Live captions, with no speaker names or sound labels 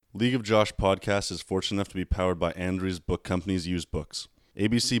League of Josh podcast is fortunate enough to be powered by Andrews Book Company's used books.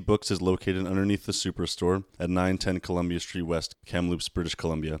 ABC Books is located underneath the Superstore at 910 Columbia Street West, Kamloops, British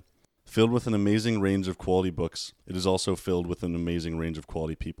Columbia. Filled with an amazing range of quality books, it is also filled with an amazing range of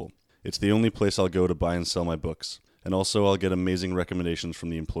quality people. It's the only place I'll go to buy and sell my books, and also I'll get amazing recommendations from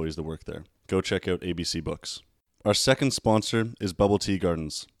the employees that work there. Go check out ABC Books. Our second sponsor is Bubble Tea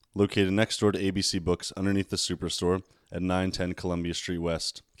Gardens, located next door to ABC Books underneath the Superstore at 910 Columbia Street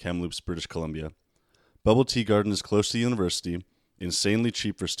West, Kamloops, British Columbia. Bubble Tea Garden is close to the university, insanely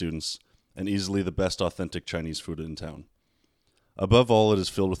cheap for students, and easily the best authentic Chinese food in town. Above all, it is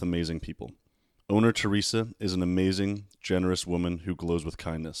filled with amazing people. Owner Teresa is an amazing, generous woman who glows with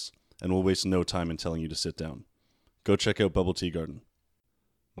kindness and will waste no time in telling you to sit down. Go check out Bubble Tea Garden.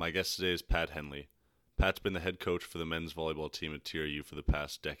 My guest today is Pat Henley. Pat's been the head coach for the men's volleyball team at TRU for the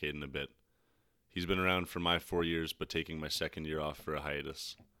past decade and a bit. He's been around for my 4 years, but taking my second year off for a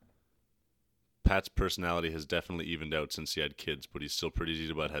hiatus. Pat's personality has definitely evened out since he had kids, but he's still pretty easy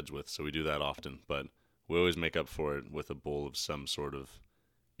to butt heads with, so we do that often. But we always make up for it with a bowl of some sort of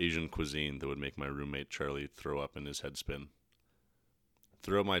Asian cuisine that would make my roommate Charlie throw up in his head spin.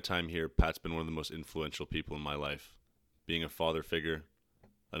 Throughout my time here, Pat's been one of the most influential people in my life, being a father figure,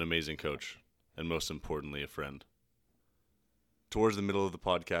 an amazing coach, and most importantly, a friend. Towards the middle of the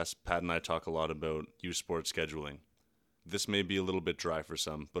podcast, Pat and I talk a lot about youth sports scheduling. This may be a little bit dry for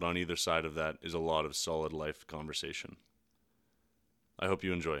some, but on either side of that is a lot of solid life conversation. I hope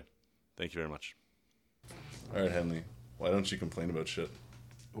you enjoy. Thank you very much. All right, Henley, why don't you complain about shit?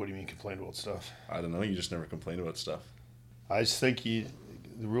 What do you mean complain about stuff? I don't know, you just never complain about stuff. I just think the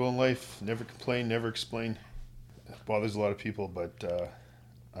rule in life, never complain, never explain. It bothers a lot of people, but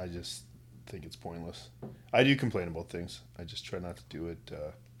I just think it's pointless. I do complain about things. I just try not to do it.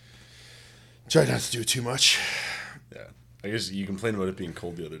 Try not to do it too much. Yeah. I guess you complained about it being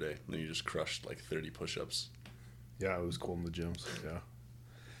cold the other day, and then you just crushed like 30 push-ups. Yeah, it was cold in the gyms. Yeah.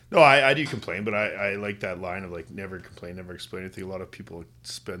 No, I do complain, but I like that line of like never complain, never explain. I think a lot of people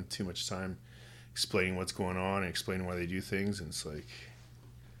spend too much time explaining what's going on and explaining why they do things, and it's like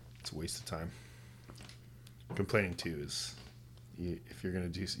it's a waste of time. Complaining too is if you're gonna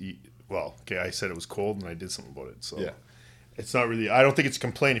do well. Okay, I said it was cold and I did something about it, so Yeah. it's not really. I don't think it's a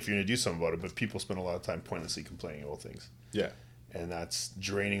complaint if you're gonna do something about it, but people spend a lot of time pointlessly complaining about things. Yeah. And that's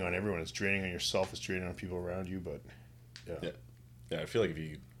draining on everyone. It's draining on yourself. It's draining on people around you. But Yeah. I feel like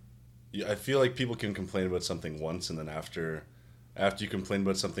I feel like people can complain about something once, and then after you complain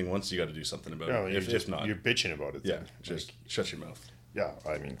about something once, you got to do something about it. If not, you're bitching about it. yeah, Then. just shut your mouth. Yeah,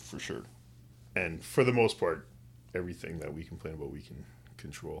 I mean, for sure. And for the most part, everything that we complain about, we can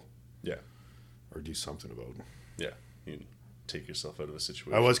control. Yeah. Or do something about. Yeah. You can take yourself out of a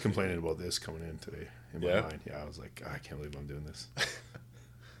situation. I was complaining about this coming in today in my Yeah? mind. Yeah, I was like, I can't believe I'm doing this.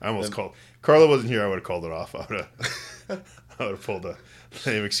 I almost called. Carla wasn't here. I would have called it off. I would have pulled the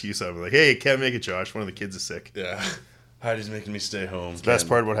same excuse out of it. Like, hey, can't make it, Josh. One of the kids is sick. Yeah. Heidi's making me stay home. The best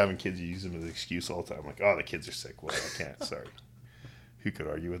part about having kids, you use them as an excuse all the time. Like, oh, the kids are sick. Well, I can't. Sorry. Who could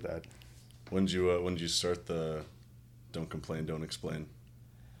argue with that? When did you start the don't complain, don't explain?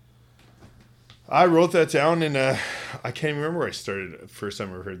 I wrote that down, and I can't even remember where I started. First time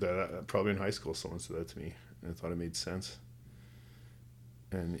I ever heard that. Probably in high school, someone said that to me, and I thought it made sense.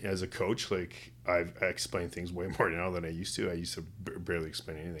 And as a coach, like I explain things way more now than I used to. I used to barely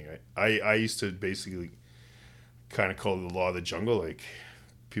explain anything. I used to basically kind of call it the law of the jungle. Like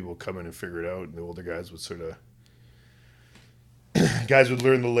people would come in and figure it out, and the older guys would sort of would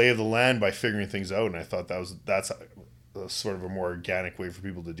learn the lay of the land by figuring things out. And I thought that's a sort of a more organic way for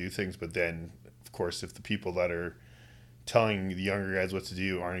people to do things. But then, of course, if the people that are telling the younger guys what to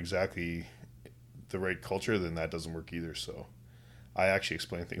do aren't exactly the right culture, then that doesn't work either. So I actually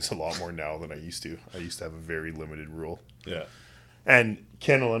explain things a lot more now than I used to. I used to have a very limited rule. Yeah. And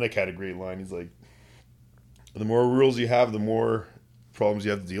Ken Olenek had a great line. He's like, the more rules you have, the more problems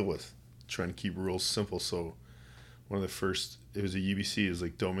you have to deal with. Trying to keep rules simple. So one of the first, it was a UBC, it was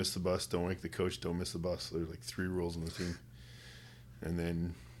like, don't miss the bus, don't wake the coach, don't miss the bus. So there's like 3 rules on the team. And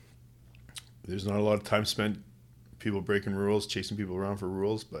then there's not a lot of time spent people breaking rules, chasing people around for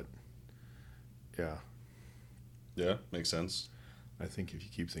rules, but yeah. Yeah, makes sense. I think if you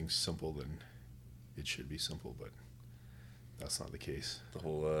keep things simple, then it should be simple, but that's not the case. The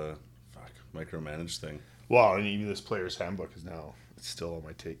whole micromanage thing. Well, and even this player's handbook is now, it's still on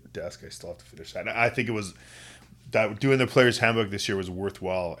my desk. I still have to finish that. I think it was that doing the player's handbook this year was a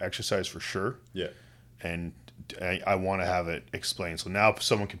worthwhile exercise for sure. Yeah. And I want to have it explained. So now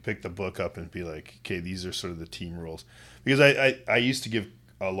someone can pick the book up and be like, okay, these are sort of the team rules. Because I used to give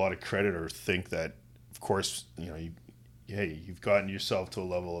a lot of credit or think that, of course, you hey, you've gotten yourself to a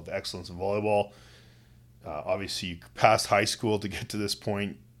level of excellence in volleyball. Obviously, you passed high school to get to this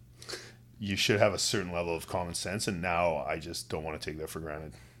point. You should have a certain level of common sense, and now I just don't want to take that for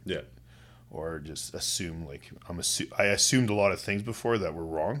granted. Yeah. Or just assume I assumed a lot of things before that were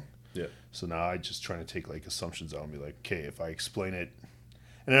wrong. Yeah. So now I just trying to take like assumptions out and be like, okay, if I explain it.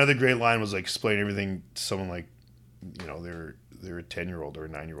 And another great line was like explain everything to someone like, they're a 10-year-old or a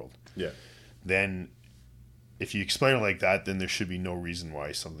 9-year-old. Yeah. Then if you explain it like that, then there should be no reason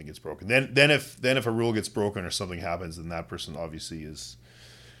why something gets broken. Then if a rule gets broken or something happens, then that person obviously is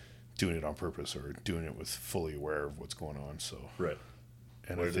doing it on purpose or doing it with fully aware of what's going on. So right.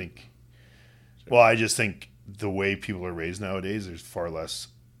 And I just think the way people are raised nowadays, there's far less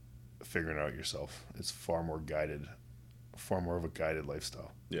figuring it out yourself. It's far more of a guided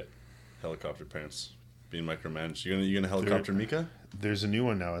lifestyle. Yeah. Helicopter parents being micromanaged. You gonna helicopter Mika? There's a new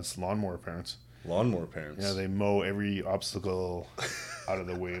one now. It's lawnmower parents. Lawnmower parents. Yeah, they mow every obstacle out of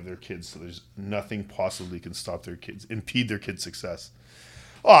the way of their kids, so there's nothing possibly can impede their kids' success.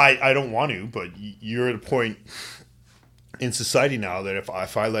 Oh, I don't want to, but you're at a point in society now that if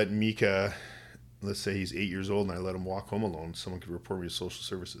I let Mika, let's say he's 8 years old, and I let him walk home alone, someone could report me to social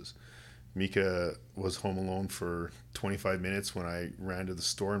services. Mika was home alone for 25 minutes when I ran to the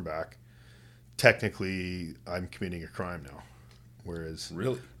store and back. Technically, I'm committing a crime now. Whereas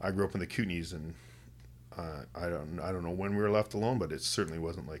really, I grew up in the Kootenays, and I don't know when we were left alone, but it certainly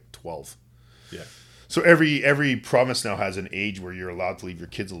wasn't like 12. Yeah. So every province now has an age where you're allowed to leave your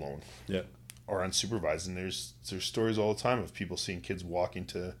kids alone. Yeah. Or unsupervised, and there's stories all the time of people seeing kids walking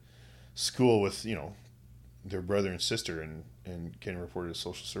to school with their brother and sister and getting reported to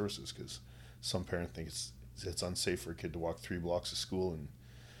social services because some parent thinks it's unsafe for a kid to walk 3 blocks to school, and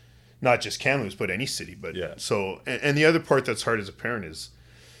not just Kamloops but any city. But yeah. So and the other part that's hard as a parent is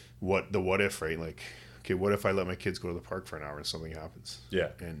what if, right? Like, okay, what if I let my kids go to the park for an hour and something happens? Yeah.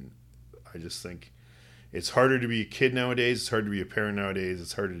 And I just think it's harder to be a kid nowadays. It's hard to be a parent nowadays.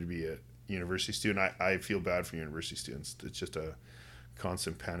 It's harder to be a university student. I feel bad for university students. It's just a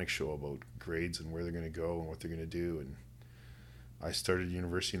constant panic show about grades and where they're going to go and what they're going to do. And I started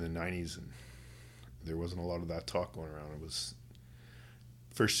university in the 90s, and there wasn't a lot of that talk going around. It was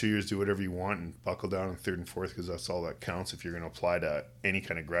first 2 years, do whatever you want and buckle down in third and fourth because that's all that counts if you're going to apply to any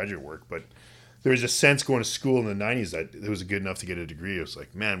kind of graduate work. But there was a sense going to school in the 90s that it was good enough to get a degree. It was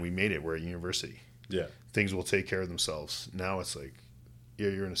like, man, we made it. We're at university. Yeah. Things will take care of themselves. Now it's like, yeah,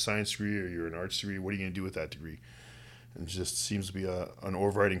 you're in a science degree or you're an arts degree. What are you going to do with that degree? And it just seems to be an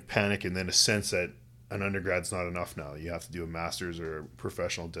overriding panic, and then a sense that an undergrad's not enough now. You have to do a master's or a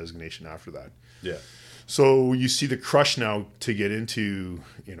professional designation after that. Yeah. So you see the crush now to get into,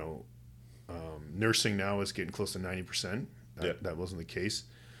 nursing now is getting close to 90%. That wasn't the case.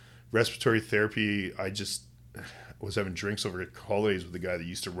 Respiratory therapy, I just was having drinks over at holidays with the guy that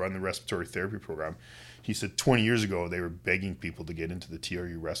used to run the respiratory therapy program. He said 20 years ago they were begging people to get into the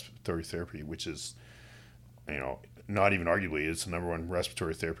TRU respiratory therapy, which is, not even arguably, it's the number one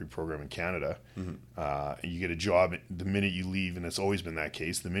respiratory therapy program in Canada. Mm-hmm. You get a job the minute you leave, and it's always been that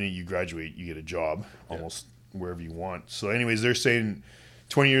case. The minute you graduate, you get a job almost wherever you want. So anyways, they're saying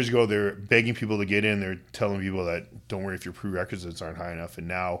 20 years ago they're begging people to get in. They're telling people that don't worry if your prerequisites aren't high enough. And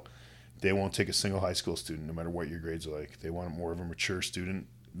now they won't take a single high school student no matter what your grades are like. They want more of a mature student.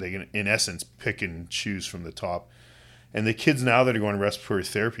 They can, in essence, pick and choose from the top. And the kids now that are going to respiratory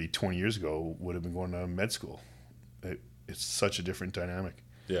therapy 20 years ago would have been going to med school. It's such a different dynamic.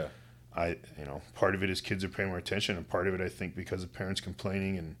 Yeah. Part of it is kids are paying more attention, and part of it, I think, because of parents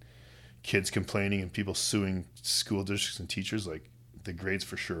complaining and kids complaining and people suing school districts and teachers, like the grades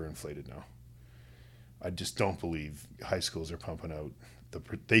for sure are inflated now. I just don't believe high schools are pumping out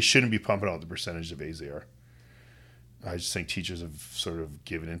they shouldn't be pumping out the percentage of A's they are. I just think teachers have sort of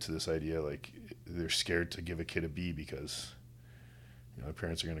given into this idea, like they're scared to give a kid a B because the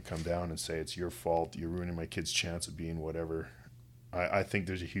parents are going to come down and say it's your fault, you're ruining my kid's chance of being whatever. I think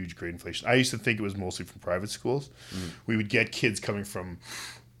there's a huge grade inflation. I used to think it was mostly from private schools. We would get kids coming from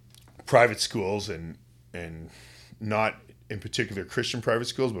private schools and not in particular Christian private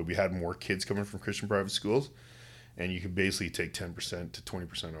schools, but we had more kids coming from Christian private schools, and you could basically take 10% to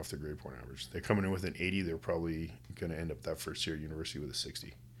 20% off their grade point average. They're coming in with an 80, they're probably going to end up that first year at university with a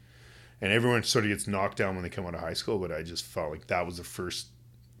 60. And everyone sort of gets knocked down when they come out of high school, but I just felt like that was the first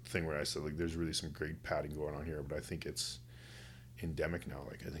thing where I said, like, there's really some grade padding going on here, but I think it's endemic now.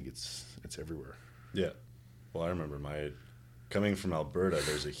 Like, I think it's everywhere. Yeah. Well, I remember coming from Alberta,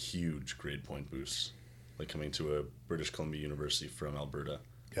 there's a huge grade point boost, like coming to a British Columbia University from Alberta.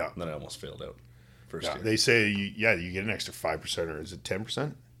 Yeah. And then I almost failed out first year. They say, you get an extra 5%, or is it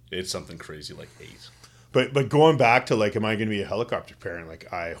 10%? It's something crazy like 8. But going back to like, am I going to be a helicopter parent?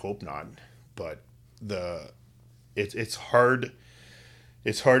 Like, I hope not. But it's hard.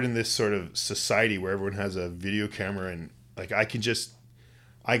 It's hard in this sort of society where everyone has a video camera, and like I can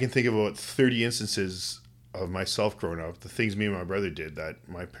think of about 30 instances of myself growing up, the things me and my brother did that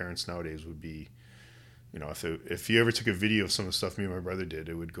my parents nowadays would be, if you ever took a video of some of the stuff me and my brother did,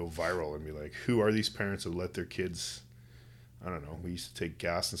 it would go viral and be like, who are these parents that let their kids, I don't know, we used to take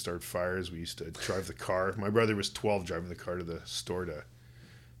gas and start fires. We used to drive the car. My brother was 12 driving the car to the store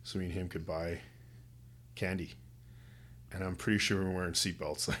so me and him could buy candy. And I'm pretty sure we were wearing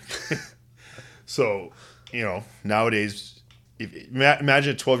seatbelts. So, nowadays,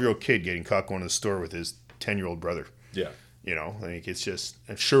 imagine a 12-year-old kid getting caught going to the store with his 10-year-old brother. Yeah. Like it's just,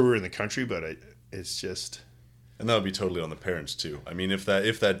 I'm sure we're in the country, but it's just. And that would be totally on the parents too. I mean, if that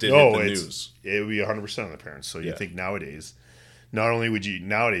did hit the news, it would be 100% on the parents. So you think nowadays, not only would you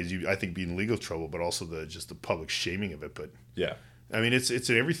I think be in legal trouble, but also the public shaming of it. But yeah, I mean, it's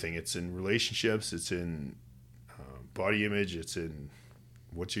in everything. It's in relationships. It's in body image. It's in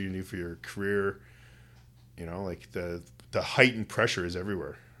what you do for your career. Like the heightened pressure is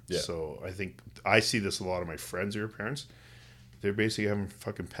everywhere. Yeah. So I think I see this a lot of my friends who are parents. They're basically having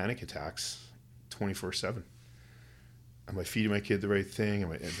fucking panic attacks 24/7. Am I feeding my kid the right thing?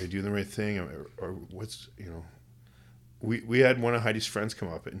 Am I doing the right thing? Or what's, we had one of Heidi's friends come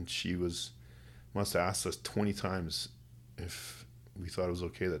up, and she must have asked us 20 times if we thought it was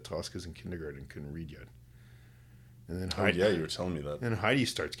okay that Tosca's in kindergarten and couldn't read yet. And then Heidi, you were telling me that. And Heidi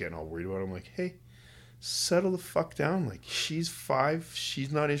starts getting all worried about it. I'm like, hey, settle the fuck down. Like, she's 5.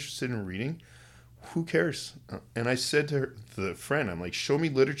 She's not interested in reading. Who cares? And I said to the friend, I'm like, show me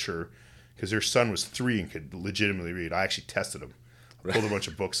literature, because her son was 3 and could legitimately read. I actually tested him. I pulled a bunch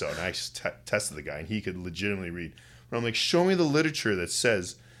of books out, and I actually tested the guy, and he could legitimately read. But I'm like, show me the literature that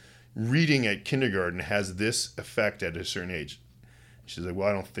says reading at kindergarten has this effect at a certain age. She's like, well,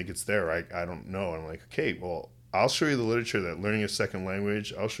 I don't think it's there. I don't know. And I'm like, okay, well, I'll show you the literature that learning a second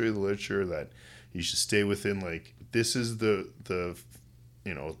language. I'll show you the literature that you should stay within, like, this is the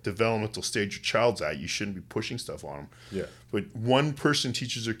developmental stage your child's at. You shouldn't be pushing stuff on them. Yeah. But one person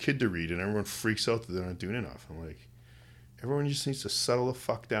teaches their kid to read, and everyone freaks out that they're not doing enough. I'm like, everyone just needs to settle the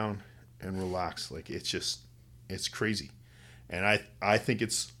fuck down and relax. Like, it's crazy. And I think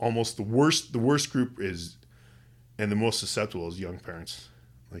it's almost the worst group is, and the most susceptible is young parents.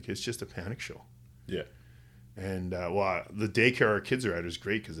 Like, it's just a panic show. Yeah. And, the daycare our kids are at is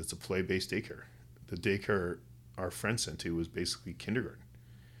great because it's a play-based daycare. The daycare our friend sent to was basically kindergarten.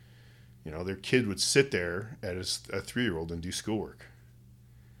 Their kid would sit there at a 3-year-old and do schoolwork.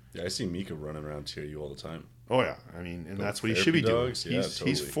 Yeah, I see Mika running around TRU all the time. Oh yeah, I mean, and that's what he should be doing.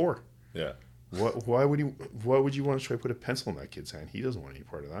 He's 4. Yeah. Why would you want to try to put a pencil in that kid's hand? He doesn't want any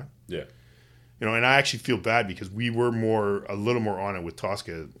part of that. Yeah. And I actually feel bad because we were a little more on it with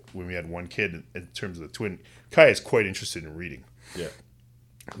Tosca when we had one kid in terms of the twin. Kaya is quite interested in reading. Yeah.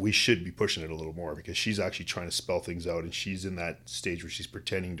 We should be pushing it a little more because she's actually trying to spell things out, and she's in that stage where she's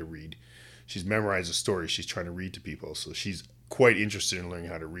pretending to read. She's memorized a story. She's trying to read to people. So she's quite interested in learning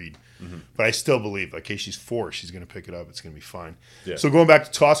how to read. Mm-hmm. But I still believe, okay, she's 4. She's going to pick it up. It's going to be fine. Yeah. So going back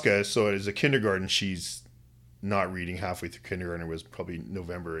to Tosca, so as a kindergarten, she's not reading halfway through kindergarten. It was probably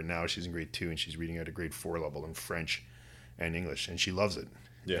November, and now she's in grade 2, and she's reading at a grade 4 level in French and English, and she loves it.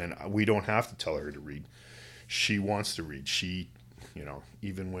 Yeah. And we don't have to tell her to read. She wants to read. She,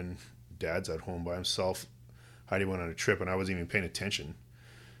 even when Dad's at home by himself, Heidi went on a trip, and I wasn't even paying attention.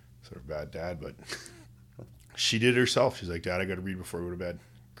 Sort of bad dad, but she did it herself. She's like, Dad, I got to read before I go to bed.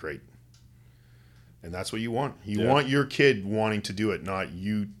 Great. And that's what you want. You want your kid wanting to do it, not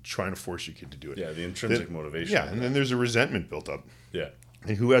you trying to force your kid to do it. Yeah, the intrinsic motivation. Yeah, and then there's a resentment built up. Yeah.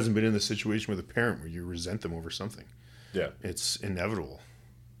 And who hasn't been in the situation with a parent where you resent them over something? Yeah. It's inevitable.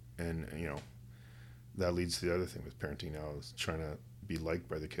 And, that leads to the other thing with parenting now is trying to be liked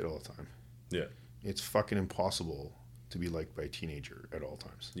by the kid all the time. Yeah. It's fucking impossible to be liked by a teenager at all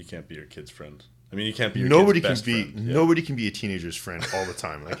times. You can't be your kid's friend. I mean, you can't be your nobody kid's can best be friend. Yeah. Nobody can be a teenager's friend all the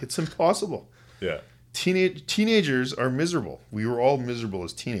time. Like, it's impossible. Yeah. Teenagers are miserable. We were all miserable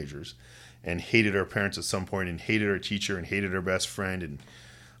as teenagers and hated our parents at some point and hated our teacher and hated our best friend and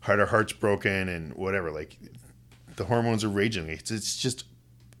had our hearts broken and whatever. Like, the hormones are raging. It's just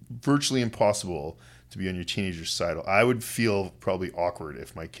virtually impossible to be on your teenager's side. I would feel probably awkward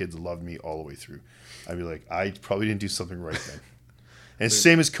if my kids loved me all the way through. I'd be like, I probably didn't do something right then. And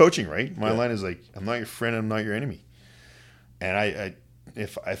same as coaching, right? My line is like, I'm not your friend, I'm not your enemy. And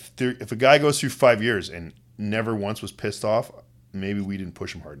if a guy goes through 5 years and never once was pissed off, maybe we didn't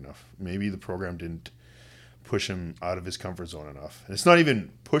push him hard enough. Maybe the program didn't push him out of his comfort zone enough. And it's not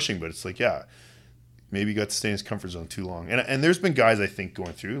even pushing, but it's like, maybe got to stay in his comfort zone too long. And there's been guys I think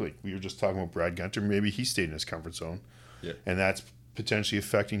going through, like we were just talking about Brad Gunter, maybe he stayed in his comfort zone. Yeah. And that's potentially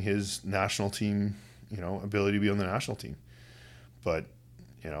affecting his national team, ability to be on the national team. But,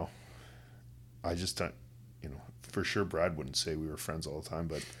 I just don't, for sure Brad wouldn't say we were friends all the time,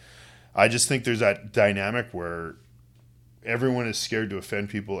 but I just think there's that dynamic where everyone is scared to offend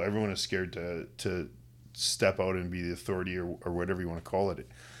people. Everyone is scared to step out and be the authority or whatever you want to call it.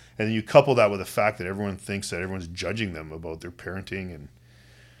 And then you couple that with the fact that everyone thinks that everyone's judging them about their parenting, and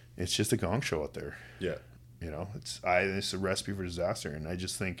it's just a gong show out there. Yeah. It's a recipe for disaster. And I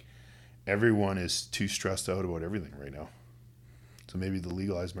just think everyone is too stressed out about everything right now. So maybe the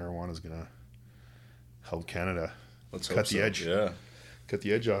legalized marijuana is going to help Canada cut the edge. Yeah. Cut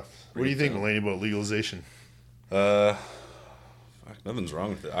the edge off. What do you think, Mulaney, about legalization? Nothing's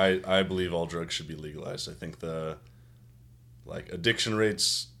wrong with it. I believe all drugs should be legalized. I think the addiction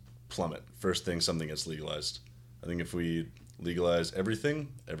rates plummet first thing something gets legalized. I think if we legalize everything,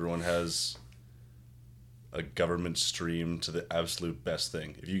 everyone has a government stream to the absolute best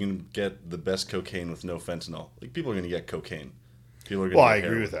thing. If you can get the best cocaine with no fentanyl, people are going to get cocaine. People are going to I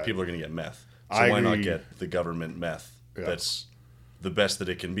agree with that. People are going to get meth. So I why agree. not get the government meth that's the best that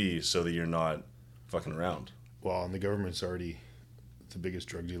it can be so that you're not fucking around? Well, and the government's already the biggest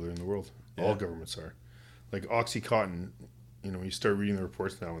drug dealer in the world. Yeah. All governments are. Like OxyContin, you start reading the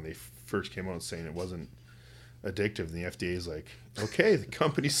reports now when they first came out saying it wasn't addictive, and the FDA is like, okay, the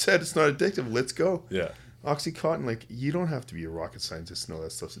company said it's not addictive, let's go. Yeah. OxyContin, you don't have to be a rocket scientist to know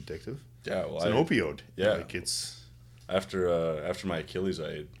that stuff's addictive. Yeah, well, it's an opioid. Yeah. It's... After my Achilles,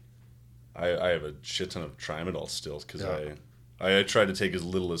 I have a shit ton of Trimadol still because I tried to take as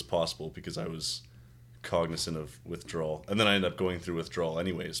little as possible because I was cognizant of withdrawal, and then I ended up going through withdrawal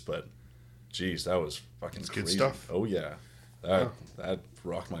anyways. But geez, that was fucking crazy. Good stuff. Oh yeah, that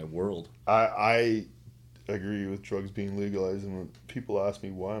rocked my world. I agree with drugs being legalized, and when people ask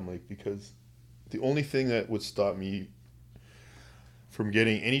me why, I'm like, because the only thing that would stop me from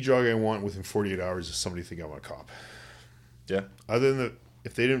getting any drug I want within 48 hours is somebody think I'm a cop. Yeah. Other than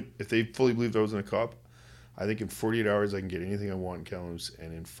if they fully believed I wasn't a cop, I think in 48 hours I can get anything I want in Kamloops,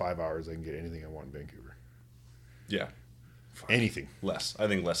 and in 5 hours I can get anything I want in Vancouver. Yeah. Anything. Less. I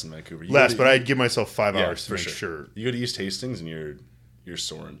think less in Vancouver. But I'd give myself 5 hours to make sure. You go to East Hastings and you're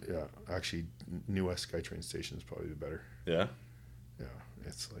soaring. Yeah. Actually, New West SkyTrain station is probably the better. Yeah? Yeah.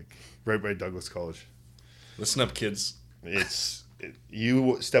 It's right by Douglas College. Listen up, kids.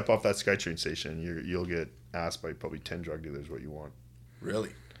 You step off that SkyTrain station, you'll get asked by probably 10 drug dealers what you want. Really?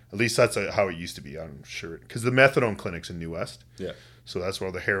 At least that's how it used to be. I'm sure. Because the methadone clinic's in New West. Yeah. So that's where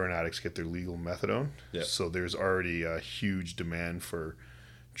all the heroin addicts get their legal methadone. Yeah. So there's already a huge demand for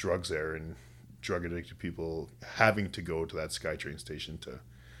drugs there, and drug addicted people having to go to that SkyTrain station to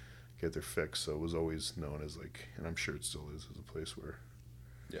get their fix. So it was always known as and I'm sure it still is, as a place where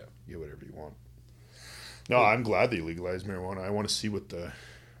you get whatever you want. No, I'm glad they legalized marijuana. I want to see what the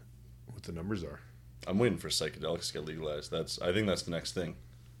numbers are. I'm waiting for psychedelics to get legalized. I think that's the next thing.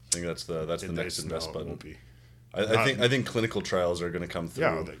 I think that's the next invest button. Won't be. I think clinical trials are going to come through.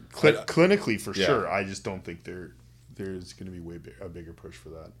 Yeah, clinically for sure. I just don't think there's going to be a bigger push for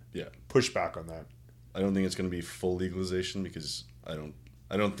that. Yeah, pushback on that. I don't think it's going to be full legalization because I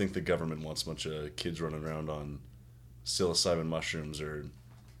don't think the government wants a bunch of kids running around on psilocybin mushrooms or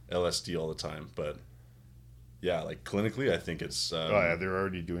LSD all the time. But yeah, clinically, I think it's. They're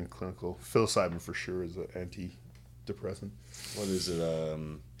already doing clinical psilocybin for sure as an antidepressant. What is it?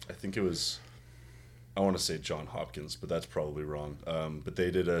 I think it was. I want to say Johns Hopkins, but that's probably wrong. But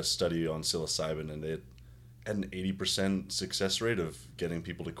they did a study on psilocybin, and they had an 80% success rate of getting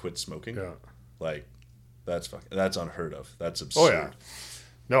people to quit smoking. Yeah, that's unheard of. That's absurd. Oh yeah.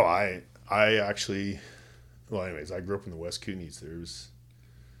 No, I actually. Well, anyways, I grew up in the West Kootenays.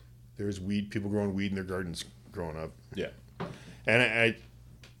 There's weed, people growing weed in their gardens growing up. Yeah, and I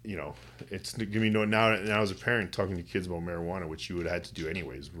it's gonna be now as a parent talking to kids about marijuana, which you would have had to do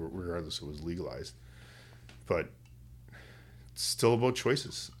anyways, regardless if it was legalized. But it's still about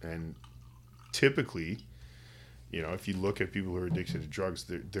choices, and typically, if you look at people who are addicted to drugs,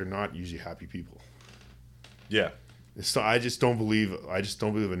 they're not usually happy people. Yeah, I just don't believe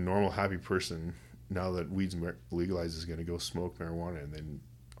a normal happy person, now that weed's legalized, is going to go smoke marijuana and then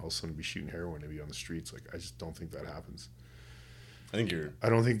all of a sudden be shooting heroin and be on the streets. I just don't think that happens. I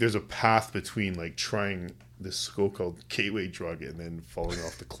don't think there's a path between trying this so-called gateway drug and then falling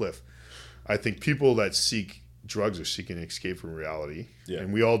off the cliff. I think people that seek drugs are seeking an escape from reality. Yeah.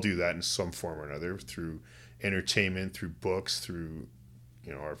 And we all do that in some form or another, through entertainment, through books, through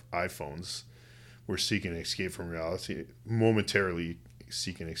our iPhones. We're seeking an escape from reality, momentarily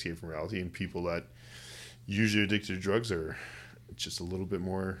seeking an escape from reality. And people that usually addicted to drugs are just a little bit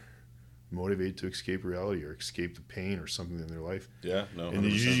more motivated to escape reality or escape the pain or something in their life. Yeah, no, 100%. And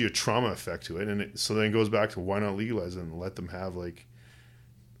there's usually a trauma effect to it. And so then it goes back to why not legalize it and let them have, like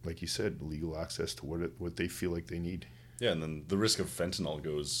you said, legal access to what they feel like they need. Yeah, and then the risk of fentanyl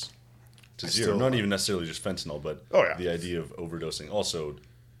goes to zero. Not even necessarily just fentanyl, but the idea of overdosing. Also,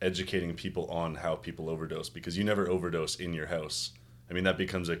 educating people on how people overdose, because you never overdose in your house. I mean, that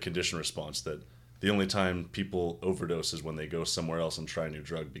becomes a conditioned response that the only time people overdose is when they go somewhere else and try a new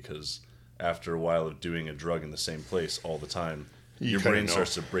drug, because after a while of doing a drug in the same place all the time, your brain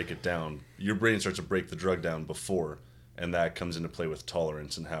starts to break it down. Your brain starts to break the drug down before, and that comes into play with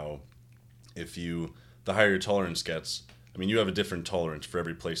tolerance and how the higher your tolerance gets, I mean, you have a different tolerance for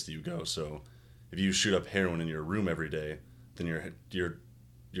every place that you go. So if you shoot up heroin in your room every day, then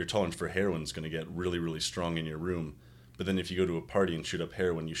your tolerance for heroin is going to get really, really strong in your room. But then if you go to a party and shoot up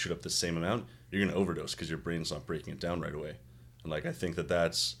heroin, you shoot up the same amount, you're going to overdose because your brain's not breaking it down right away. And like, I think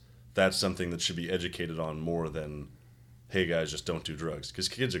that's something that should be educated on more than, hey guys, just don't do drugs. Because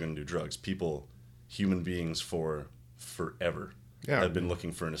kids are going to do drugs. Human beings for forever have been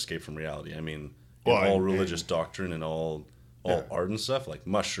looking for an escape from reality. I mean, all religious doctrine and all art and stuff, like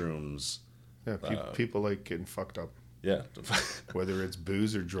mushrooms. Yeah, people like getting fucked up. Yeah. Whether it's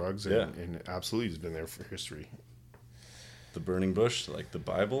booze or drugs, and absolutely it's been there for history. The burning bush, like the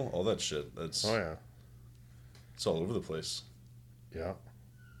Bible, all that shit. It's all over the place. Yeah.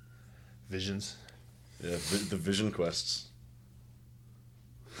 Visions. Yeah, the vision quests.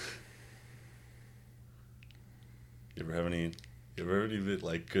 You ever have any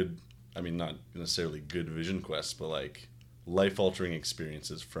like good, I mean, not necessarily good vision quests, but like life-altering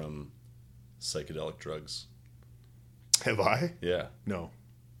experiences from psychedelic drugs? Have I? Yeah. No.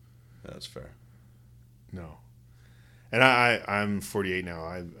 Yeah, that's fair. No. And I'm 48 now.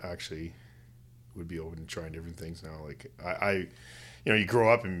 I actually would be open to trying different things now. Like I you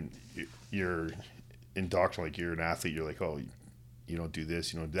grow up and you're indoctrinated, like you're an athlete. You're like, oh, you don't do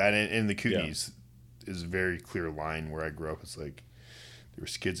this, you don't do that. And the Kootenays is a very clear line where I grew up. It's like there were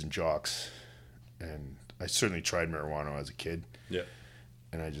skids and jocks, and I certainly tried marijuana as a kid. Yeah.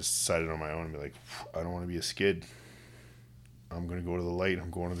 And I just decided on my own and be like, I don't want to be a skid. I'm going to go to the light. I'm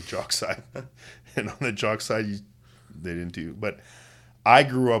going to the jock side. And on the jock side, they didn't do. But I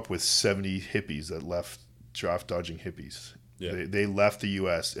grew up with 70 hippies that left, draft dodging hippies. Yeah. They left the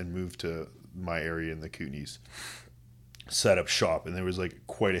U.S. and moved to my area in the Kootenays, set up shop, and there was like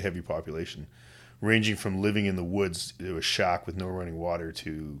quite a heavy population, ranging from living in the woods to a shack with no running water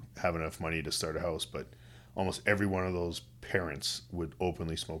to have enough money to start a house. But almost every one of those parents would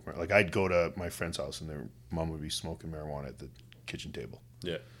openly smoke marijuana. Like I'd go to my friend's house and their mom would be smoking marijuana at the kitchen table.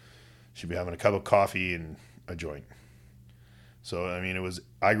 Yeah. She'd be having a cup of coffee and a joint. So, I mean,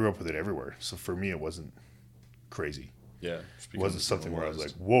 I grew up with it everywhere. So for me, it wasn't crazy. Yeah. It wasn't something where I was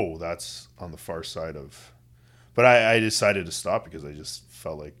like, whoa, that's on the far side of... But I decided to stop because I just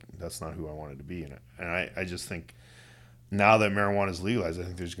felt like that's not who I wanted to be. And I just think now that marijuana is legalized, I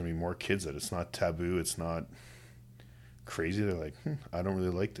think there's going to be more kids that it's not taboo. It's not crazy. They're like, I don't really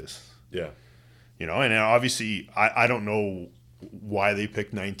like this. Yeah. And obviously I don't know why they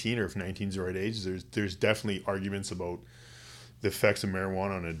picked 19 or if 19 is the right age. There's definitely arguments about the effects of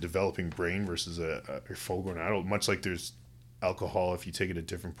marijuana on a developing brain versus a full-grown adult, much like there's alcohol. If you take it at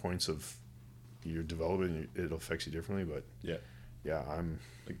different points of your development, it affects you differently. But yeah, I'm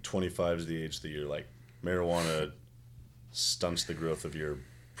like 25 is the age that you're like, marijuana stunts the growth of your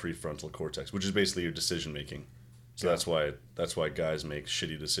prefrontal cortex, which is basically your decision making. So that's why guys make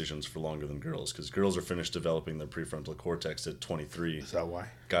shitty decisions for longer than girls, because girls are finished developing their prefrontal cortex at 23. Is that why?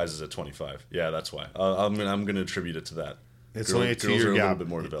 Guys is at 25. Yeah, that's why. I'm gonna attribute it to that. It's only a 2 year gap. A little bit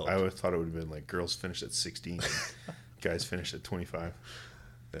more developed. I would thought it would have been like girls finished at 16, and guys finished at 25.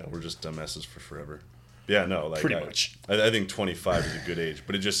 Yeah, we're just dumbasses for forever. Yeah, no, like pretty much. I think 25 is a good age,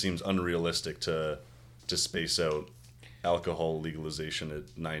 but it just seems unrealistic to space out alcohol legalization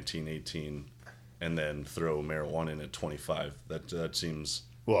at 19, 18, and then throw marijuana in at 25. That seems...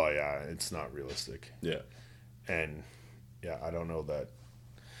 Well, yeah, it's not realistic. Yeah. And yeah, I don't know that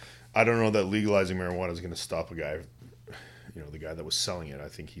legalizing marijuana is going to stop a guy, the guy that was selling it. I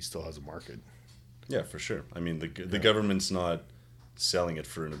think he still has a market. Yeah, for sure. I mean, the government's not selling it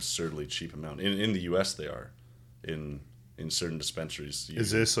for an absurdly cheap amount. In the U.S. they are. In certain dispensaries. Is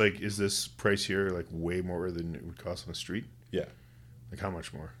this price here like way more than it would cost on the street? Yeah. Like how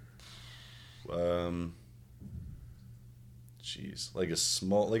much more? Like a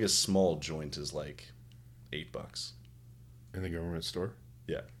small joint is like $8 in the government store.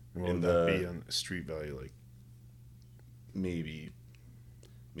 Yeah. And what would that be on the street value? Like maybe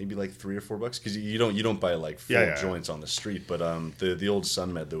maybe like $3 or $4 because you don't buy like full joints on the street. But the old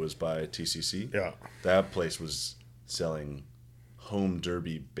SunMed that was by TCC, that place was selling home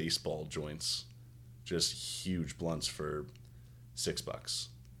derby baseball joints, just huge blunts for $6,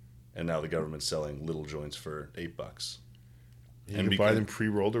 and now the government's selling little joints for $8. You can buy them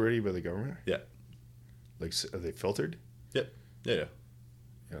pre-rolled already by the government. Yeah. Like, are they filtered? Yep. Yeah.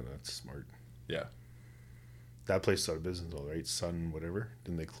 Yeah, that's smart. Yeah. That place is out of business, all right? Sun, whatever.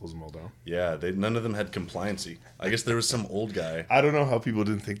 Didn't they close them all down? Yeah, none of them had compliancy. I guess there was some old guy. I don't know how people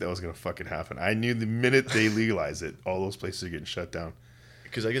didn't think that was going to fucking happen. I knew the minute they legalized it, all those places are getting shut down.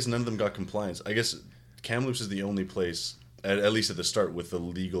 Because I guess none of them got compliance. I guess Kamloops is the only place, at least at the start, with the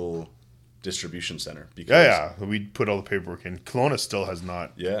legal distribution center. Because we put all the paperwork in. Kelowna still has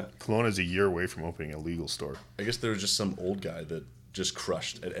not. Yeah. Kelowna's a year away from opening a legal store. I guess there was just some old guy that just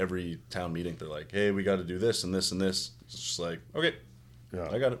crushed at every town meeting. They're like, hey, we got to do this and this and this. It's just like, okay,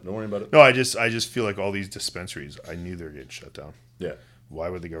 I got it. Don't worry about it. No, I just feel like all these dispensaries, I knew they were getting shut down. Yeah. Why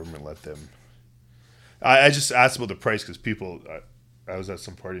would the government let them? I just asked about the price because people, I was at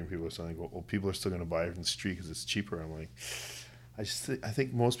some party and people were saying, well, people are still going to buy it from the street because it's cheaper. I'm like, I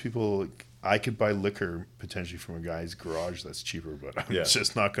think most people, I could buy liquor potentially from a guy's garage that's cheaper, but I'm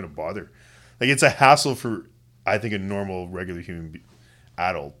just not going to bother. Like, it's a hassle for, I think, a normal, regular human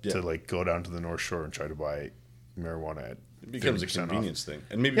adult to like go down to the North Shore and try to buy marijuana at it becomes a convenience thing.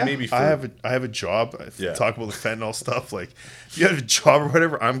 And maybe for, I have a job. Talk about the fentanyl stuff. Like, if you have a job or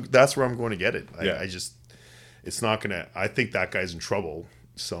whatever, that's where I'm going to get it. I just, it's not going to, I think that guy's in trouble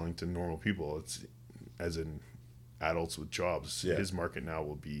selling to normal people. It's as in adults with jobs. Yeah. His market now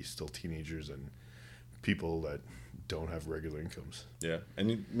will be still teenagers and people that don't have regular incomes. Yeah.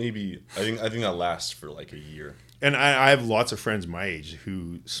 And maybe, I think that lasts for like a year. And I have lots of friends my age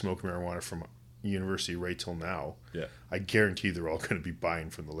who smoke marijuana from university right till now. Yeah. I guarantee they're all going to be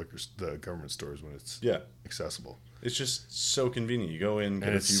buying from the government stores when it's accessible. It's just so convenient. You go in, get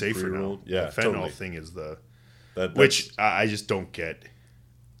and a it's few safer pre-rolled. now. Yeah, the fentanyl totally. thing is That's, which I just don't get.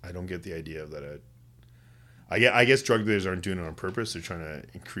 I don't get the idea of that. I guess drug dealers aren't doing it on purpose. They're trying to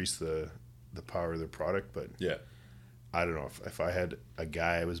increase the power of their product, but yeah. I don't know if I had a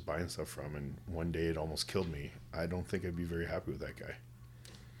guy I was buying stuff from and one day it almost killed me, I don't think I'd be very happy with that guy.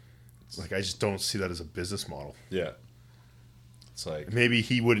 Like, I just don't see that as a business model. Yeah. It's like, maybe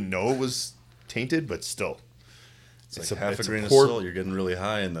he wouldn't know it was tainted, but still. It's like half a grain of salt, you're getting really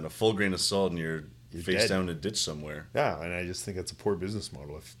high, and then a full grain of salt, and you're face dead. down in a ditch somewhere. Yeah, and I just think that's a poor business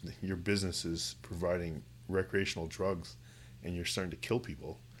model. If your business is providing recreational drugs and you're starting to kill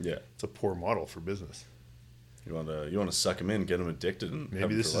people, it's a poor model for business. You want to suck them in, get them addicted, and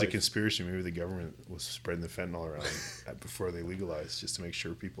maybe this is a conspiracy. Maybe the government was spreading the fentanyl around before they legalized, just to make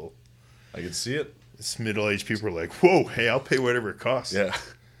sure people. I could see it. It's middle-aged people are like, "Whoa, hey, I'll pay whatever it costs." Yeah,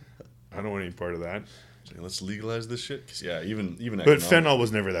 I don't want any part of that. Let's legalize this shit. 'Cause even. But fentanyl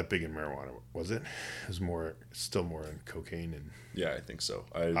was never that big in marijuana, was it? It was still more in cocaine and. Yeah, I think so.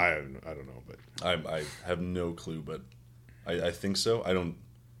 I don't know, but I have no clue, but I think so.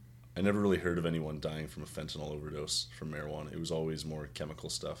 I never really heard of anyone dying from a fentanyl overdose from marijuana. It was always more chemical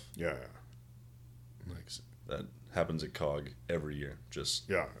stuff. Yeah. Like that happens at COG every year. Just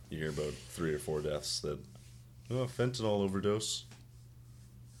you hear about 3 or 4 deaths that fentanyl overdose.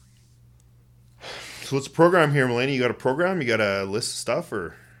 So what's the program here, Mulaney? You got a program? You got a list of stuff,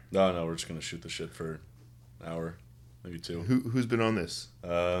 or no? We're just gonna shoot the shit for an hour, maybe 2. Who's been on this?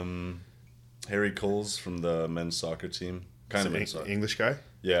 Harry Coles from the men's soccer team. Kind of men's soccer. English guy.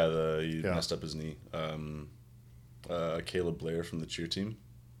 Yeah, he messed up his knee. Caleb Blair from the cheer team.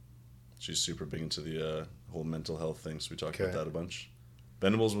 She's super big into the whole mental health thing, so we talked about that a bunch.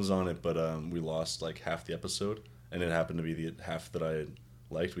 Venables was on it, but we lost like half the episode, and it happened to be the half that I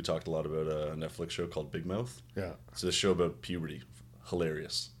liked. We talked a lot about a Netflix show called Big Mouth. Yeah. It's a show about puberty.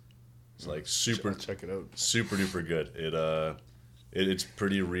 Hilarious. It's like super. Check it out. Super duper good. It's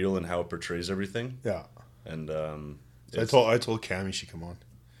pretty real in how it portrays everything. Yeah. And so I told Cam he should come on.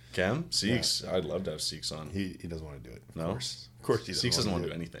 Cam? Seeks? Yeah. I'd love to have Seeks on. He doesn't want to do it. Of course he doesn't. Seeks doesn't want to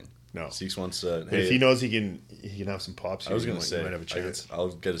do anything. No. Seeks wants hey, if he knows he can have some pops, I was going to say, he might have a chance. I'll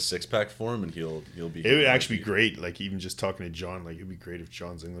get a 6-pack for him, and he'll be. It would actually be great. Like, even just talking to John, like, it'd be great if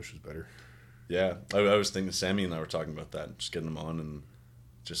John's English was better. Yeah, I was thinking. Sammy and I were talking about that, just getting him on and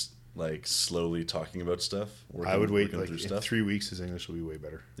just like slowly talking about stuff. I would wait like in 3 weeks. His English will be way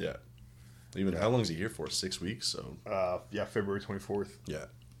better. Yeah. How long is he here for? 6 weeks. So. February 24th. Yeah.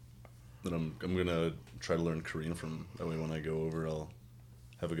 Then I'm gonna try to learn Korean from that way. When I go over, I'll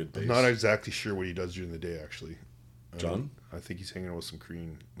have a good base. I'm not exactly sure what he does during the day, actually. John? I think he's hanging out with some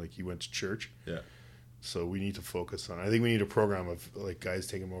Korean. Like, he went to church. Yeah. So we need to focus on. I think we need a program of like guys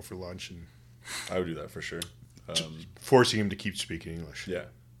taking him out for lunch and I would do that for sure. forcing him to keep speaking English. Yeah,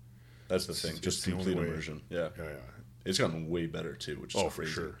 that's the thing. Just the only complete way. immersion. Yeah. Yeah. It's gotten way better too, which is Oh,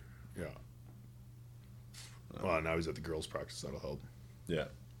 crazy. for sure. Yeah. Well, now he's at the girls' practice. That'll help. Yeah.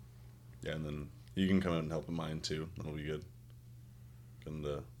 Yeah, and then you can come out and help in mine too. That'll be good. And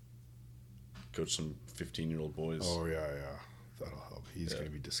coach some 15-year-old boys. Oh, yeah. That'll help. He's going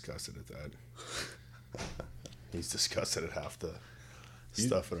to be disgusted at that. He's disgusted at half the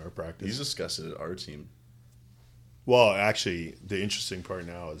stuff in our practice. He's disgusted at our team. Well, actually, the interesting part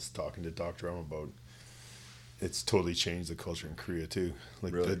now is talking to Dr. M about it's totally changed the culture in Korea too.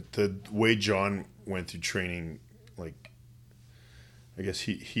 Like Really? the way John went through training, like I guess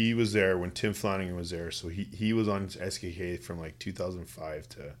he was there when Tim Flanagan was there, so he was on SKK from like 2005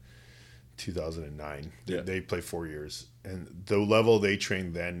 to 2009. Yeah. They played 4 years, and the level they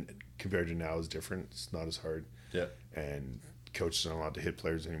trained then compared to now is different. It's not as hard. Yeah. And coaches aren't allowed to hit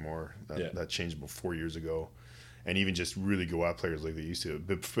players anymore. That changed about 4 years ago. And even just really go at players like they used to.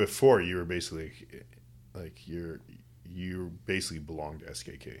 But before, you were basically like you basically belonged to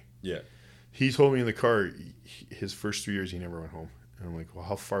SKK. Yeah. He told me in the car his first 3 years he never went home. And I'm like, well,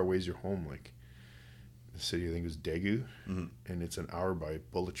 how far away is your home? Like the city, I think, was Daegu, and it's an hour by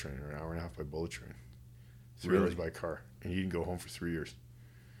bullet train or an hour and a half by bullet train. 3 Really? hours by car, and he didn't go home for 3 years.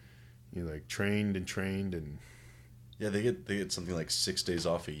 He like trained and. Yeah, they get something like 6 days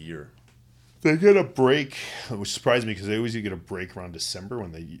off a year. They get a break, which surprised me because they always get a break around December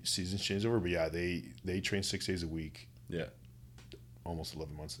when the seasons change over. But yeah, they train 6 days a week, Yeah. almost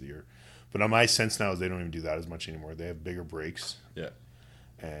 11 months of the year. But my sense now is they don't even do that as much anymore. They have bigger breaks, Yeah.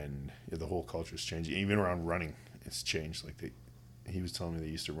 and the whole culture is changing. Even around running, it's changed. Like he was telling me they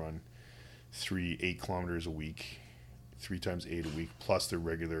used to run 8 kilometers a week, 3 times 8 a week, plus their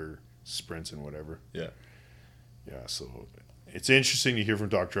regular sprints and whatever. Yeah. Yeah, so it's interesting to hear from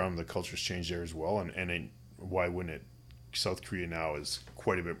Dr. Am the culture's changed there as well, and why wouldn't it? South Korea now is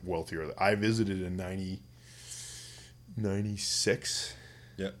quite a bit wealthier. I visited in 96,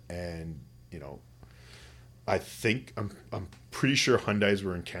 Yeah. and I think I'm pretty sure Hyundais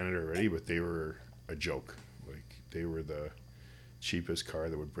were in Canada already, but they were a joke. Like they were the cheapest car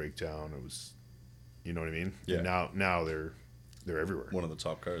that would break down. It was, you know what I mean? Yeah. And now they're everywhere. One of the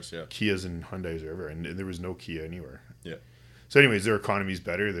top cars, yeah. Kias and Hyundais are everywhere, and there was no Kia anywhere. Yeah. So, anyways, their economy's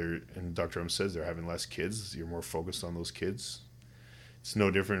better. And Dr. M says they're having less kids. You're more focused on those kids. It's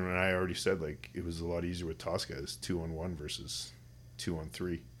no different when I already said like it was a lot easier with Tosca. It's 2-on-1 versus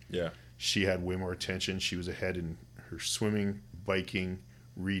 2-on-3. Yeah. She had way more attention. She was ahead in her swimming, biking,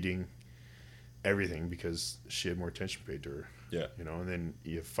 reading, everything because she had more attention paid to her. Yeah. And then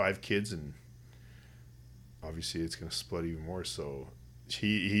you have 5 kids, and obviously it's going to split even more. So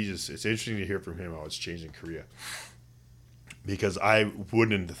he just, it's interesting to hear from him how it's changed in Korea. Because I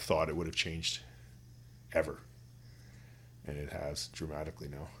wouldn't have thought it would have changed ever. And it has dramatically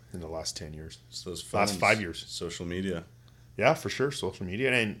now in the last 10 years. So those Last phones, 5 years. social media. Yeah, for sure. Social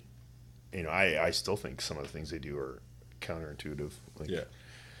media. And I still think some of the things they do are counterintuitive. Like Yeah.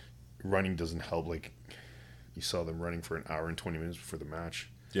 running doesn't help. Like you saw them running for an hour and 20 minutes before the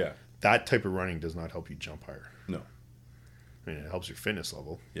match. Yeah. That type of running does not help you jump higher. No. I mean, it helps your fitness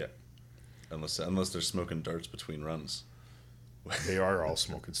level. Yeah. Unless they're smoking darts between runs. They are all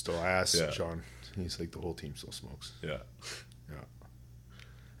smoking still. I asked Yeah. John. He's like, the whole team still smokes. Yeah. Yeah.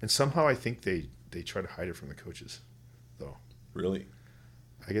 And somehow I think they try to hide it from the coaches, though. Really?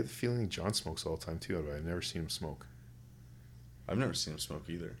 I get the feeling John smokes all the time, too, but I've never seen him smoke. I've never seen him smoke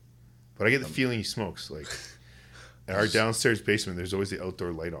either. But I get the feeling he smokes. Like, in our downstairs basement, there's always the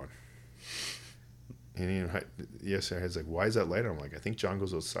outdoor light on. And yes, I was like, why is that light on? I'm like, I think John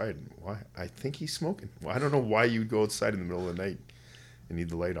goes outside. Why? I think he's smoking. Well, I don't know why you'd go outside in the middle of the night and need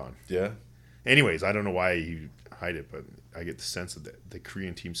the light on. Yeah. Anyways, I don't know why you hide it, but I get the sense that the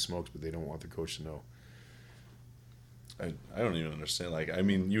Korean team smokes, but they don't want the coach to know. I don't even understand. Like, I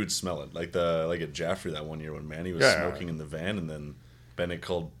mean, you would smell it. Like at Jaffrey that one year when Manny was Yeah. smoking in the van, and then Bennett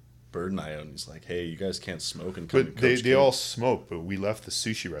called Bird and I out, and he's like, "Hey, you guys can't smoke." And come But to Coach they King." all smoke. But we left the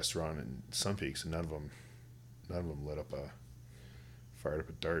sushi restaurant in Sun Peaks, and none of them fired up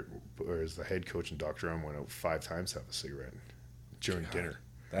a dart. Whereas the head coach and Dr. M went out 5 times to have a cigarette during dinner.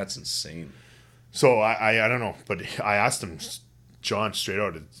 That's insane. So I don't know, but I asked him, John, straight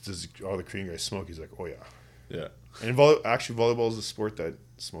out, does all the Korean guys smoke? He's like, oh yeah. Yeah. And actually, volleyball is a sport that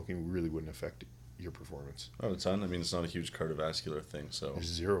smoking really wouldn't affect your performance. Oh, a ton. I mean, it's not a huge cardiovascular thing, so There's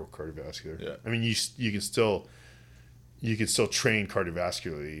 0 cardiovascular. Yeah. I mean, you can still train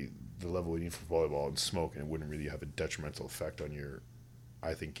cardiovascularly the level you need for volleyball and smoke, and it wouldn't really have a detrimental effect on your,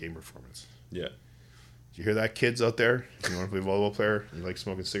 I think, game performance. yeah. you hear that, kids out there? If you want to play volleyball player, you like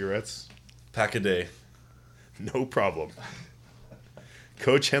smoking cigarettes? Pack a day. No problem.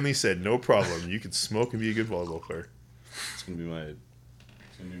 Coach Henley said, no problem. You can smoke and be a good volleyball player. It's gonna be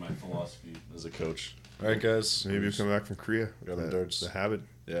my philosophy as a coach. All right, guys. Maybe you come back from Korea. Got the darts. The habit.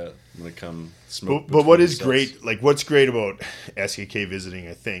 Yeah, I'm gonna come smoke. But what is sets. great, like what's great about SKK visiting,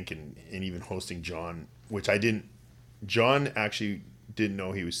 I think, and even hosting John, which I didn't. John actually didn't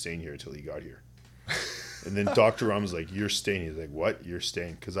know he was staying here until he got here. And then Dr. Ram was like, "You're staying." He's like, "What? You're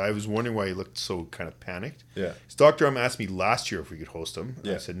staying?" Because I was wondering why he looked so kind of panicked. Yeah. Dr. Ram asked me last year if we could host him.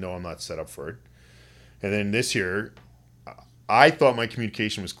 Yeah. I said, "No, I'm not set up for it." And then this year, I thought my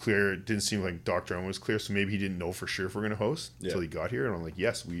communication was clear. It didn't seem like Dr. Ram was clear, so maybe he didn't know for sure if we're going to host until he got here. And I'm like,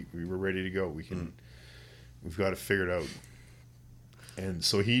 "Yes, we were ready to go. We can. We've got it figured out." And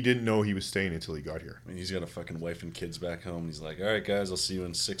so he didn't know he was staying until he got here. I mean, he's got a fucking wife and kids back home. He's like, "All right, guys, I'll see you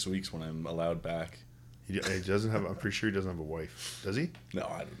in 6 weeks when I'm allowed back." He doesn't have. I'm pretty sure he doesn't have a wife. Does he? No,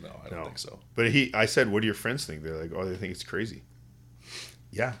 I don't know. I don't think so. But I said, "What do your friends think?" They're like, "Oh, they think it's crazy."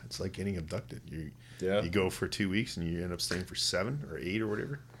 Yeah, it's like getting abducted. You go for 2 weeks and you end up staying for 7 or 8 or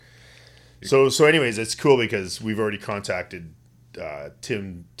whatever. So anyways, it's cool because we've already contacted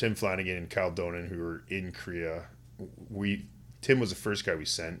Tim Flanagan and Kyle Donan, who are in Korea. Tim was the first guy we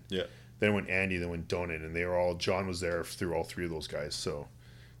sent. Yeah. Then went Andy, then went Donan, and they were all. John was there through all 3 of those guys, so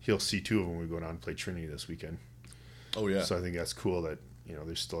he'll see 2 of them when we go down and play Trinity this weekend. Oh yeah. So I think that's cool that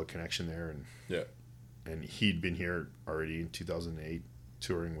there's still a connection there, and yeah. And he'd been here already in 2008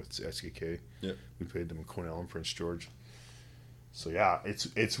 touring with SKK. Yeah. We played them in Cornell and Prince George. So yeah,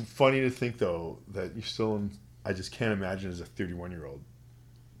 it's funny to think though that you're still in. I just can't imagine as a 31-year-old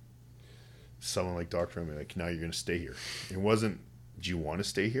someone like Dr. Remy, like, now you're going to stay here. It wasn't, do you want to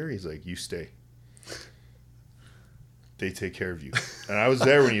stay here? He's like, you stay. They take care of you. And I was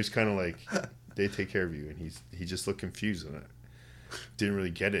there when he was kind of like, they take care of you. And he just looked confused. And I didn't really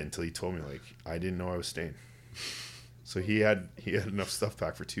get it until he told me, like, I didn't know I was staying. So he had enough stuff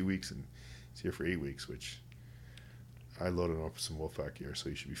packed for 2 weeks, and he's here for 8 weeks, which I loaded him up with some Wolfpack gear, so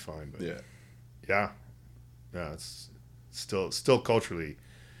he should be fine. But yeah, it's still culturally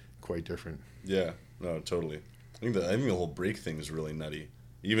quite different. Yeah, no, totally. I think the whole break thing is really nutty.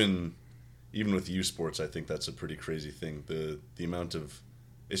 Even with U Sports, I think that's a pretty crazy thing. The amount of,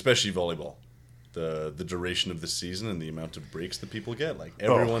 especially volleyball, the duration of the season and the amount of breaks that people get. Like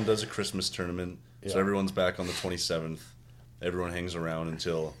everyone does a Christmas tournament, so everyone's back on the 27th. Everyone hangs around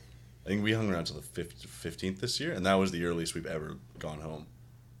until, I think we hung around until the 15th this year, and that was the earliest we've ever gone home.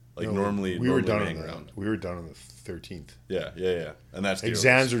 Like normally we were done around. We were done on the 13th. Yeah, and that's the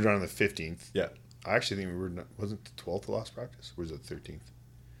exams earliest. were done on the 15th. Yeah, I actually think we were. Wasn't the 12th the last practice? Or was it the 13th?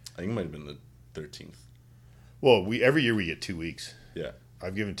 I think it might have been the 13th. Well, every year we get 2 weeks. Yeah,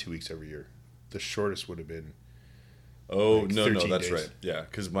 I've given 2 weeks every year. The shortest would have been. Oh, like no, that's days. right. Yeah,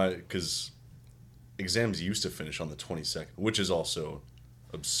 because exams used to finish on the 22nd, which is also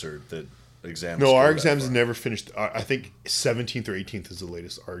absurd that exams. No, go our that exams far. never finished. I think 17th or 18th is the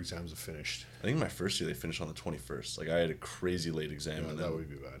latest our exams have finished. I think my first year they finished on the 21st. Like I had a crazy late exam, and that then would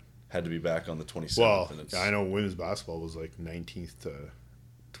be bad. had to be back on the 27th. Well, and it's, I know women's basketball was like 19th to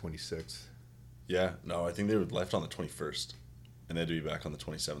 26th. Yeah, no, I think they were left on the 21st, and they had to be back on the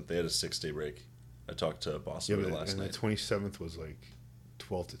 27th. They had a 6-day break. I talked to Boston last night. And the 27th was like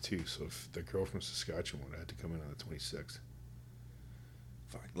 12 to 2. So if the girl from Saskatchewan would have had to come in on the 26th.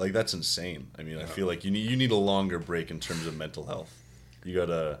 Fuck, like that's insane. I mean, I feel like you need a longer break in terms of mental health. You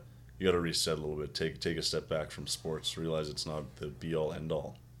gotta reset a little bit. Take a step back from sports. Realize it's not the be all end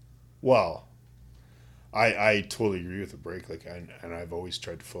all. Well, I totally agree with the break. Like, and I've always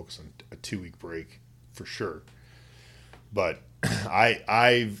tried to focus on a 2-week break for sure. But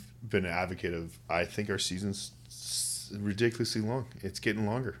I've been an advocate of. I think our season's ridiculously long. It's getting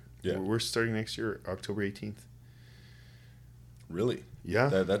longer. Yeah, we're starting next year, October 18th. Really? Yeah.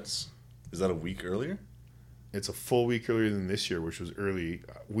 Is that a week earlier? It's a full week earlier than this year, which was early.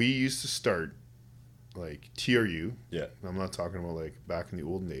 We used to start like TRU. Yeah. I'm not talking about like back in the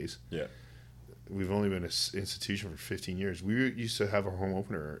olden days. Yeah. We've only been an institution for 15 years. We used to have our home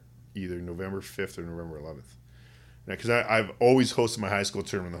opener either November 5th or November 11th. Because I've always hosted my high school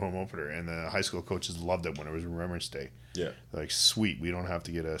tournament, the home opener, and the high school coaches loved it when it was Remembrance Day. Yeah. They're like, sweet, we don't have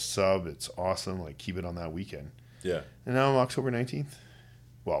to get a sub. It's awesome. Like, keep it on that weekend. Yeah. And now I'm October 19th.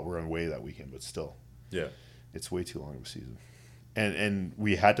 Well, we're away that weekend, but still. Yeah. It's way too long of a season. And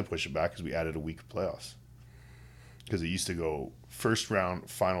we had to push it back because we added a week of playoffs. Because it used to go first round,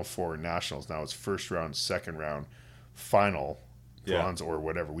 Final Four, Nationals. Now it's first round, second round, final, bronze, or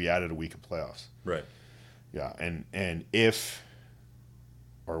whatever. We added a week of playoffs. Right. Yeah, and if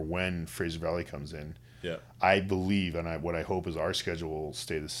or when Fraser Valley comes in, Yeah. I believe, and what I hope is our schedule will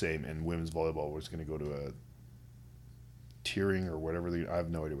stay the same, and women's volleyball was going to go to a tiering or whatever. I have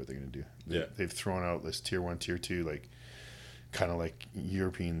no idea what they're going to do. They've thrown out this tier 1, tier 2, like kind of like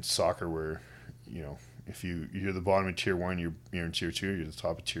European soccer, where if you're the bottom of tier 1, you're in tier 2. You're the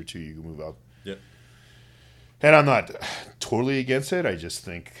top of tier 2, you can move up. Yeah. And I'm not totally against it. I just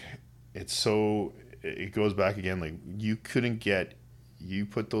think it goes back again. Like you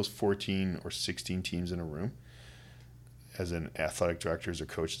put those 14 or 16 teams in a room as an athletic directors or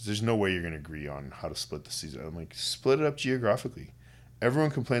coaches. There's no way you're going to agree on how to split the season. I'm like, split it up geographically.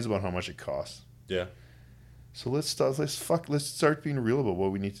 Everyone complains about how much it costs. Yeah. So let's start being real about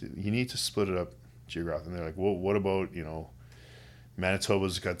what we need to. You need to split it up geographically. And they're like, well, what about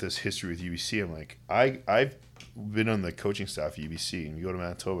Manitoba's got this history with UBC. I'm like, I've been on the coaching staff at UBC, and you go to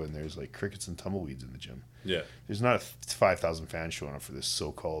Manitoba, and there's like crickets and tumbleweeds in the gym. Yeah. There's not 5,000 fans showing up for this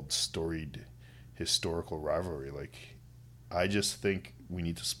so-called storied historical rivalry. Like, I just think we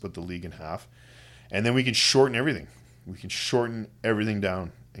need to split the league in half, and then we can shorten everything. We can shorten everything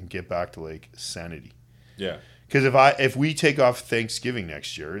down and get back to like sanity. Yeah. Because if we take off Thanksgiving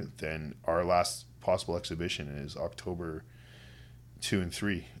next year, then our last possible exhibition is October 2 and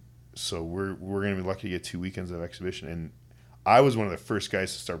 3. So we're going to be lucky to get 2 weekends of exhibition. And I was one of the first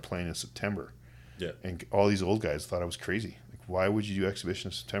guys to start playing in September. Yeah. And all these old guys thought I was crazy. Like, why would you do exhibition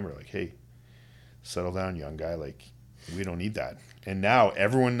in September? Like, hey, settle down, young guy. Like, we don't need that. And now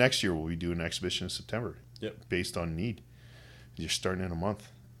everyone next year will be doing an exhibition in September. Yep. Based on need. You're starting in a month.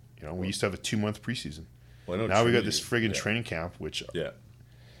 We used to have a 2-month preseason. Well, now we got this friggin' training camp, which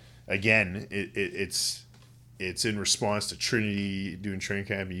again, it's in response to Trinity doing training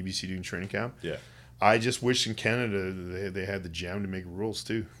camp, UBC doing training camp. Yeah. I just wish in Canada they had the jam to make rules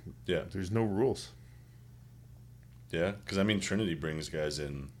too. Yeah. There's no rules. Yeah, because I mean Trinity brings guys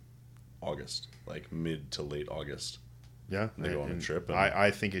in August, like mid to late August. Yeah. And they go on a trip. I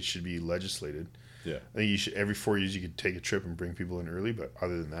think it should be legislated. Yeah. I think every 4 years you could take a trip and bring people in early, but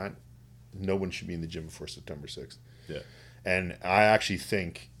other than that, no one should be in the gym before September 6th. Yeah. And I actually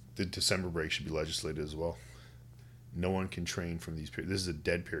think the December break should be legislated as well. No one can train from these periods. This is a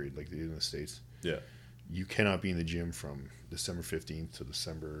dead period like they do in the States. Yeah. You cannot be in the gym from December 15th to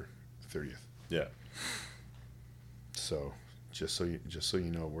December 30th. Yeah. So just so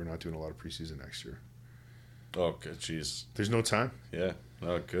you know, we're not doing a lot of preseason next year. Oh, good. Jeez. There's no time. Yeah.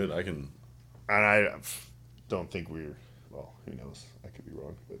 Oh, good. And I don't think well, who knows? I could be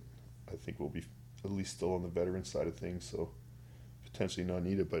wrong, but I think we'll be at least still on the veteran side of things, so potentially not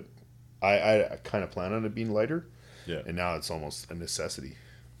needed. But I kind of plan on it being lighter. Yeah. And now it's almost a necessity.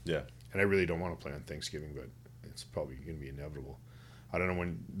 Yeah. And I really don't want to play on Thanksgiving, but it's probably going to be inevitable. I don't know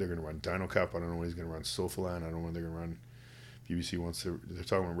when they're going to run Dino Cup. I don't know when he's going to run Sofaland. I don't know when they're going to run. BBC wants to. They're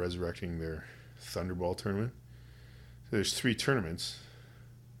talking about resurrecting their Thunderball tournament. So there's 3 tournaments.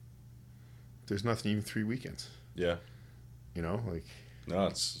 There's nothing even 3 weekends. Yeah. Like. No,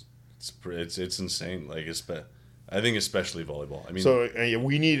 it's insane. Like I think especially volleyball. I mean, so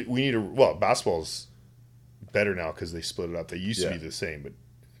we need basketball's better now because they split it up. They used to be the same, but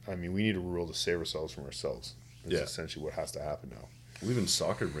I mean we need a rule to save ourselves from ourselves. That's essentially what has to happen now. Well, even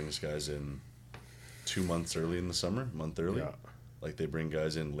soccer brings guys in 2 months early in the summer, month early. Yeah. Like they bring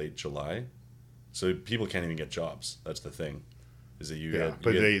guys in late July, so people can't even get jobs. That's the thing, is that you get.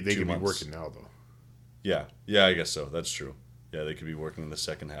 But they can be working now though. Yeah, yeah, I guess so. That's true. Yeah, they could be working in the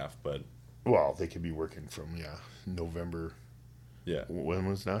second half, but. Well, they could be working from November. Yeah. When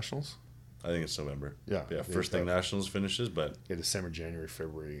was Nationals? I think it's November. Yeah. Yeah. First thing Nationals finishes, but. Yeah, December, January,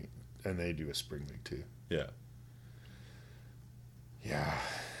 February, and they do a spring league too. Yeah. Yeah.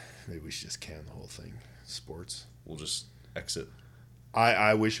 Maybe we should just can the whole thing. Sports. We'll just exit.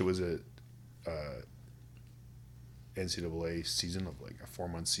 I wish it was a NCAA season of like a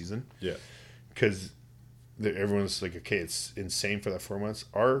 4-month season. Yeah. Because everyone's like, okay, it's insane for that 4 months.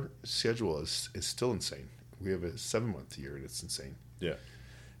 Our schedule is still insane. We have a 7-month year, and it's insane. Yeah.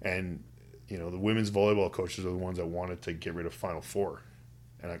 And, the women's volleyball coaches are the ones that wanted to get rid of Final 4.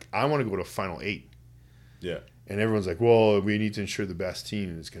 And like, I want to go to Final 8. Yeah. And everyone's like, well, we need to ensure the best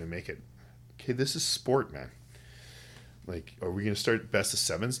team is going to make it. Okay, this is sport, man. Like, are we going to start best of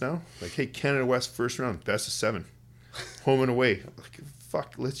 7s now? Like, hey, Canada West first round, best of 7. Home and away. Like,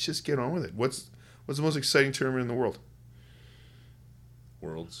 fuck, let's just get on with it. What's the most exciting tournament in the world?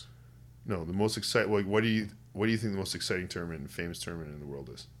 Worlds. No, the most exciting. Like, what do you think the most exciting tournament and famous tournament in the world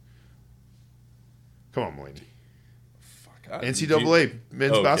is? Come on, Mulaney. Fuck. NCAA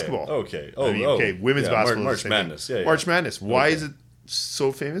men's basketball. Okay. Women's basketball. March Madness. Yeah. March Madness. Why is it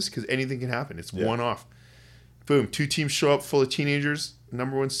so famous? Because anything can happen. It's one off. Boom. 2 teams show up full of teenagers.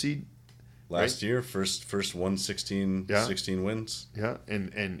 Number 1 seed. Last year, first 16 wins. Yeah,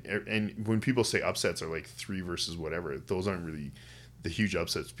 and when people say upsets are like 3 versus whatever, those aren't really the huge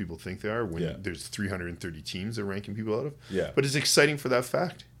upsets people think they are when there's 330 teams they're ranking people out of. Yeah. But it's exciting for that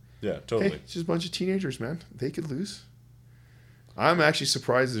fact. Yeah, totally. Hey, it's just a bunch of teenagers, man. They could lose. I'm actually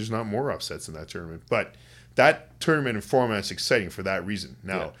surprised there's not more upsets in that tournament. But that tournament and format is exciting for that reason.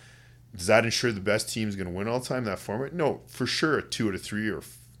 Now, does that ensure the best team is going to win all the time, that format? No, for sure a 2 out of 3 or,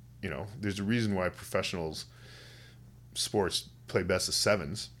 there's a reason why professionals sports play best of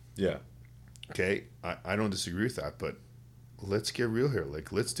 7s. Yeah. Okay, I don't disagree with that, but let's get real here.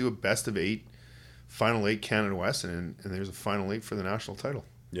 Like, let's do a best of 8, final 8 Canada West, and there's a final 8 for the national title.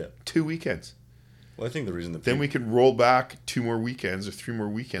 Yeah. 2 weekends. Well, I think the reason that then we could roll back 2 more weekends or 3 more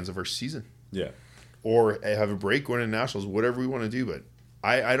weekends of our season. Yeah. Or have a break going to nationals, whatever we want to do. But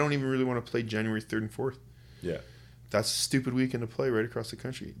I don't even really want to play January 3rd and 4th. Yeah. That's a stupid weekend to play right across the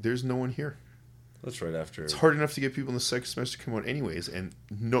country. There's no one here. That's right after. It's hard enough to get people in the second semester to come out anyways, and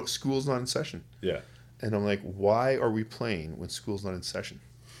no school's not in session. Yeah. And I'm like, why are we playing when school's not in session?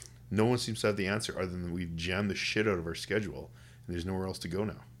 No one seems to have the answer other than we've jammed the shit out of our schedule, and there's nowhere else to go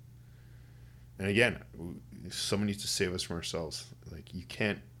now. And again, someone needs to save us from ourselves. Like, you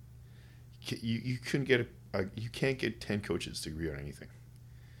can't get 10 coaches to agree on anything.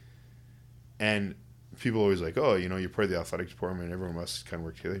 And people always like, oh, you're part of the athletic department, everyone must kind of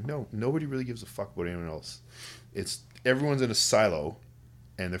work together. No, nobody really gives a fuck about anyone else. It's everyone's in a silo,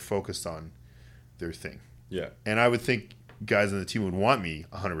 and they're focused on their thing. Yeah. And I would think guys on the team would want me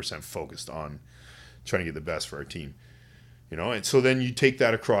 100% focused on trying to get the best for our team. And so then you take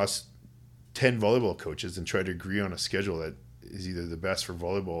that across 10 volleyball coaches and try to agree on a schedule that is either the best for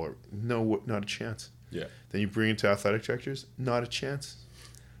volleyball or no, not a chance. Yeah. Then you bring it to athletic directors, not a chance.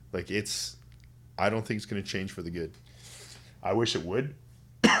 Like, I don't think it's going to change for the good. I wish it would,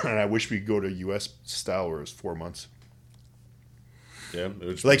 and I wish we could go to U.S. style where it was 4 months. Yeah.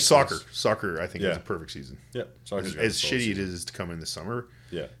 Like soccer. Soccer, I think, is a perfect season. Yeah. As shitty it is to come in the summer,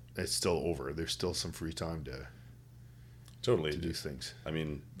 yeah, it's still over. There's still some free time to do things. I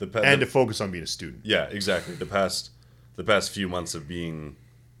mean, to focus on being a student. Yeah, exactly. The past few months of being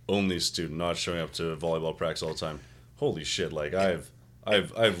only a student, not showing up to volleyball practice all the time. Holy shit! Like,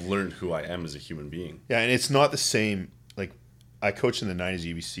 I've learned who I am as a human being. Yeah, and it's not the same. Like, I coached in the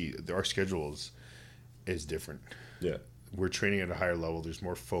 90s UBC. Our schedule is different. Yeah. We're training at a higher level. There's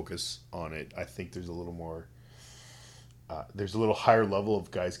more focus on it. I think there's a little more. There's a little higher level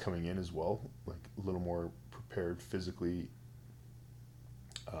of guys coming in as well, like a little more prepared physically.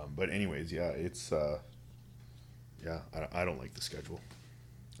 But anyways, yeah, it's. I don't like the schedule.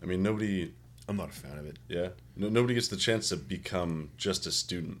 I mean, I'm not a fan of it. Yeah, nobody gets the chance to become just a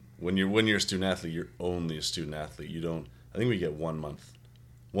student. When you're a student athlete, you're only a student athlete. You don't. I think we get 1 month.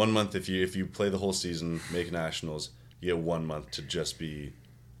 1 month if you play the whole season, make nationals. You get 1 month to just be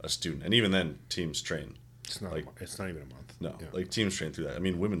a student, and even then, teams train. It's not even a month. No, like teams train through that. I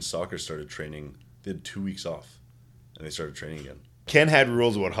mean, women's soccer started training. They had 2 weeks off, and they started training again. Ken had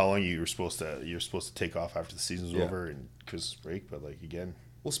rules about how long you were supposed to take off after the season's over and Christmas break, but like again.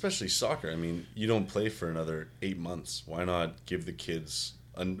 Well, especially soccer. I mean, you don't play for another 8 months. Why not give the kids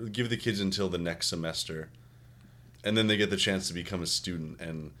until the next semester, and then they get the chance to become a student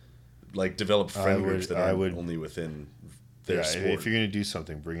and like develop friend groups that are only within their sport. If you're gonna do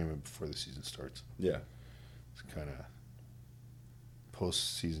something, bring them in before the season starts. Yeah, it's kind of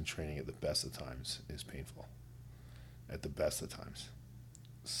post-season training at the best of times is painful. At the best of times,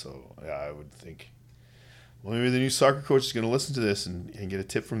 so yeah, I would think. Well, maybe the new soccer coach is going to listen to this and get a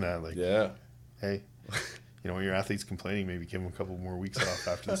tip from that. Like, yeah, hey, when your athlete's complaining, maybe give them a couple more weeks off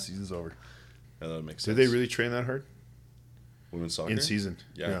after the season's over. Yeah, that makes sense. Did they really train that hard? Women's soccer? In season?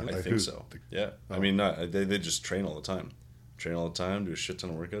 Yeah, I think so. Yeah. Oh. I mean, they just train all the time. Do a shit ton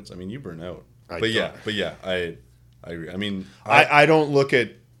of workouts. I mean, you burn out. I agree. I mean, I don't look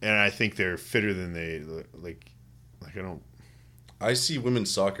at, and I think they're fitter than they like I don't. I see women's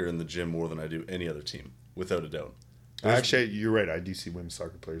soccer in the gym more than I do any other team, without a doubt. Actually, you're right. I do see women's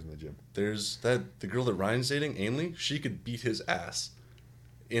soccer players in the gym. There's the girl that Ryan's dating, Ainley. She could beat his ass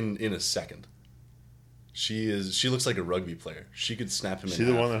in a second. She looks like a rugby player. She could snap him in half. She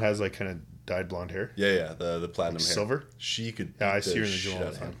the one that has like kind of dyed blonde hair? Yeah, the platinum hair. Silver? She could. Yeah, I see her in the gym all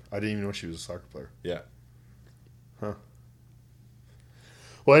the time. I didn't even know she was a soccer player. Yeah. Huh.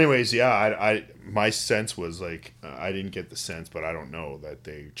 Well, anyways, yeah, my sense was like I didn't get the sense, but I don't know that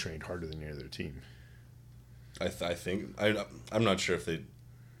they trained harder than any other team. I think I'm not sure if they.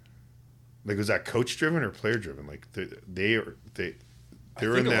 Like, was that coach driven or player driven? Like they're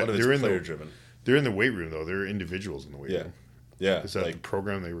in that player driven. They're in the weight room though. They're individuals in the weight room. Yeah. Is that like the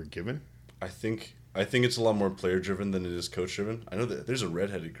program they were given? I think it's a lot more player driven than it is coach driven. I know that there's a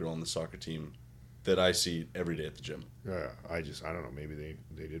redheaded girl on the soccer team that I see every day at the gym. Yeah, I don't know. Maybe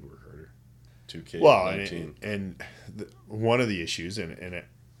they did work harder. 2K. Well, 19. and one of the issues, and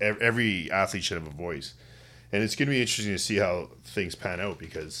every athlete should have a voice, and it's going to be interesting to see how things pan out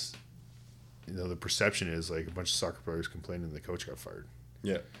because, the perception is like a bunch of soccer players complaining the coach got fired.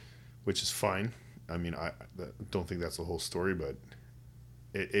 Yeah. Which is fine. I mean, I don't think that's the whole story, but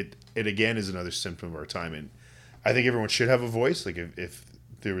it again is another symptom of our time, and I think everyone should have a voice. Like if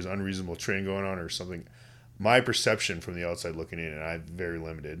there was unreasonable training going on or something, my perception from the outside looking in, and I'm very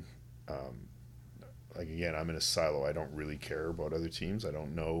limited. Like again, I'm in a silo. I don't really care about other teams. I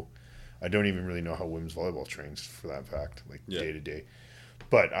don't even really know how women's volleyball trains for that fact, like day to day.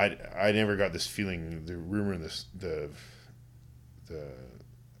 But I never got this feeling. The rumor in the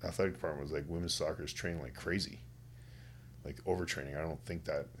athletic department was like women's soccer is training like crazy, like overtraining. I don't think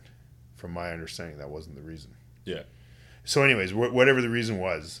that, from my understanding, that wasn't the reason. Yeah. So, anyways, whatever the reason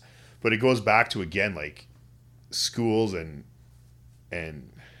was, but it goes back to again like schools and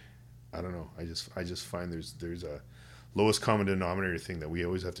I don't know. I just find there's a lowest common denominator thing that we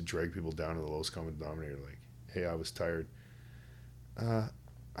always have to drag people down to the lowest common denominator. Like, hey, I was tired.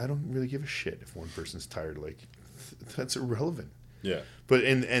 I don't really give a shit if one person's tired. Like, that's irrelevant. Yeah. But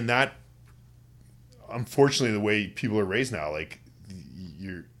and that, unfortunately, the way people are raised now, like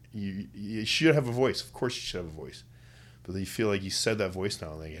you should have a voice. Of course, you should have a voice. But you feel like you said that voice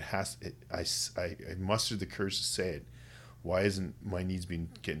now, like I mustered the courage to say it. Why isn't my needs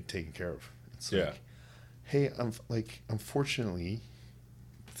getting taken care of? It's like, hey, unfortunately,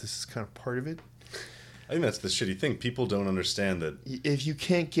 this is kind of part of it. I think that's the shitty thing. People don't understand that if you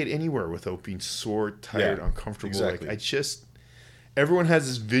can't get anywhere without being sore, tired, uncomfortable. Exactly. Like everyone has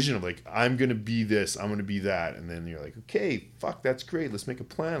this vision of like, I'm gonna be this, I'm gonna be that, and then you're like, okay, fuck, that's great. Let's make a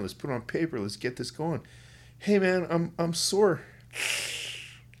plan. Let's put it on paper. Let's get this going. Hey man, I'm sore.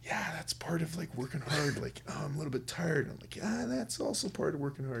 Yeah, that's part of like working hard. Like, oh, I'm a little bit tired. I'm like, that's also part of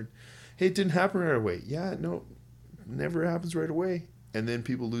working hard. Hey, it didn't happen right away. Yeah, no, never happens right away. And then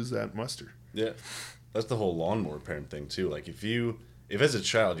people lose that muster. Yeah, that's the whole lawnmower parent thing too. Like if as a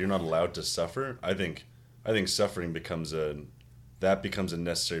child you're not allowed to suffer, I think suffering becomes a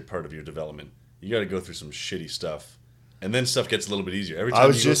necessary part of your development. You got to go through some shitty stuff, and then stuff gets a little bit easier. Every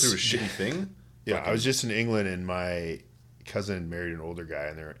time you go through a shitty thing. Yeah, I was just in England, and my cousin married an older guy,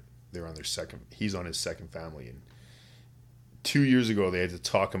 and they're on he's on his second family, and 2 years ago they had to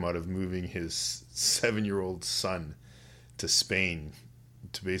talk him out of moving his 7-year-old son to Spain,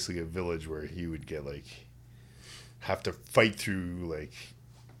 to basically a village where he would get have to fight through like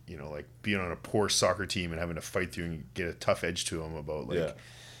being on a poor soccer team and having to fight through and get a tough edge to him about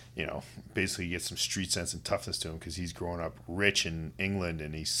basically get some street sense and toughness to him because he's growing up rich in England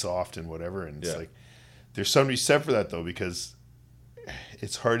and he's soft and whatever. And it's like, there's something to be said for that though, because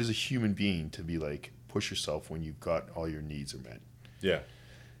it's hard as a human being to be like, push yourself when you've got all your needs are met. Yeah.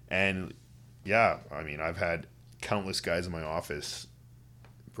 And yeah, I mean, I've had countless guys in my office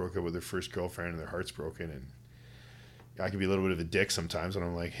broke up with their first girlfriend and their heart's broken, and I can be a little bit of a dick sometimes, and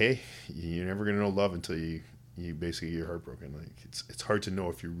I'm like, hey, you're never gonna know love until you basically get your heart broken. Like it's hard to know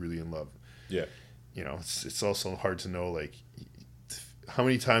if you're really in love. Yeah. It's also hard to know like how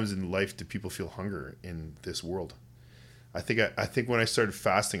many times in life do people feel hunger in this world. I think when I started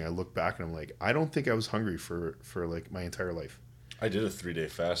fasting, I look back and I'm like, I don't think I was hungry for like my entire life. I did a 3-day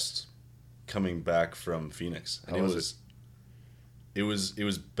fast coming back from Phoenix, and it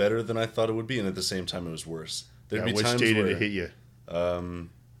was better than I thought it would be, and at the same time it was worse. There'd be which times day where, did it hit you?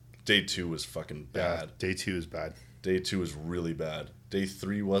 Day 2 was fucking bad. Yeah, day 2 is bad. Day 2 was really bad. Day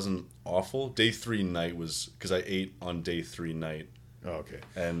 3 wasn't awful. Day 3 night was because I ate on day 3 night. Oh, okay.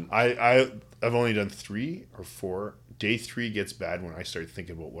 And I've only done 3 or 4. Day 3 gets bad when I start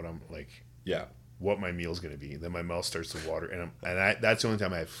thinking about what I'm like. Yeah. What my meal's going to be. Then my mouth starts to water, and that's the only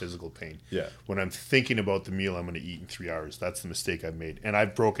time I have physical pain. Yeah. When I'm thinking about the meal I'm going to eat in 3 hours, that's the mistake I've made, and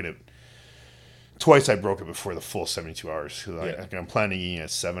I've broken it. Twice I broke it before the full 72 hours. I'm planning eating at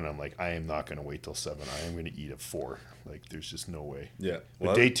 7. I'm like, I am not going to wait till 7. I am going to eat at 4. Like, there's just no way. Yeah.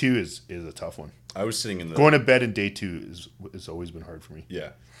 But day 2 is a tough one. I was sitting in the... Going to bed in day 2 is always been hard for me. Yeah.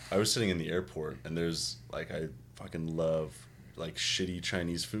 I was sitting in the airport, and there's, like, I fucking love, like, shitty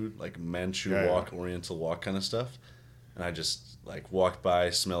Chinese food, like Manchu wok, Oriental wok kind of stuff. And I just, like, walked by,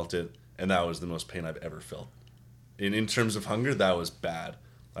 smelt it, and that was the most pain I've ever felt. In terms of hunger, that was bad.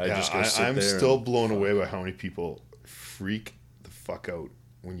 I'm still blown away by how many people freak the fuck out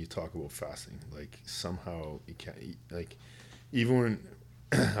when you talk about fasting. Like, somehow you can't eat. Like, even when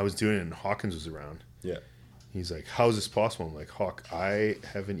I was doing it and Hawkins was around. Yeah. He's like, "How is this possible?" I'm like, "Hawk, I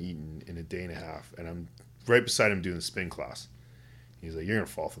haven't eaten in a day and a half, and I'm right beside him doing the spin class." He's like, "You're gonna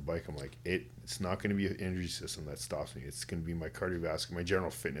fall off the bike." I'm like, "It's not gonna be an energy system that stops me. It's gonna be my cardiovascular, my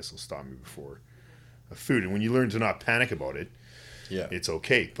general fitness will stop me before food." And when you learn to not panic about it, Yeah. it's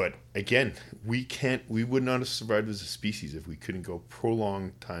okay. But again, we would not have survived as a species if we couldn't go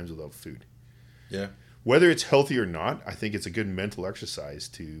prolonged times without food. Yeah. Whether it's healthy or not, I think it's a good mental exercise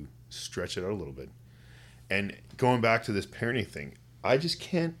to stretch it out a little bit. And going back to this parenting thing, I just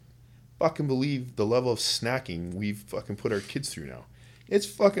can't fucking believe the level of snacking we've fucking put our kids through now. It's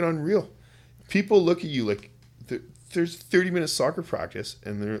fucking unreal. People look at you like there's 30-minute soccer practice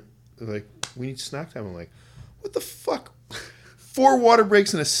and they're like, "We need snack time." I'm like, what the fuck? 4 water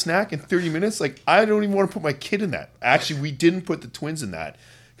breaks and a snack in 30 minutes? Like, I don't even want to put my kid in that. Actually, we didn't put the twins in that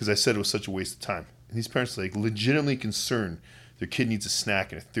because I said it was such a waste of time. And these parents are like legitimately concerned their kid needs a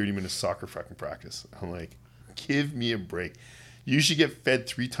snack in a 30-minute soccer fucking practice. I'm like, give me a break. You should get fed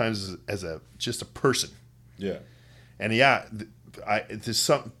 3 times as just a person. Yeah. And yeah, there's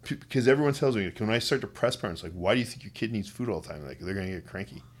something, because everyone tells me, when I start to press parents, like, why do you think your kid needs food all the time? Like, they're going to get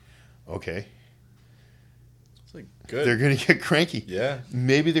cranky. Okay. It's like, good. They're going to get cranky. Yeah.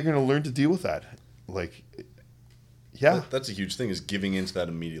 Maybe they're going to learn to deal with that. Like, yeah. That's a huge thing, is giving into that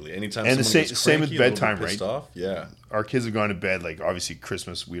immediately. Anytime And someone the gets same with cranky, a little bedtime, bit pissed right? off, yeah. Our kids have gone to bed, like, obviously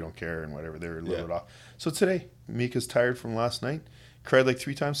Christmas, we don't care and whatever. They're a little Yeah. bit off. So today, Mika's tired from last night. Cried like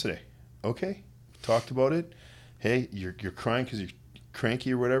 3 times today. Okay. Talked about it. Hey, you're crying because you're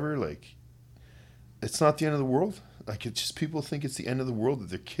cranky or whatever. Like, it's not the end of the world. Like, it's just people think it's the end of the world that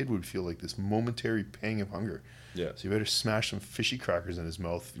their kid would feel like this momentary pang of hunger. Yeah. So you better smash some fishy crackers in his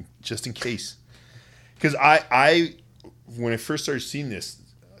mouth just in case. Because I when I first started seeing this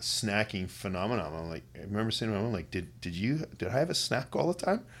snacking phenomenon, I'm like, I remember saying to my mom, like, did I have a snack all the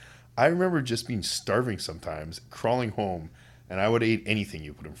time? I remember just being starving sometimes, crawling home, and I would eat anything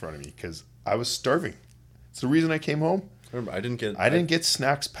you put in front of me because I was starving. It's the reason I came home. I remember, I didn't get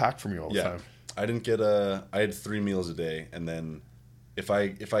snacks packed for me all the time. I didn't get I had 3 meals a day, and then if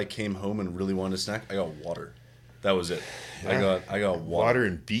I came home and really wanted a snack, I got water. That was it. Yeah. I got Water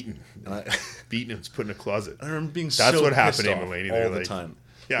and beaten. And Beaten and put in a closet. I remember being That's so what happened pissed to off Mulaney. all They're the like, time.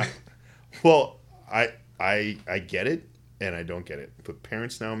 Yeah. Well, I get it and I don't get it. But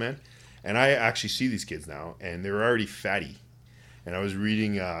parents now, man, and I actually see these kids now, and they're already fatty. And I was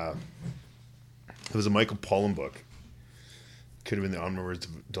reading, it was a Michael Pollan book. Could have been the Omnivore's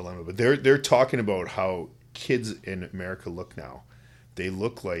Dilemma, but they're talking about how kids in America look now. They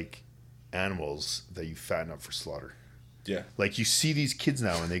look like animals that you fatten up for slaughter. Yeah. Like, you see these kids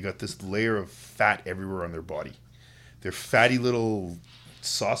now, and they got this layer of fat everywhere on their body. They're fatty little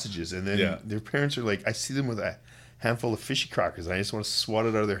sausages, and then their parents are like, I see them with a handful of fishy crackers, and I just want to swat it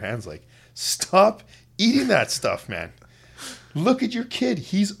out of their hands. Like, stop eating that stuff, man. Look at your kid.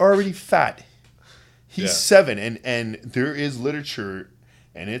 He's already fat. He's 7, and there is literature,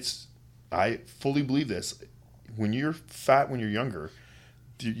 and I fully believe this. When you're fat when you're younger,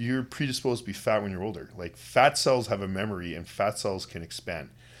 you're predisposed to be fat when you're older. Like, fat cells have a memory, and fat cells can expand,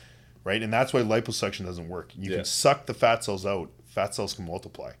 right? And that's why liposuction doesn't work. You can suck the fat cells out. Fat cells can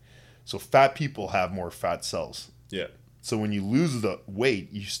multiply. So fat people have more fat cells. Yeah. So when you lose the weight,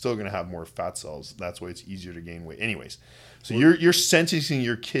 you're still going to have more fat cells. That's why it's easier to gain weight. Anyways, so you're sentencing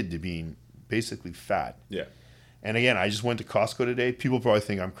your kid to being basically fat. Yeah. And again, I just went to Costco today. People probably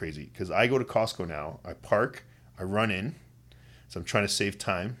think I'm crazy because I go to Costco now. I park, I run in. So I'm trying to save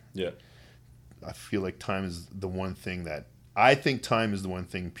time. Yeah. I feel like time is the one thing that I think time is the one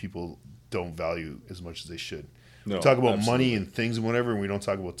thing people don't value as much as they should. No, we talk about absolutely. money and things and whatever, and we don't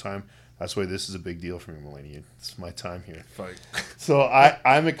talk about time. That's why this is a big deal for me, Mulaney. It's my time here. Fuck. So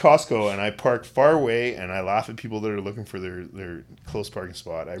I'm at Costco, and I park far away, and I laugh at people that are looking for their close parking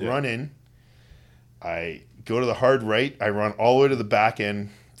spot. I run in. I go to the hard right. I run all the way to the back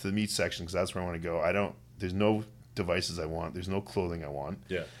end to the meat section because that's where I want to go. There's no devices I want. There's no clothing I want.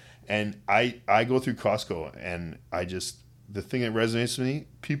 Yeah. And I go through Costco, and the thing that resonates with me,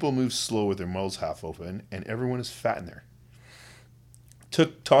 people move slow with their mouths half open, and everyone is fat in there.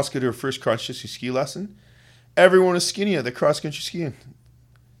 Took Tosca to her first cross-country ski lesson. Everyone is skinny at the cross-country skiing.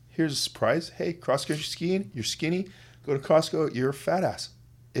 Here's a surprise. Hey, cross-country skiing, you're skinny. Go to Costco, you're a fat ass.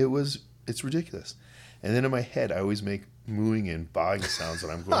 It's ridiculous. And then in my head, I always make mooing and bowing sounds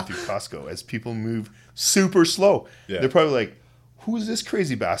when I'm going through Costco as people move super slow. Yeah. They're probably like, who's this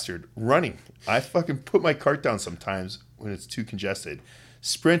crazy bastard running? I fucking put my cart down sometimes when it's too congested.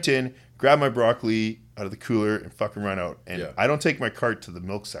 Sprint in, grab my broccoli out of the cooler, and fucking run out. And I don't take my cart to the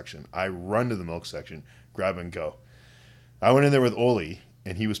milk section. I run to the milk section, grab and go. I went in there with Oli,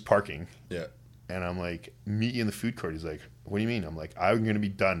 and he was parking. Yeah. And I'm like, meet you in the food court. He's like, what do you mean? I'm like, I'm going to be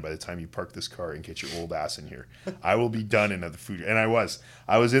done by the time you park this car and get your old ass in here. I will be done in the food. And I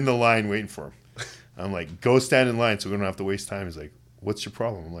was in the line waiting for him. I'm like, go stand in line so we don't have to waste time. He's like, what's your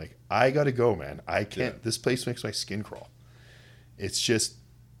problem? I'm like, I got to go, man. I can't. Yeah. This place makes my skin crawl. It's just,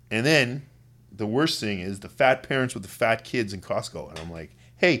 and then the worst thing is the fat parents with the fat kids in Costco. And I'm like,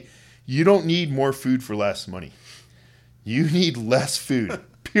 hey, you don't need more food for less money. You need less food,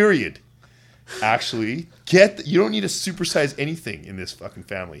 period. Actually, you don't need to supersize anything in this fucking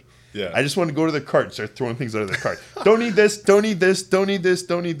family. Yeah. I just want to go to the cart and start throwing things out of the cart. Don't need this, don't need this, don't need this,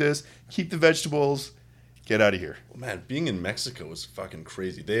 don't need this. Keep the vegetables. Get out of here. Well, man, being in Mexico is fucking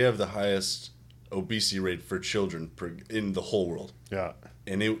crazy. They have the highest obesity rate for children in the whole world. Yeah.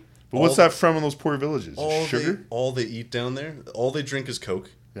 And but what's that from in those poor villages? Sugar? All they eat down there, all they drink is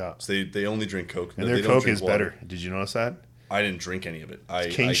Coke. Yeah. So they only drink Coke. And their Coke is water. Better. Did you notice that? I didn't drink any of it.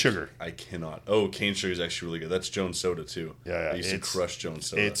 Cane sugar. I cannot. Oh, cane sugar is actually really good. That's Jones Soda too. Yeah. I used to crush Jones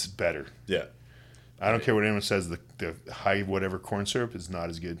Soda. It's better. Yeah. I don't care what anyone says. The high whatever corn syrup is not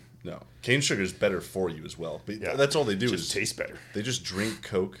as good. No. Cane sugar is better for you as well. But that's all they do. It just tastes better. They just drink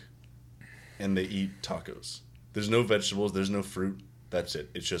Coke and they eat tacos. There's no vegetables. There's no fruit. That's it.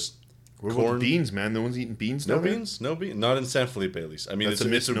 It's just what corn. About the beans, man? No one's eating beans. No beans. No beans. Not in San Felipe, at least. I mean, it's a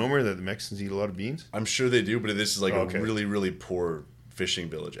misnomer that the Mexicans eat a lot of beans. I'm sure they do, but this is like a really, really poor fishing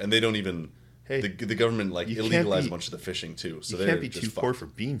village, and they don't even. Hey, the government illegalized a bunch of the fishing too. So you can't be too poor for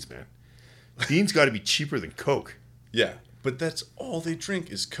beans, man. Beans got to be cheaper than Coke. Yeah, but that's all they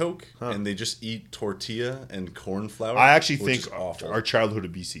drink is Coke, and they just eat tortilla and corn flour. I actually think our childhood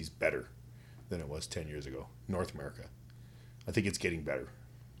of BC is better than it was 10 years ago. North America, I think it's getting better.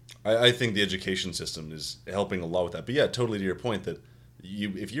 I think the education system is helping a lot with that. But yeah, totally to your point that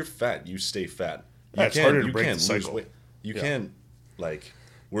if you're fat, you stay fat. It's harder to break the cycle. Lose weight. You can't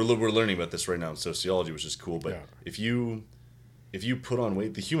we're learning about this right now in sociology, which is cool. But if you put on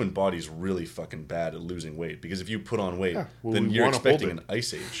weight, the human body is really fucking bad at losing weight because if you put on weight, then you're expecting an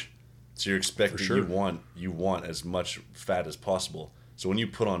ice age. So you're expecting you want as much fat as possible. So when you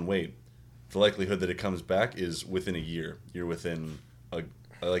put on weight, the likelihood that it comes back is within a year. You're within a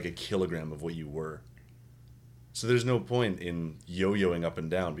kilogram of what you were. So there's no point in yo-yoing up and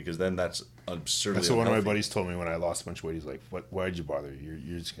down because then that's absurdly That's what one of my buddies told me when I lost a bunch of weight. He's like, why'd you bother?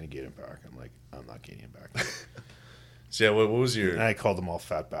 You're just going to gain it back. I'm like, I'm not gaining it back. So yeah, what was your... And I call them all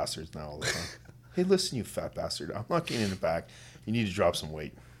fat bastards now all the time. Hey, listen, you fat bastard. I'm not gaining it back. You need to drop some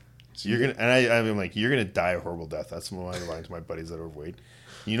weight. So you're gonna, and I'm like, you're going to die a horrible death. That's one of my lines to my buddies that are overweight.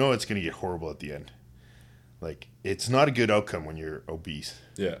 You know it's going to get horrible at the end. Like, it's not a good outcome when you're obese.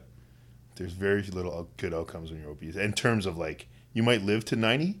 Yeah. There's very little good outcomes when you're obese. In terms of, you might live to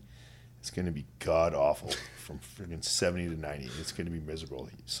 90. It's going to be god-awful from freaking 70 to 90. It's going to be miserable.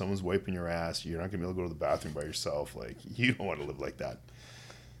 Someone's wiping your ass. You're not going to be able to go to the bathroom by yourself. You don't want to live like that.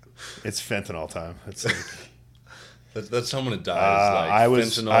 It's fentanyl time. It's like... that's someone that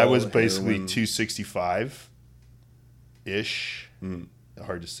dies. I was basically 265-ish.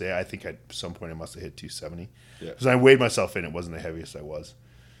 Hard to say. I think at some point I must have hit 270. Yeah. Because I weighed myself in. It wasn't the heaviest I was.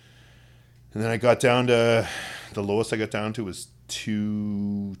 And then I got down to, the lowest I got down to was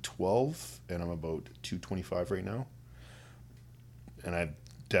 212, and I'm about 225 right now. And I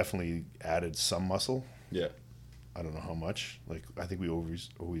definitely added some muscle. Yeah. I don't know how much. I think we always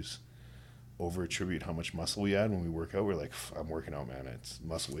over attribute how much muscle we add when we work out. We're like, I'm working out, man.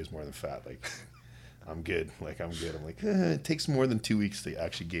 Muscle weighs more than fat. I'm good. I'm good. I'm like, it takes more than 2 weeks to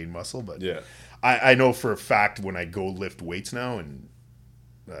actually gain muscle. But yeah, I know for a fact when I go lift weights now, and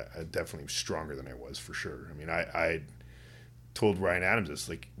I definitely am stronger than I was for sure. I mean, I told Ryan Adams this,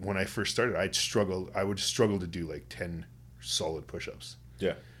 when I first started, I would struggle to do 10 solid push-ups.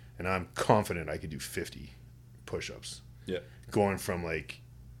 Yeah. And I'm confident I could do 50 push-ups. Yeah. Going from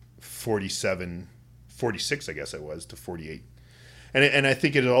 46, I guess I was, to 48. And I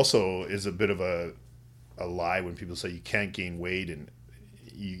think it also is a bit of a lie when people say you can't gain weight, and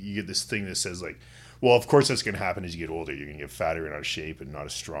you get this thing that says well, of course that's going to happen as you get older. You're going to get fatter and out of shape and not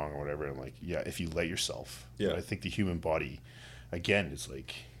as strong or whatever. I'm like, yeah, if you let yourself. Yeah. But I think the human body, again, is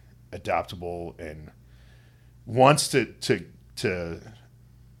adaptable and wants to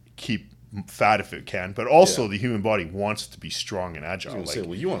keep fat if it can, but also the human body wants to be strong and agile. I was going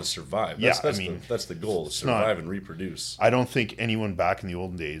to say, you want to survive. That's the goal, to survive and reproduce. I don't think anyone back in the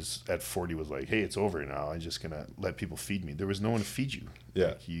olden days at 40 was like, hey, it's over now. I'm just going to let people feed me. There was no one to feed you.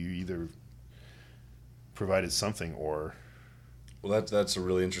 Yeah. You either provided something or... Well, that's a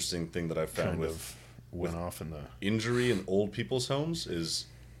really interesting thing that I've found went off in the... Injury in old people's homes is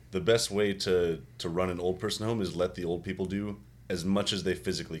the best way to run an old person home is let the old people do as much as they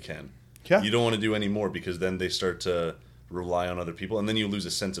physically can. Yeah. You don't want to do any more because then they start to rely on other people, and then you lose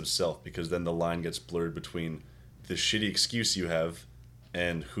a sense of self because then the line gets blurred between the shitty excuse you have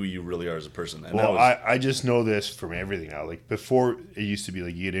and who you really are as a person. And Well, I just know this from everything now. Like before, it used to be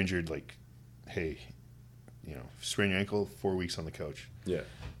like you get injured, like, hey, sprain your ankle, 4 weeks on the couch. yeah,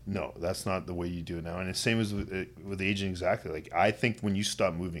 No, that's not the way you do it now. And the same as with aging, exactly. Like I think when you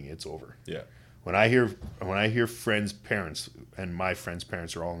stop moving, it's over. yeah, When I hear friends' parents, and my friends'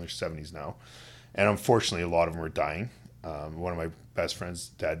 parents are all in their 70s now, and unfortunately, a lot of them are dying. One of my best friends'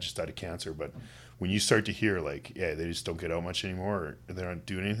 dad just died of cancer. But when you start to hear like, yeah, they just don't get out much anymore, or they're not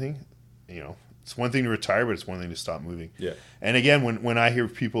doing anything, it's one thing to retire, but it's one thing to stop moving. yeah, And again, when I hear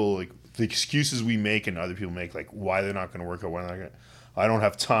people like the excuses we make and other people make, like why they're not going to work out, why they're not going to, I don't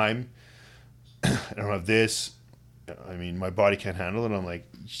have time, I don't have this. I mean, my body can't handle it. I'm like,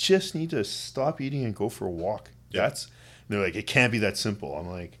 you just need to stop eating and go for a walk. Yeah. They're like, it can't be that simple. I'm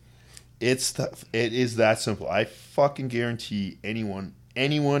like, it is that simple. I fucking guarantee anyone,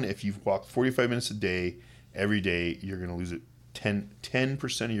 if you've walked 45 minutes a day, every day, you're going to lose it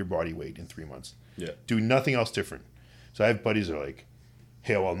 10% of your body weight in 3 months. yeah, Doing nothing else different. So I have buddies that are like,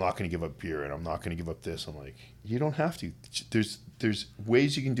 hey, well, I'm not going to give up beer and I'm not going to give up this. I'm like, you don't have to. There's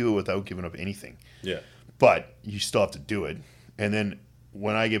ways you can do it without giving up anything. yeah, But you still have to do it. And then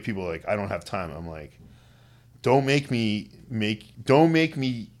when I get people like, I don't have time, I'm like, don't make me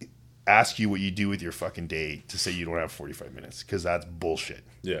ask you what you do with your fucking day to say you don't have 45 minutes, because that's bullshit.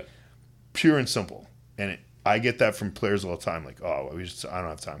 yeah, Pure and simple. And I get that from players all the time, like, oh, I don't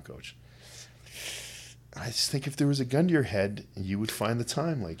have time, coach. I just think if there was a gun to your head, you would find the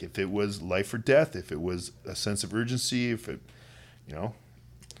time. Like if it was life or death, if it was a sense of urgency, if it,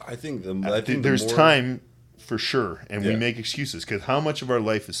 I think there's time for sure, and we Yeah. make excuses because how much of our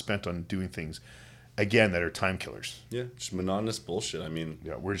life is spent on doing things, again, that are time killers. Yeah, just monotonous bullshit. I mean,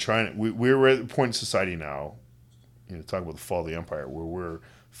 Yeah, we're at a point in society now, talk about the fall of the empire, where we're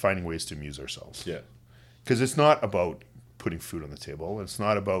finding ways to amuse ourselves. yeah, Because it's not about putting food on the table. It's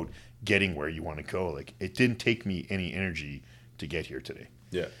not about getting where you want to go. Like it didn't take me any energy to get here today.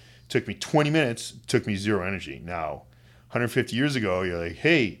 yeah, It took me 20 minutes. It took me zero energy. Now, 150 years ago, you're like,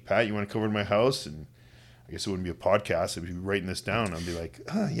 hey, Pat, you want to come over to my house? And I guess it wouldn't be a podcast. I'd be writing this down. I'd be like,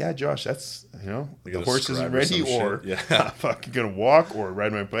 yeah, Josh, that's, Like the a horse isn't scribe or ready, some or shit. Yeah. I'm fucking going to walk or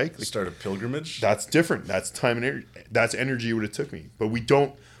ride my bike. Like, start a pilgrimage. that's different. That's time and energy. That's energy what it took me. But we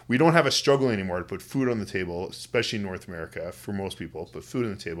don't have a struggle anymore to put food on the table, especially in North America for most people. Put food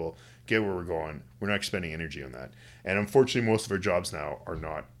on the table, get where we're going. We're not expending energy on that. And unfortunately, most of our jobs now are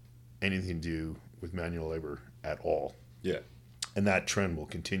not anything to do with manual labor at all. Yeah, And that trend will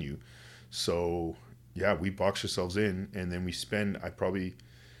continue. So yeah, we box ourselves in, and then we spend, I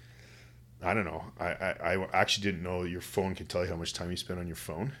don't know. I actually didn't know your phone can tell you how much time you spend on your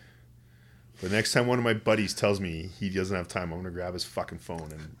phone. But next time one of my buddies tells me he doesn't have time, I'm going to grab his fucking phone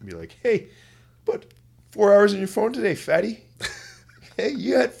and be like, hey, put 4 hours on your phone today, fatty. Hey,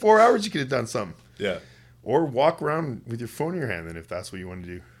 you had 4 hours, you could have done something. yeah. Or walk around with your phone in your hand then, if that's what you want to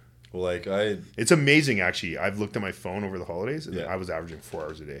do. Well, like It's amazing, actually. I've looked at my phone over the holidays, and Yeah. I was averaging 4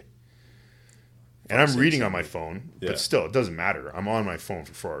 hours a day. And I'm reading on my phone, Yeah. but still, it doesn't matter. I'm on my phone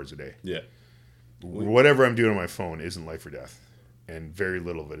for 4 hours a day. yeah, Whatever I'm doing on my phone isn't life or death. And very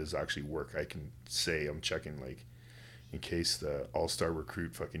little of it is actually work. I can say I'm checking, like, in case the all-star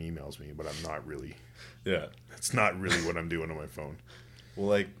recruit fucking emails me, but I'm not really. yeah. That's not really what I'm doing on my phone. Well,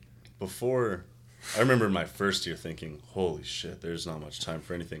 like before, I remember in my first year thinking, holy shit, there's not much time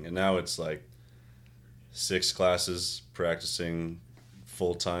for anything. And now it's like 6 classes, practicing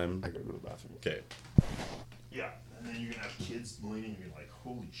full time. I gotta go to the bathroom. Okay. Yeah, and then you're gonna have kids leaning and you're like,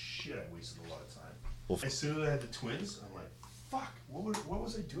 holy shit, I wasted a lot of time. Well, As soon as I had the twins, I'm like, fuck, what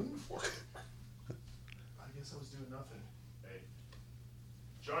was I doing before? I guess I was doing nothing. Hey,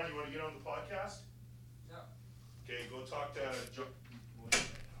 John, you want to get on the podcast? Yeah. Okay, go talk to John.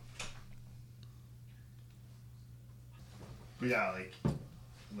 But yeah,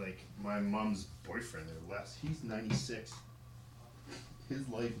 like my mom's boyfriend, or Les, he's 96. His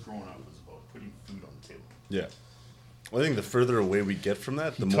life growing up was about putting food on the table. Yeah. Well, I think the further away we get from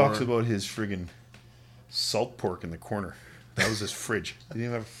that, He the more. talks about his friggin' salt pork in the corner. That was his fridge. He didn't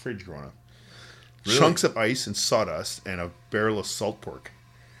even have a fridge growing up. Really? Chunks of ice and sawdust and a barrel of salt pork.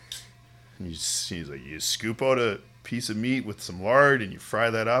 And he's like, you scoop out a piece of meat with some lard and you fry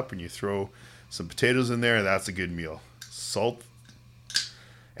that up and you throw some potatoes in there, and that's a good meal. Salt.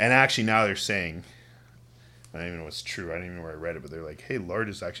 And actually now they're saying, I don't even know if it's true, I don't even know where I read it, but they're like, hey, lard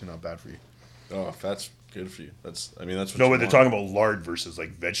is actually not bad for you. Oh, fat's good for you. That's what No, you but they're want. talking about lard versus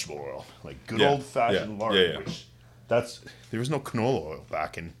like vegetable oil, like good Yeah, old fashioned yeah, lard. yeah, yeah. Which there was no canola oil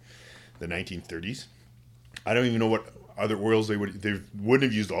back in the 1930s. I don't even know what other oils they wouldn't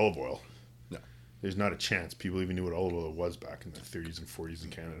have used olive oil. No. There's not a chance people even knew what olive oil was back in the 30s and 40s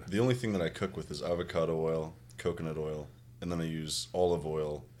in Canada. The only thing that I cook with is avocado oil, coconut oil, and then I use olive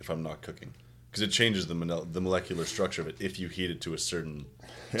oil if I'm not cooking. Because it changes the molecular structure of it if you heat it to a certain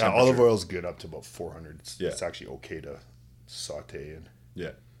temperature. Olive oil's good up to about 400. Yeah. It's actually okay to saute in.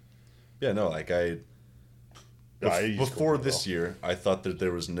 Yeah. Yeah, no, like use before coconut this oil. year, I thought that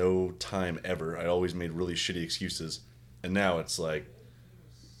there was no time ever. I always made really shitty excuses. And now it's like,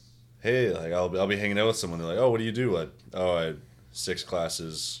 hey, like I'll be hanging out with someone. They're like, oh, what do you do? I had 6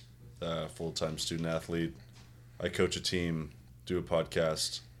 classes, full-time student athlete. I coach a team, do a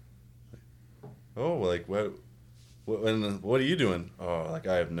podcast. Oh, like what are you doing? Oh, like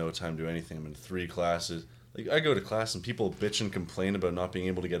I have no time to do anything. I'm in 3 classes. Like I go to class and people bitch and complain about not being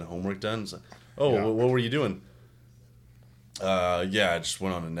able to get homework done. It's like, oh, Yeah. what were you doing? Yeah, I just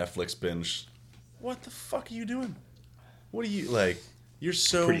went on a Netflix binge. What the fuck are you doing? What are you like? You're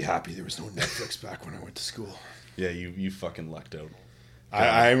so Pretty happy there was no Netflix back when I went to school. Yeah, you fucking lucked out.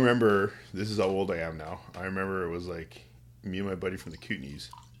 I remember, this is how old I am now. I remember it was like me and my buddy from the Kootenays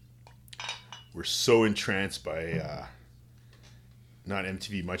were so entranced by not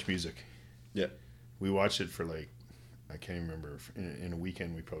MTV, Much Music. Yeah. We watched it for like, I can't even remember. In a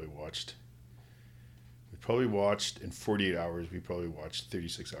weekend, we probably watched in 48 hours, we probably watched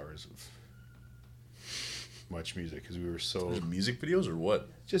 36 hours of Much Music because we were so. There's music videos or what?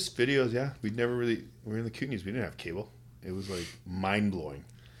 Just videos, yeah. We were in the Kootenays. We didn't have cable. It was like mind blowing.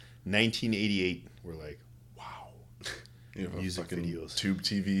 1988, we're like, wow. You know, Music fucking videos. Tube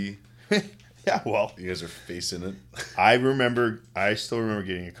TV. Yeah, well. You guys are facing it. I still remember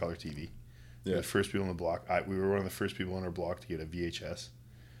getting a color TV. Yeah. The first people on the block. We were one of the first people on our block to get a VHS.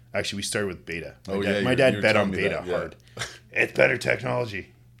 Actually, we started with Beta. My dad you were bet on telling me Beta that, yeah. hard. It's better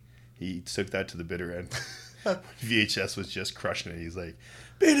technology. He took that to the bitter end. VHS was just crushing it. He's like,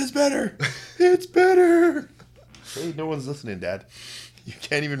 Beta's better. It's better. Hey, no one's listening, Dad. You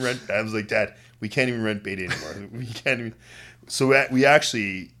can't even rent. I was like, Dad, we can't even rent Beta anymore. We can't even. So we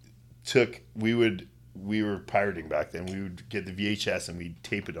actually we were pirating back then. We would get the VHS and we'd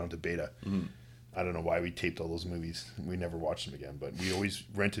tape it onto Beta. Mm-hmm. I don't know why we taped all those movies. We never watched them again, but we always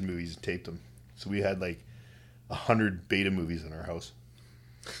rented movies and taped them. So we had like 100 Beta movies in our house.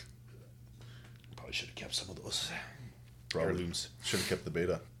 Probably should have kept some of those heirlooms. Should have kept the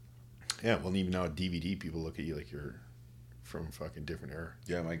Beta. Yeah, well, even now DVD, people look at you like you're from a fucking different era.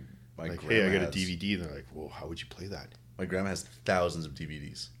 Yeah, my like, grandma hey, I got has, a DVD, and they're like, well, how would you play that? My grandma has thousands of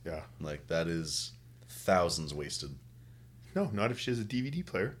DVDs. Yeah. Like that is thousands wasted. No, not if she has a DVD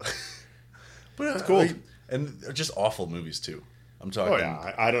player. But it's cool. And just awful movies too. I'm talking. Oh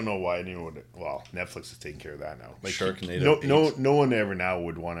yeah, I don't know why anyone. Well, Netflix is taking care of that now. Like Sharknado. No one ever now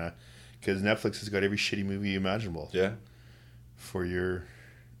would want to, because Netflix has got every shitty movie imaginable. Yeah. For your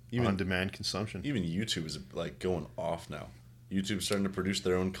on-demand consumption. Even YouTube is like going off now. YouTube's starting to produce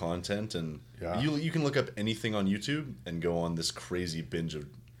their own content, and you can look up anything on YouTube and go on this crazy binge of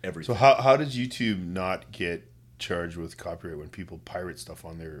everything. So how does YouTube not get charged with copyright when people pirate stuff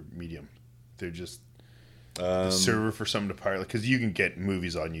on their medium? They're just the server for someone to pirate, because you can get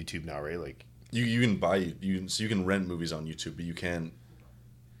movies on YouTube now, right? Like you can buy so you can rent movies on YouTube, but you can't.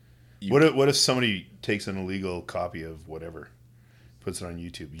 What if somebody takes an illegal copy of whatever, puts it on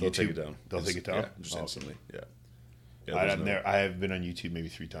YouTube? They'll take it down. They'll take it down. Yeah, just instantly. Yeah. I have been on YouTube maybe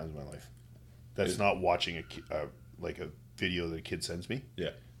 3 times in my life. That's not watching a video that a kid sends me.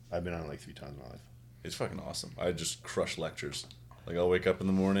 Yeah. I've been on it like 3 times in my life. It's fucking awesome. I just crush lectures. Like I'll wake up in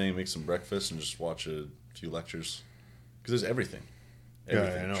the morning, make some breakfast, and just watch a few lectures. Because there's everything.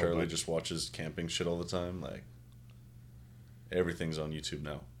 Everything. Yeah, I know, Charlie just watches camping shit all the time. Like everything's on YouTube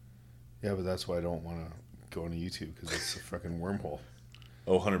now. Yeah, but that's why I don't want to go on YouTube, because it's a fucking wormhole.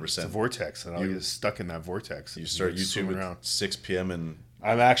 Oh, 100%. It's a vortex, and I'll get stuck in that vortex. You start YouTube at 6 p.m. and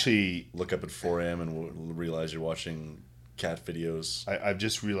I'm actually look up at 4 a.m. and realize you're watching cat videos. I've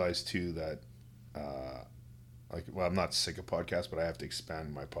just realized too that, I'm not sick of podcasts, but I have to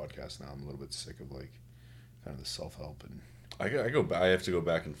expand my podcast now. I'm a little bit sick of like kind of the self-help, and I have to go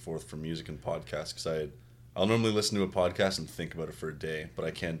back and forth from music and podcasts, because I'll normally listen to a podcast and think about it for a day, but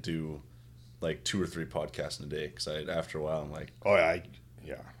I can't do like 2 or 3 podcasts in a day, because after a while I'm like, oh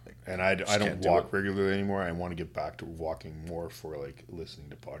yeah. And I don't walk regularly anymore. I want to get back to walking more for like listening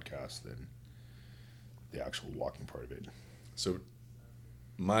to podcasts than the actual walking part of it. So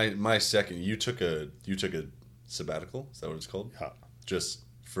my second, you took a sabbatical, is that what it's called? Yeah. Just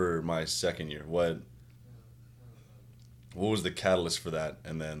for my second year. What was the catalyst for that?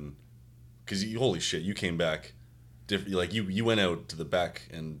 And then, because holy shit, you came back different. Like you went out to the back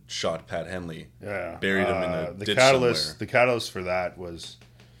and shot Pat Henley. Yeah, buried him in a the ditch catalyst. somewhere. The catalyst for that was,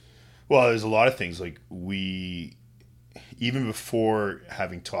 well, there's a lot of things. Like even before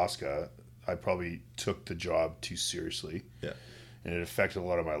having Tosca, I probably took the job too seriously. Yeah. And it affected a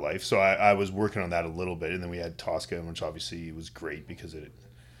lot of my life. So I was working on that a little bit, and then we had Tosca, which obviously was great because it,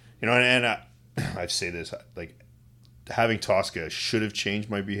 and I say this, like, having Tosca should have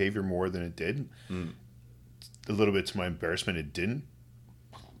changed my behavior more than it did. A little bit to my embarrassment, it didn't.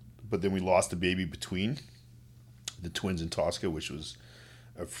 But then we lost a baby between the twins and Tosca, which was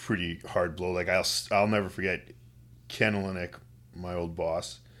a pretty hard blow. Like, I'll never forget Ken Olenek, my old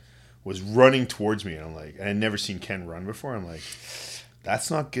boss, was running towards me, and I'm like, and I'd never seen Ken run before. I'm like,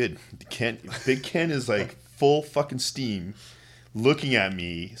 that's not good. Big Ken is like full fucking steam, looking at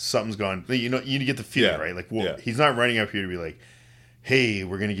me. Something's gone. You need to get the feeling, right? Like, well, he's not running up here to be like, hey,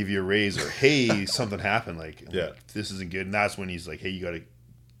 we're gonna give you a raise, or hey, something happened. Like, this isn't good. And that's when he's like, hey, you gotta.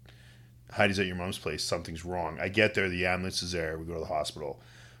 Heidi's at your mom's place. Something's wrong. I get there. The ambulance is there. We go to the hospital.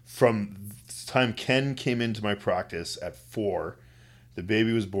 From the time Ken came into my practice at 4. The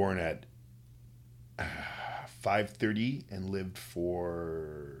baby was born at 5:30 and lived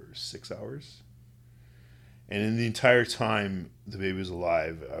for 6 hours. And in the entire time the baby was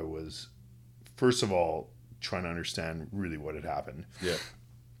alive, I was, first of all, trying to understand really what had happened. Yeah.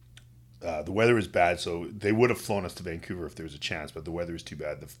 The weather was bad, so they would have flown us to Vancouver if there was a chance, but the weather was too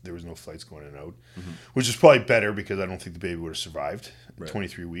bad. There was no flights going in and out, which is probably better because I don't think the baby would have survived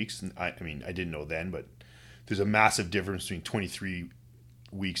 23 weeks. And I mean, I didn't know then, but there's a massive difference between 23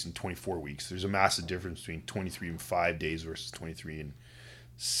 weeks and 24 weeks. There's a massive difference between 23 and 5 days versus 23 and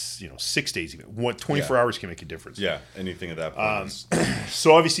 6 days. Even 24 hours can make a difference. Yeah, anything at that point.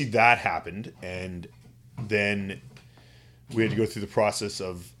 So obviously that happened, and then we had to go through the process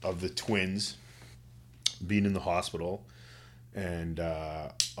of the twins being in the hospital, and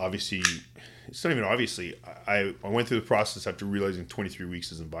obviously, it's not even obviously. I went through the process after realizing 23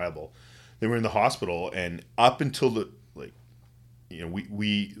 weeks isn't viable. Then we're in the hospital, and up until the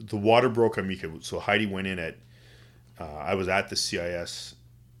the water broke on Mika. So Heidi went in at, I was at the CIS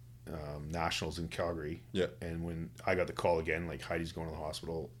Nationals in Calgary. Yeah. And when I got the call again, like, Heidi's going to the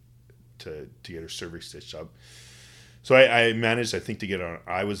hospital to get her cervix stitched up. So I managed, I think, to get on.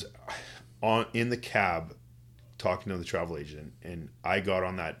 I was in the cab talking to the travel agent, and I got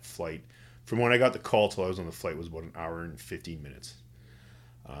on that flight. From when I got the call till I was on the flight was about an hour and 15 minutes.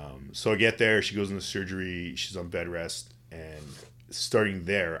 So I get there, she goes into surgery, she's on bed rest, and starting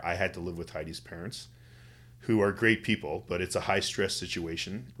there, I had to live with Heidi's parents, who are great people, but it's a high stress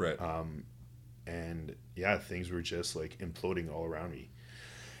situation. Right. And yeah, things were just like imploding all around me.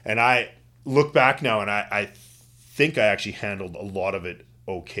 And I look back now, and I think I actually handled a lot of it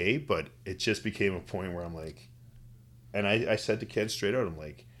okay, but it just became a point where I'm like, and I said to Ken straight out, I'm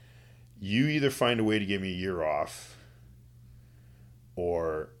like, you either find a way to give me a year off,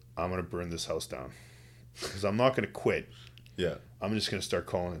 or I'm going to burn this house down. Because I'm not going to quit. Yeah. I'm just going to start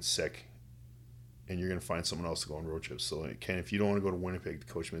calling in sick, and you're going to find someone else to go on road trips. So, like, Ken, if you don't want to go to Winnipeg to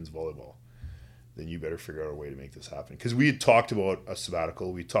coach men's volleyball, then you better figure out a way to make this happen. Because we had talked about a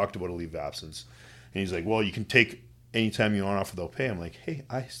sabbatical. We talked about a leave of absence. And he's like, well, you can take any time you want off without pay. I'm like, hey,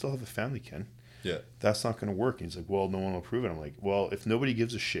 I still have a family, Ken. Yeah. That's not going to work. And he's like, well, no one will approve it. I'm like, well, if nobody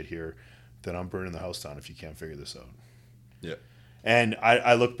gives a shit here, then I'm burning the house down if you can't figure this out. Yeah. And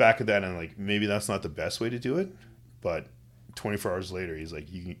I look back at that, and I'm like, maybe that's not the best way to do it. But 24 hours later, he's like,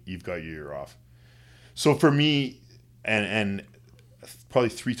 you've got your year off. So for me, and probably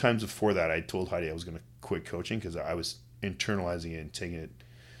 3 times before that, I told Heidi I was going to quit coaching because I was internalizing it and taking it,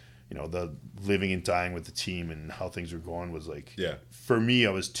 the living and dying with the team and how things were going was like, for me,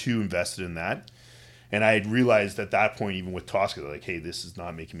 I was too invested in that. And I had realized at that point, even with Tosca, like, hey, this is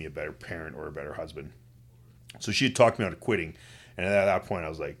not making me a better parent or a better husband. So she had talked me out of quitting. And at that point, I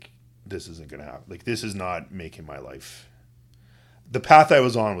was like, this isn't going to happen. Like, this is not making my life. The path I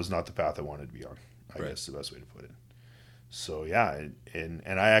was on was not the path I wanted to be on. I guess the best way to put it. So, yeah. And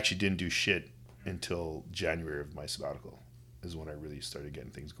I actually didn't do shit until January of my sabbatical is when I really started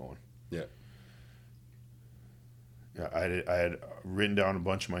getting things going. Yeah. Yeah, I had written down a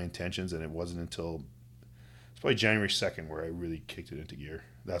bunch of my intentions, and it wasn't until it's probably January 2nd where I really kicked it into gear.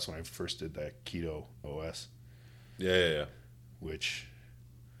 That's when I first did that Keto OS. Yeah. Which,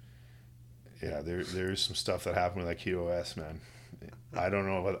 there's some stuff that happened with that Keto OS, man. I don't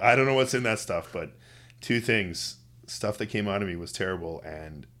know what's in that stuff, but 2 things. Stuff that came out of me was terrible,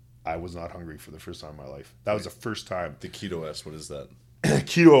 and I was not hungry for the first time in my life. That was the first time. The Keto OS, what is that?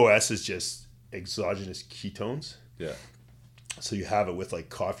 Keto OS is just exogenous ketones. Yeah. So you have it with like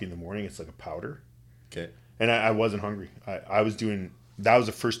coffee in the morning. It's like a powder. Okay. And I wasn't hungry. I was doing, that was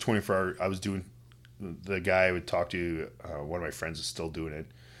the first 24 hour I was doing. The guy I would talk to, one of my friends is still doing it.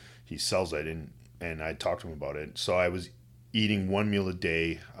 He sells it, and I talked to him about it. So I was eating one meal a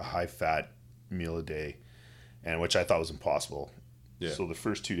day, a high fat meal a day, and which I thought was impossible. Yeah. So the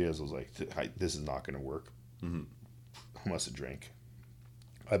first 2 days I was like, this is not going to work. Mm-hmm. I must have drank.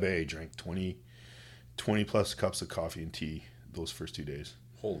 I bet I drank 20 plus cups of coffee and tea those first 2 days.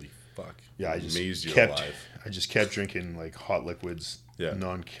 Holy fuck. Yeah, I just amazed you're kept alive. I just kept drinking like hot liquids, Yeah.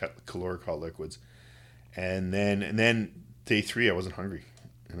 non-caloric hot liquids. And then day 3 I wasn't hungry.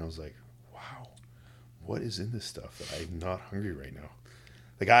 And I was like, wow, what is in this stuff that I'm not hungry right now?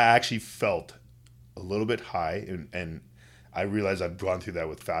 Like I actually felt a little bit high, and I realized I've gone through that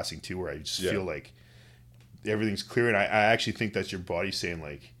with fasting too, where I just feel like everything's clear, and I actually think that's your body saying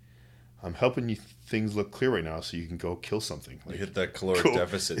like, I'm helping you things look clear right now so you can go kill something. Like, You hit that caloric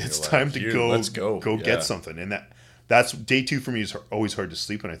deficit. It's you're time like, to "Here, go. Let's go. Go Yeah. get something. And that's day 2 for me is always hard to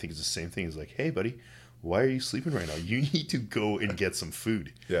sleep. And I think it's the same thing. It's like, hey, buddy, why are you sleeping right now? You need to go and get some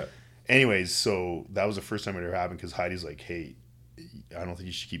food. Yeah. Anyways, so that was the first time it ever happened because Heidi's like, hey, I don't think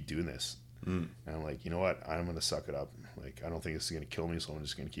you should keep doing this. And I'm like, you know what? I'm going to suck it up. Like, I don't think this is going to kill me, so I'm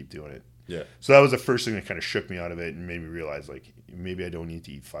just going to keep doing it. Yeah. So that was the first thing that kind of shook me out of it and made me realize, like, maybe I don't need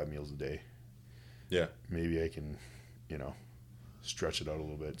to eat 5 meals a day. Yeah. Maybe I can, stretch it out a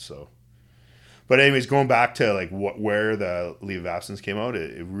little bit. So, but anyways, going back to like where the leave of absence came out,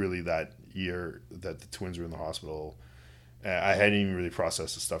 it really that year that the twins were in the hospital, I hadn't even really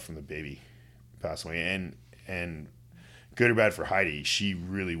processed the stuff from the baby passing away, and good or bad for Heidi, she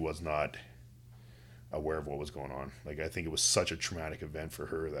really was not aware of what was going on. Like I think it was such a traumatic event for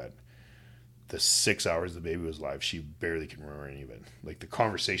her that the 6 hours the baby was alive, she barely can remember any of it. Like the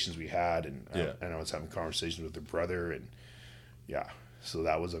conversations we had, and I was having conversations with her brother, and so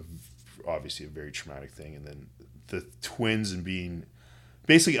that was obviously a very traumatic thing. And then the twins and being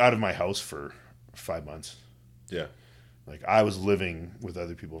basically out of my house for 5 months. Yeah. Like I was living with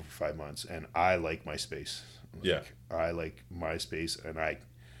other people for 5 months, and I like my space. Like, I like my space, and I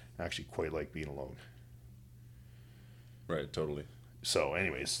actually quite like being alone. Right. Totally. So,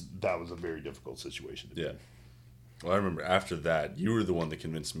 anyways, that was a very difficult situation to be in. Well, I remember after that, you were the one that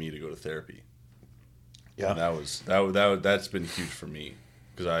convinced me to go to therapy. Yeah. And that's been huge for me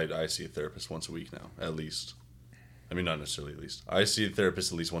because I see a therapist once a week now, at least. I mean, not necessarily at least. I see a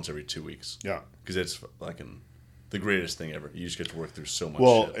therapist at least once every 2 weeks. Yeah. Because it's like the greatest thing ever. You just get to work through so much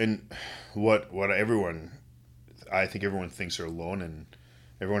shit. And I think everyone thinks they're alone, and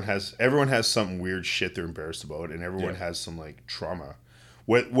everyone has some weird shit they're embarrassed about, and everyone has some like trauma.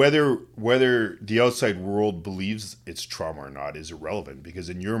 Whether the outside world believes it's trauma or not is irrelevant, because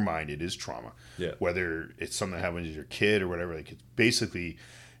in your mind it is trauma. Yeah. Whether it's something that happens to your kid or whatever, like it's basically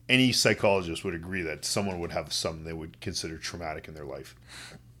any psychologist would agree that someone would have something they would consider traumatic in their life.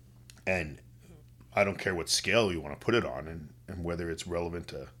 And I don't care what scale you want to put it on, and whether it's relevant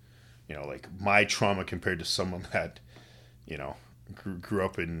to, like my trauma compared to someone that, grew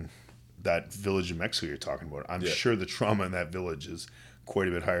up in that village in Mexico you're talking about. I'm sure the trauma in that village is quite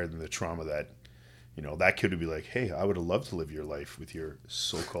a bit higher than the trauma that, that kid would be like, hey, I would have loved to live your life with your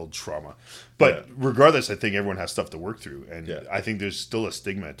so-called trauma. But regardless, I think everyone has stuff to work through. And I think there's still a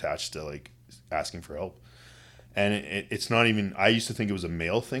stigma attached to like asking for help. And it's not even, I used to think it was a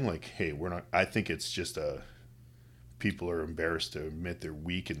male thing. Like, hey, I think it's just people are embarrassed to admit they're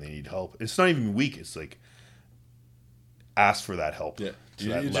weak and they need help. It's not even weak. It's like, ask for that help. Yeah.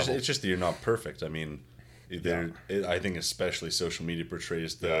 It's just that you're not perfect. I mean, I think especially social media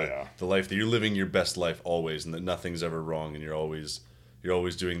portrays the life that you're living your best life always, and that nothing's ever wrong, and you're always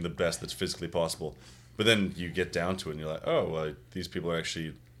doing the best that's physically possible. But then you get down to it, and you're like, oh, well, these people are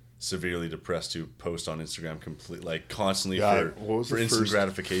actually severely depressed who post on Instagram constantly for instant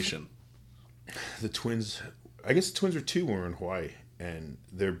gratification. The twins, I guess the twins were 2 when we were in Hawaii, and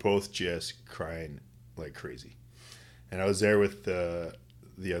they're both just crying like crazy. And I was there with the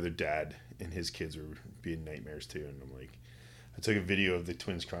other dad, and his kids were being nightmares too. And I'm like, I took a video of the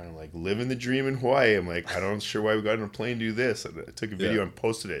twins crying. I'm like, living the dream in Hawaii. I'm like, I don't sure why we got on a plane to do this. And I took a video and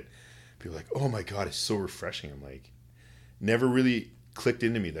posted it. People were like, oh my God, it's so refreshing. I'm like, never really clicked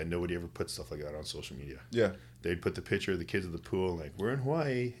into me that nobody ever put stuff like that on social media. Yeah. They'd put the picture of the kids at the pool and like, we're in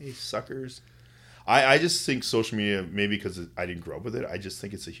Hawaii. Hey, suckers. I just think social media, maybe because I didn't grow up with it, I just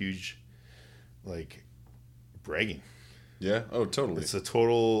think it's a huge, like, bragging. Yeah. Oh, totally. It's a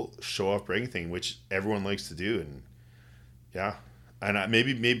total show-off bragging thing, which everyone likes to do, and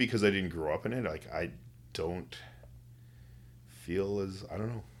maybe because I didn't grow up in it, like I don't feel as I don't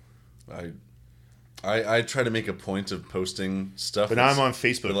know. I try to make a point of posting stuff, but now I'm on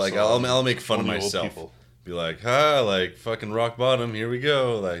Facebook. But like so I'll make fun of myself. Be be like, like fucking rock bottom. Here we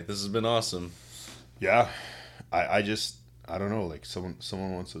go. Like this has been awesome. Yeah, I don't know. Like someone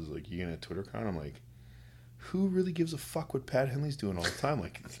once was like, "You gonna Twitter account?" I'm like, who really gives a fuck what Pat Henley's doing all the time?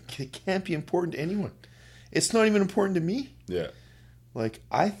 Like, it can't be important to anyone. It's not even important to me. Yeah. Like,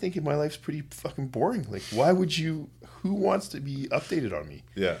 I think my life's pretty fucking boring. Like, why would you? Who wants to be updated on me?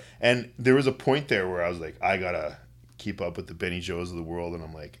 Yeah. And there was a point there where I was like, I gotta keep up with the Benny Joes of the world, and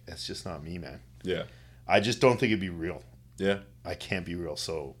I'm like, it's just not me, man. Yeah. I just don't think it'd be real. Yeah. I can't be real.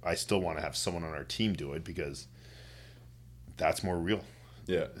 So I still want to have someone on our team do it because that's more real.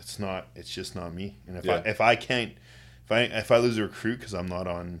 Yeah. It's just not me. And if Yeah. if I lose a recruit because I'm not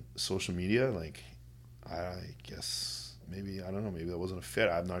on social media, like, I guess maybe, I don't know, maybe that wasn't a fit.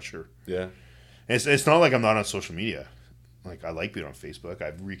 I'm not sure. Yeah. And it's not like I'm not on social media. Like, I like being on Facebook.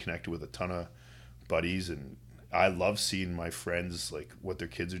 I've reconnected with a ton of buddies, and I love seeing my friends, like, what their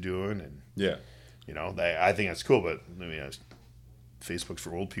kids are doing, and Yeah. I think that's cool. But I mean, Facebook's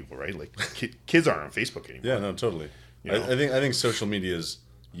for old people, right? Like, kids aren't on Facebook anymore. Yeah, no, totally. You know? I think social media is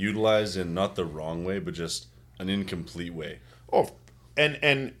utilized in not the wrong way, but just an incomplete way. Oh,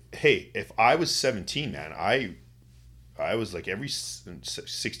 and hey, if I was 17, man, I was like every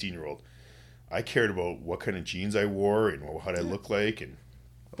 16-year-old. I cared about what kind of jeans I wore and what I looked like, and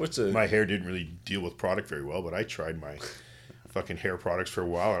my hair didn't really deal with product very well. But I tried my fucking hair products for a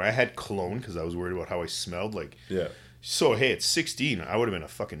while, and I had cologne because I was worried about how I smelled. Like, Yeah. So hey, at 16, I would have been a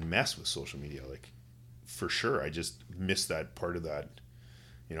fucking mess with social media, like, for sure. I just missed that part of that.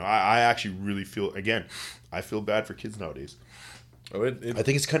 I actually really feel, again, I feel bad for kids nowadays. Oh, I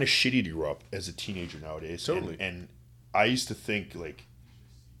think it's kind of shitty to grow up as a teenager nowadays. Totally. And I used to think, like,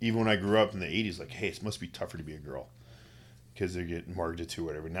 even when I grew up in the 80s, like, hey, it must be tougher to be a girl because they're getting marketed to or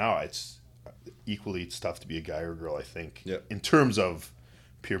whatever. Now it's tough to be a guy or a girl, I think, Yeah. in terms of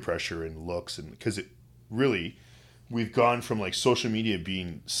peer pressure and looks. And because it really, we've gone from, like, social media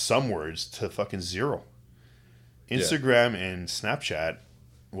being some words to fucking zero. Instagram and Snapchat.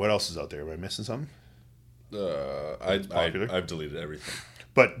 What else is out there? Am I missing something? I've deleted everything.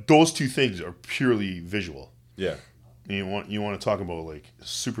 But those two things are purely visual. Yeah. And you want to talk about, like,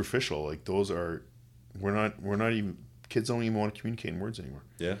 superficial, like, those are, we're not even, kids don't even want to communicate in words anymore.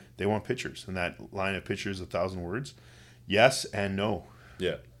 Yeah. They want pictures, and that line of pictures, 1,000 words, yes and no.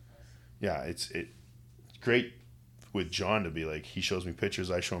 Yeah. Yeah, it's great with John to be like, he shows me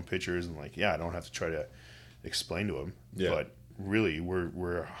pictures, I show him pictures, and, like, yeah, I don't have to try to explain to him. Yeah. But really,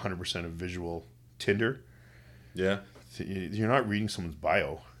 we're 100% a visual Tinder. Yeah. You're not reading someone's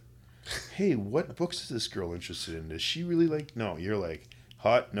bio. Hey, what books is this girl interested in? Does she really like? No, you're like,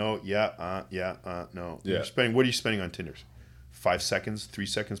 hot, no, no. Yeah. What are you spending on Tinder? 5 seconds, 3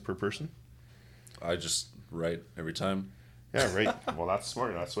 seconds per person? I just write every time. Yeah, right. Well, that's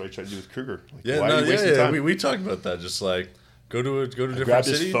smart. That's what I tried to do with Kruger. Like, Yeah, why are you wasting time? We talked about that. Just like go to a different Grab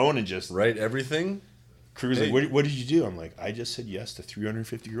city, his phone and just write everything. Kruger's Hey. like, what did you do? I'm like, I just said yes to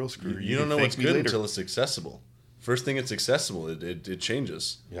 350 girls, Kruger. You don't know what's good until it's accessible. First thing it's accessible, it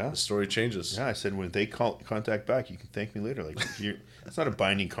changes. Yeah. The story changes. Yeah, I said when they contact back, you can thank me later. Like, it's not a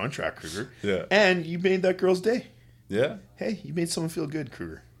binding contract, Kruger. Yeah. And you made that girl's day. Yeah. Hey, you made someone feel good,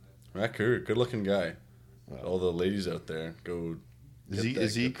 Kruger. Matt Kruger, good looking guy. All the ladies out there, go.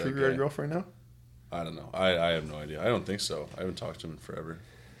 Is he Kruger a girlfriend now? I don't know. I have no idea. I don't think so. I haven't talked to him in forever.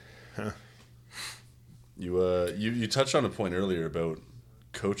 Huh. You touched on a point earlier about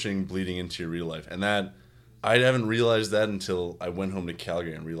coaching bleeding into your real life, and that I haven't realized that until I went home to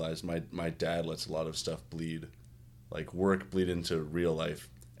Calgary and realized my dad lets a lot of stuff bleed, like work bleed into real life.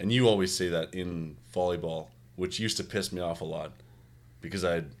 And you always say that in volleyball, which used to piss me off a lot because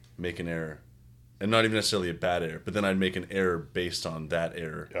I'd make an error, and not even necessarily a bad error, but then I'd make an error based on that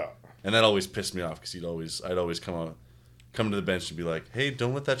error. Yeah. And that always pissed me off because I'd always come to the bench and be like, "Hey,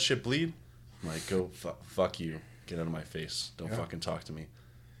 don't let that shit bleed." I'm like, "Go fuck you, get out of my face, don't fucking talk to me."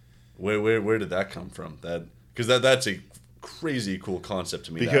 Where did that come from? Because that's a crazy cool concept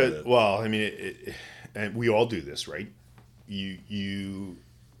to me. Because I mean, and we all do this, right? You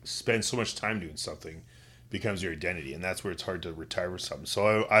spend so much time doing something, becomes your identity, and that's where it's hard to retire with something.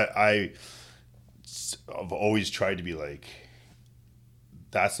 So I've always tried to be like,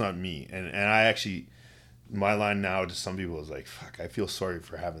 that's not me, and I actually, my line now to some people is like, fuck, I feel sorry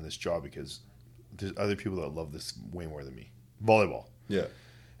for having this job because there's other people that love this way more than me. Volleyball. Yeah.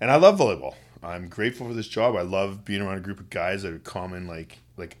 And I love volleyball. I'm grateful for this job. I love being around a group of guys that are common. Like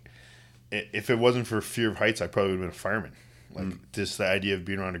if it wasn't for fear of heights, I probably would have been a fireman. Like just the idea of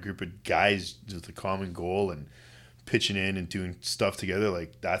being around a group of guys with a common goal and pitching in and doing stuff together,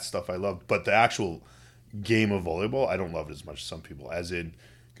 like that stuff I love. But the actual game of volleyball, I don't love it as much as some people. As in,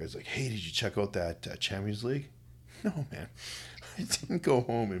 Guy's like, hey, did you check out that Champions League? No, man. I didn't go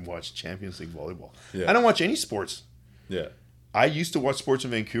home and watch Champions League volleyball. Yeah. I don't watch any sports. Yeah. I used to watch sports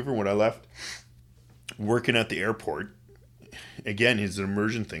in Vancouver when I left working at the airport. Again, it's an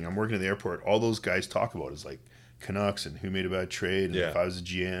immersion thing. I'm working at the airport. All those guys talk about is like Canucks and who made a bad trade and if I was a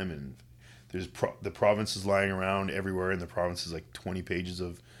GM, and there's the province is lying around everywhere, and the province is like 20 pages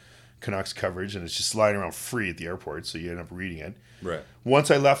of Canucks coverage, and it's just lying around free at the airport, so you end up reading it. Right.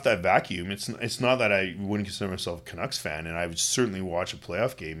 Once I left that vacuum, it's not that I wouldn't consider myself a Canucks fan, and I would certainly watch a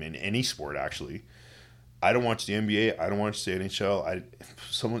playoff game in any sport, actually. I don't watch the NBA. I don't watch the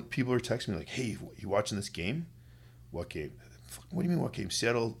NHL. People are texting me like, hey, you watching this game? What game? What do you mean what game?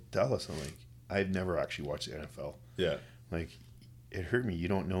 Seattle, Dallas. I'm like, I've never actually watched the NFL. Yeah. Like, it hurt me. You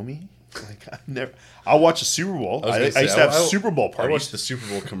don't know me? Like, I've never. I'll watch a Super Bowl. I used to have Super Bowl parties. I watched the Super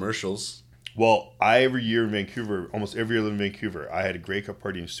Bowl commercials. Well, every year in Vancouver, almost every year I lived in Vancouver, I had a Grey Cup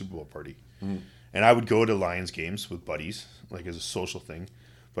party and a Super Bowl party. And I would go to Lions games with buddies, like as a social thing.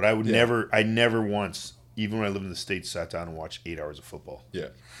 But I would never once, even when I lived in the States, sat down and watched 8 hours of football. Yeah.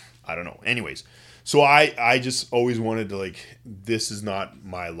 I don't know. Anyways, so I just always wanted to, like, this is not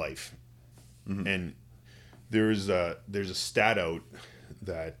my life. And there's a stat out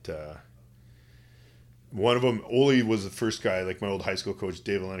that one of them, Ole was the first guy, like my old high school coach,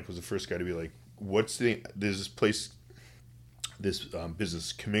 Dave Olenek, was the first guy to be like, there's this place, this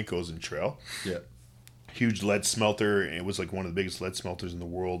business, Kaminko's in Trail. Yeah. Huge lead smelter. It was like one of the biggest lead smelters in the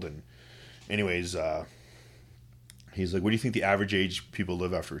world. And anyways, he's like, what do you think the average age people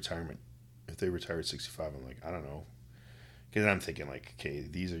live after retirement? If they retire at 65, I'm like, I don't know. Because I'm thinking like, okay,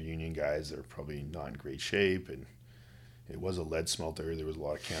 these are union guys that are probably not in great shape, and it was a lead smelter. There was a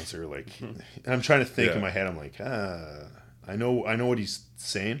lot of cancer. Like, and I'm trying to think in my head. I'm like, I know what he's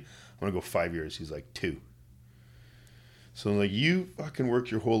saying. I'm gonna go 5 years. He's like 2. So I'm like, you fucking worked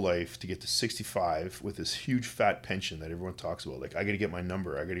your whole life to get to 65 with this huge fat pension that everyone talks about. Like, I got to get my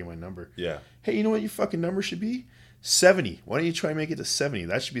number. Yeah. Hey, you know what your fucking number should be? 70. Why don't you try and make it to 70?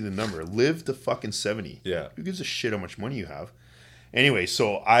 That should be the number. Live to fucking 70. Yeah. Who gives a shit how much money you have? Anyway,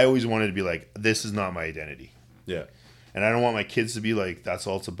 so I always wanted to be like, this is not my identity. Yeah. And I don't want my kids to be like, that's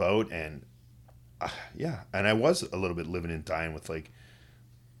all it's about. And and I was a little bit living and dying with like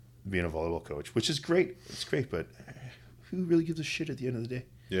being a volleyball coach, which is great. It's great, but who really gives a shit at the end of the day?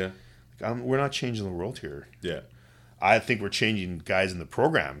 Yeah. Like, we're not changing the world here. Yeah. I think we're changing guys in the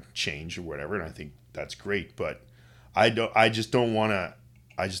program change or whatever, and I think that's great, but I just don't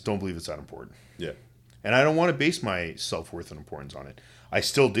believe it's that important. Yeah. And I don't want to base my self-worth and importance on it. I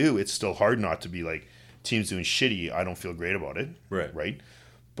still do. It's still hard not to be like, team's doing shitty, I don't feel great about it. Right?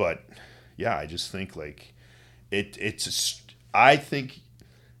 But yeah, I just think like I think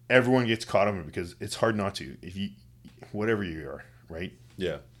everyone gets caught up in it because it's hard not to. If you, whatever you are, right?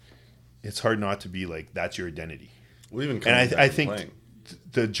 Yeah. It's hard not to be like, that's your identity. Well, even and I think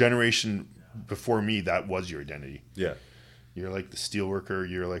the generation before me, that was your identity. Yeah. You're like the steel worker,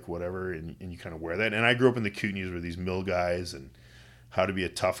 you're like whatever, and you kind of wear that. And I grew up in the Kootenays with these mill guys and how to be a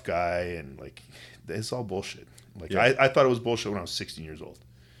tough guy, and like, it's all bullshit. Like, I thought it was bullshit when I was 16 years old.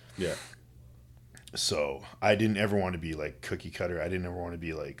 Yeah. So I didn't ever want to be like cookie cutter. I didn't ever want to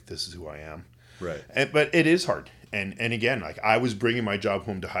be like, this is who I am. Right. But it is hard. And again, like, I was bringing my job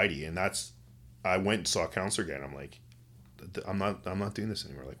home to Heidi, and I went and saw a counselor again. I'm like, I'm not doing this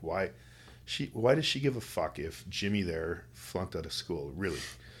anymore. Like, why does she give a fuck if Jimmy there flunked out of school? Really?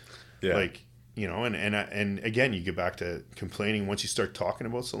 Yeah. Like, you know, and again, you get back to complaining. Once you start talking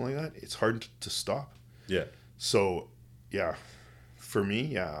about something like that, it's hard to stop. Yeah. So, yeah, for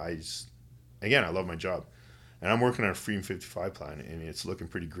me, I love my job, and I'm working on a Freedom 55 plan, and it's looking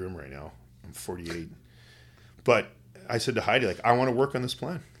pretty grim right now. I'm 48, but I said to Heidi, like, I want to work on this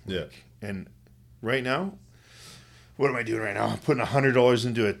plan. Yeah. And right now, what am I doing right now? I'm putting $100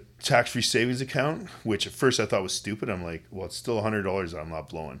 into a tax-free savings account, which at first I thought was stupid. I'm like, well, it's still $100 that I'm not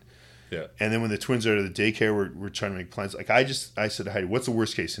blowing. Yeah. And then when the twins are at the daycare, we're trying to make plans. Like, I said to Heidi, what's the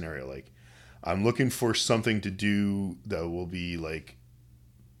worst case scenario? Like, I'm looking for something to do that will be like,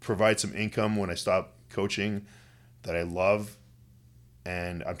 provide some income when I stop coaching that I love,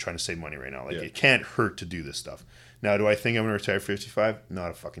 and I'm trying to save money right now. Like, it can't hurt to do this stuff. Now, do I think I'm going to retire at 55?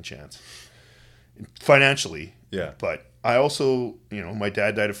 Not a fucking chance. Financially. Yeah. But I also, you know, my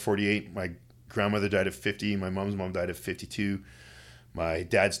dad died at 48. My grandmother died at 50. My mom's mom died at 52. My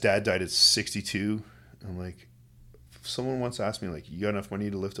dad's dad died at 62. I'm like, if someone once asked me, like, you got enough money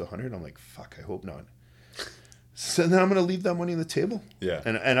to live to 100? I'm like, fuck, I hope not. So then I'm going to leave that money on the table. Yeah.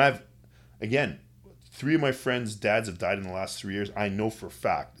 And I've, again, 3 of my friends' dads have died in the last 3 years. I know for a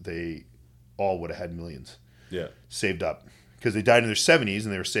fact they all would have had millions. Yeah. Saved up because they died in their 70s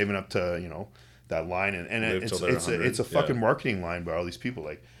and they were saving up to, you know, that line. And Live till they're it's 100. a fucking marketing line by all these people.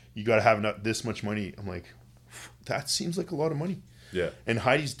 Like, you got to have this much money. I'm like, that seems like a lot of money. Yeah. And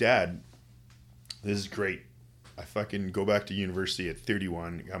Heidi's dad, this is great. I fucking go back to university at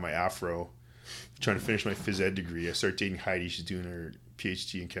 31, got my afro, trying to finish my phys ed degree. I start dating Heidi. She's doing her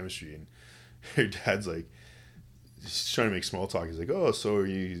PhD in chemistry. And her dad's like, he's trying to make small talk. He's like, oh, so are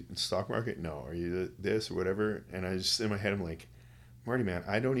you in the stock market? No. Are you this or whatever? And I just, in my head, I'm like, Marty, man,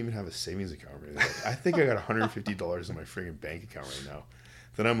 I don't even have a savings account right now. Like, I think I got $150 in my friggin' bank account right now.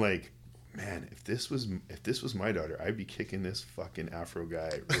 Then I'm like, man, if this was my daughter, I'd be kicking this fucking Afro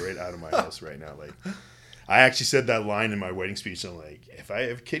guy right out of my house right now. Like, I actually said that line in my wedding speech. I'm like, if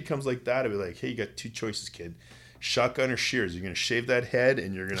a kid comes like that, I'd be like, hey, you got two choices, kid. Shotgun or shears. You're gonna shave that head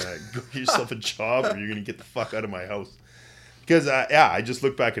and you're gonna go get yourself a job, or you're gonna get the fuck out of my house. Because I just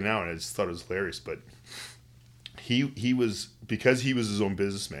look back now and I just thought it was hilarious. But he was, because he was his own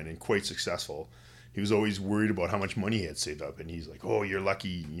businessman and quite successful, he was always worried about how much money he had saved up. And he's like, oh, you're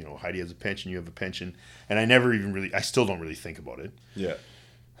lucky, you know, Heidi has a pension, you have a pension. And I still don't really think about it. Yeah.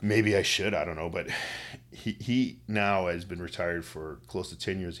 Maybe I should, I don't know. But he now has been retired for close to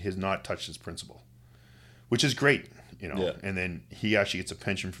 10 years. He has not touched his principal, which is great, you know. Yeah. And then he actually gets a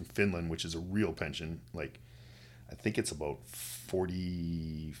pension from Finland, which is a real pension. Like, I think it's about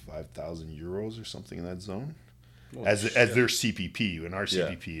 45,000 euros or something in that zone. Oh, as their CPP, and our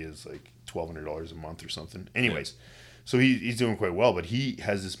CPP is like $1,200 a month or something. Anyways, so he's doing quite well, but he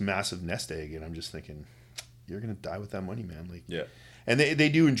has this massive nest egg, and I'm just thinking, you're gonna die with that money, man. Like, yeah. And they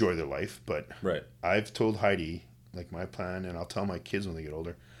do enjoy their life, but right. I've told Heidi, like, my plan, and I'll tell my kids when they get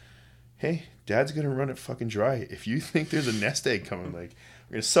older, hey, Dad's gonna run it fucking dry. If you think there's a nest egg coming, like,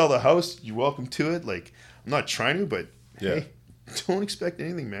 we're gonna sell the house, you're welcome to it. Like, I'm not trying to, but hey, don't expect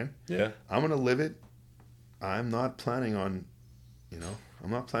anything, man. Yeah. I'm gonna live it. I'm not planning on, you know, I'm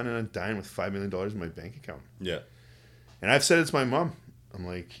not planning on dying with $5 million in my bank account. Yeah. And I've said it to my mom. I'm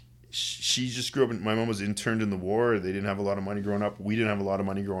like, she just grew up, my mom was interned in the war. They didn't have a lot of money growing up. We didn't have a lot of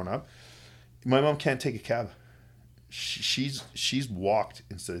money growing up. My mom can't take a cab. She's walked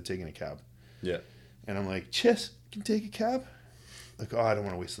instead of taking a cab. Yeah. And I'm like, Chess, you can take a cab? Like, oh, I don't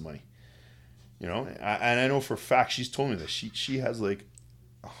want to waste the money. You know, and I know for a fact, she's told me this. She has like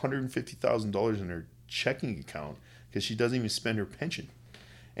 $150,000 in her checking account because she doesn't even spend her pension.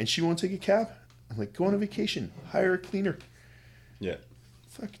 And she won't take a cab. I'm like, go on a vacation. Hire a cleaner. Yeah.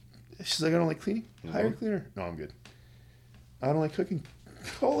 Fuck. She's like, I don't like cleaning. Mm-hmm. Hire a cleaner. No, I'm good. I don't like cooking.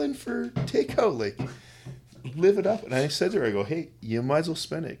 Call in for takeout. Like, live it up. And I said to her, I go, hey, you might as well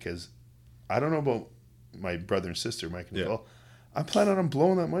spend it, because I don't know about my brother and sister, Mike and Phil. I'm planning on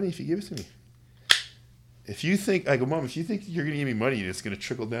blowing that money if you give it to me. If you think, I go, Mom, if you think you're going to give me money and it's going to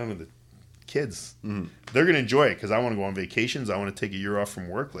trickle down to the kids, they're going to enjoy it, because I want to go on vacations. I want to take a year off from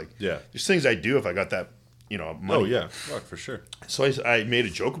work. Like, there's things I do if I got that, you know, money. Oh, yeah. Fuck, for sure. So I made a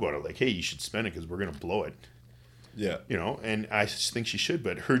joke about it. Like, hey, you should spend it because we're going to blow it. Yeah. You know, and I just think she should,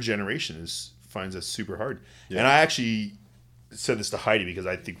 but her generation finds that super hard. Yeah. And I actually said this to Heidi because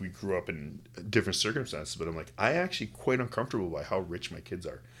I think we grew up in different circumstances, but I'm like, I actually quite uncomfortable by how rich my kids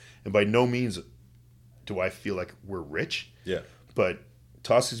are. And by no means do I feel like we're rich. Yeah. But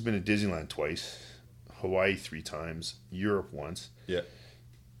Tosca's been to Disneyland twice, Hawaii 3 times, Europe once. Yeah.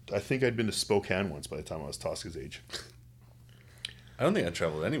 I think I'd been to Spokane once by the time I was Tosca's age. I don't think I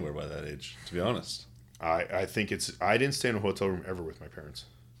traveled anywhere by that age, to be honest. I think I didn't stay in a hotel room ever with my parents.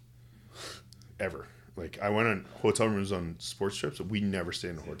 Ever. Like, I went on hotel rooms on sports trips, but we never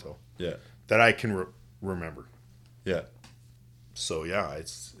stayed in a hotel. Yeah. That I can remember. Yeah. So yeah,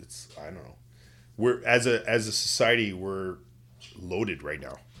 it's I don't know. We're as a society, we're loaded right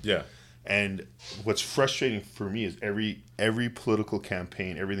now. Yeah. And what's frustrating for me is every political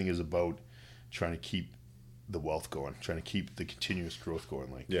campaign, everything is about trying to keep the wealth going, trying to keep the continuous growth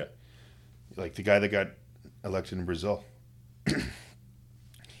going. Like, like the guy that got elected in Brazil,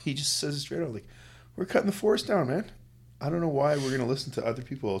 he just says it straight out, like, we're cutting the forest down, man. I don't know why we're going to listen to other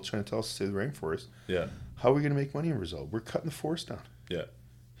people trying to tell us to stay in the rainforest. Yeah. How are we going to make money in Brazil? We're cutting the forest down. Yeah.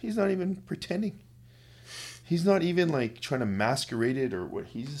 He's not even pretending. He's not even like trying to masquerade it or what.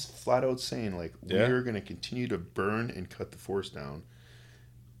 He's just flat out saying, like, we're going to continue to burn and cut the forest down.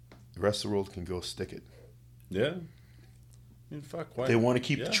 The rest of the world can go stick it. Yeah. I mean, fuck, why? They want to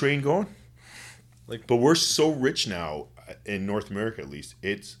keep the train going. Like, but we're so rich now, in North America at least,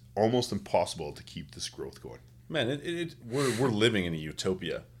 it's almost impossible to keep this growth going. Man, we're living in a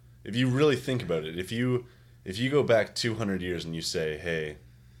utopia. If you really think about it, if you go back 200 years and you say, hey,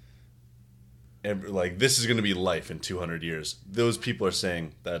 like, this is going to be life in 200 years, those people are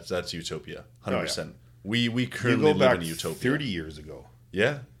saying that's utopia, 100%. We You currently go live back in a utopia. 30 years ago.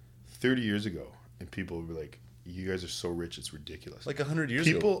 Yeah. 30 years ago. And people would be like, you guys are so rich, it's ridiculous. Like 100 years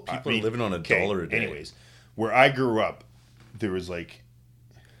ago. People are living on $1 a day. Anyways, where I grew up, there was like,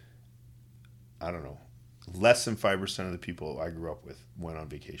 I don't know, less than 5% of the people I grew up with went on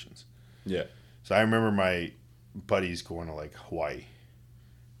vacations. Yeah. So I remember my buddies going to like Hawaii.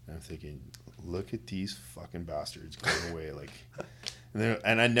 And I'm thinking, look at these fucking bastards going away. Like,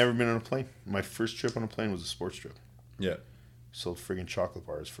 and I'd never been on a plane. My first trip on a plane was a sports trip. Yeah. Sold friggin' chocolate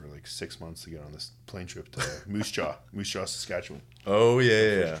bars for like 6 months to get on this plane trip to Moose Jaw, Saskatchewan. Oh,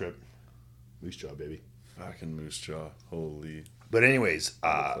 yeah. First trip. Moose Jaw, baby. Fucking Moose Jaw. Holy. But anyways,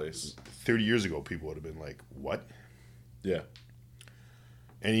 place. 30 years ago, people would have been like, what? Yeah.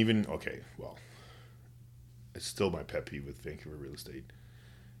 And even, okay, well, it's still my pet peeve with Vancouver real estate.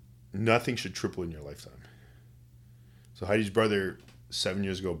 Nothing should triple in your lifetime. So Heidi's brother, 7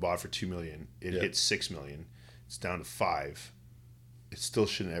 years ago, bought for $2 million. It hit $6 million. It's down to $5 million. It still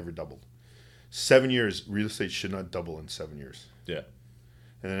shouldn't ever double. 7 years, real estate should not double in 7 years. Yeah.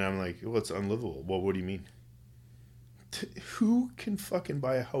 And then I'm like, well, it's unlivable. Well, what do you mean? Who can fucking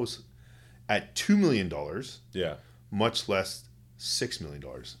buy a house at $2 million, Yeah. much less $6 million?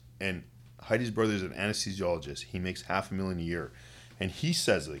 And Heidi's brother is an anesthesiologist. He makes $500,000 a year. And he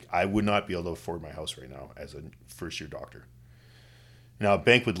says, like, I would not be able to afford my house right now as a first-year doctor. Now, a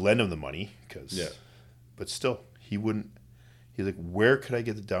bank would lend him the money, but still, he wouldn't. He's like, where could I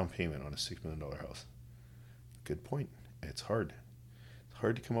get the down payment on a $6 million house? Good point. It's hard. It's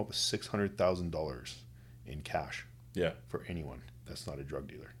hard to come up with $600,000 in cash. Yeah. For anyone that's not a drug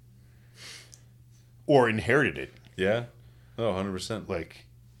dealer. Or inherited it. Yeah. Oh, 100%. Like,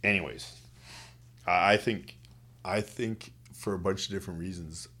 anyways, I think for a bunch of different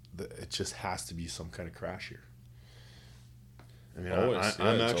reasons, that it just has to be some kind of crash here. I mean,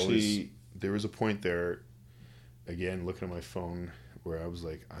 I'm actually, there was a point there, again, looking at my phone, where I was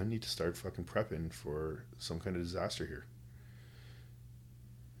like, I need to start fucking prepping for some kind of disaster here.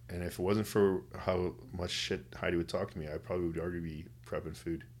 And if it wasn't for how much shit Heidi would talk to me, I probably would already be prepping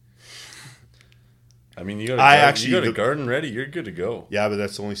food. I mean, you got a garden ready. You're good to go. Yeah, but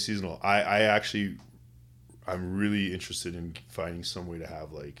that's only seasonal. I'm really interested in finding some way to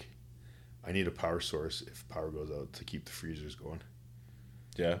have, like, I need a power source if power goes out to keep the freezers going.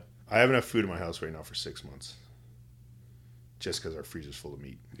 Yeah. I have enough food in my house right now for 6 months. Just because our freezer's full of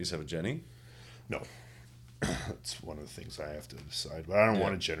meat. You just have a Jenny? No. That's one of the things I have to decide. But I don't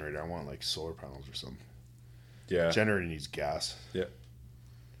want a generator. I want, like, solar panels or something. Yeah. Generator needs gas. Yeah.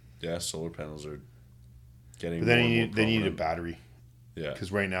 Yeah, solar panels are getting But then more you and more need a prominent. battery. Yeah.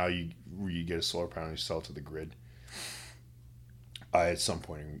 Because right now you get a solar panel, you sell it to the grid. At some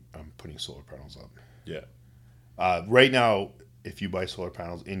point, I'm putting solar panels up. Yeah. Right now, if you buy solar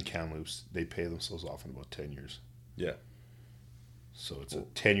panels in Kamloops, they pay themselves off in about 10 years. Yeah. So it's a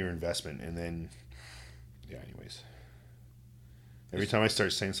 10-year investment. And then, anyways. Every time I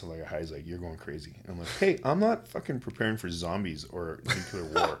start saying something like, Heidi's like, you're going crazy. And I'm like, hey, I'm not fucking preparing for zombies or nuclear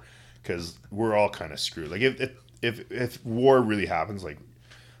war. Because we're all kind of screwed. Like, if war really happens, like,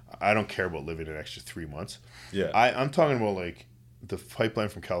 I don't care about living an extra 3 months. Yeah. I'm talking about, like, the pipeline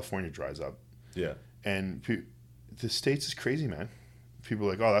from California dries up. Yeah. And the States is crazy, man. People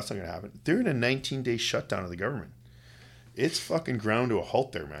are like, oh, that's not going to happen. They're in a 19-day shutdown of the government. It's fucking ground to a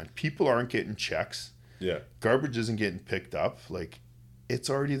halt there, man. People aren't getting checks. Yeah. Garbage isn't getting picked up. Like, it's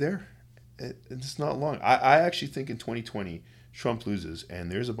already there. It's not long. I actually think in 2020, Trump loses, and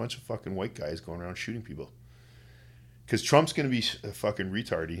there's a bunch of fucking white guys going around shooting people. Because Trump's going to be a fucking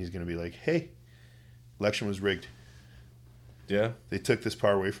retard. And he's going to be like, hey, election was rigged. Yeah. They took this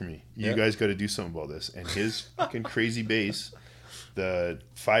power away from me. You guys got to do something about this. And his fucking crazy base, the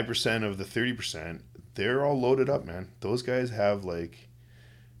 5% of the 30%, they're all loaded up, man. Those guys have, like,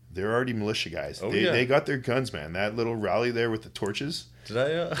 they're already militia guys. They got their guns, man. That little rally there with the torches. Did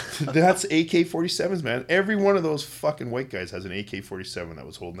I? That's AK-47s, man. Every one of those fucking white guys has an AK-47 that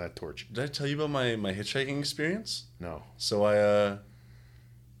was holding that torch. Did I tell you about my hitchhiking experience? No. So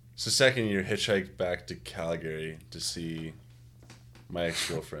it's the second year hitchhiked back to Calgary to see my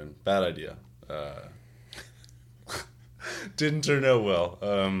ex-girlfriend. Bad idea. Didn't turn out well.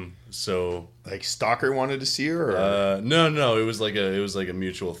 So Like, stalker wanted to see her? Or? no, it was like a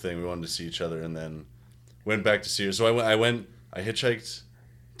mutual thing. We wanted to see each other, and then went back to see her. So I hitchhiked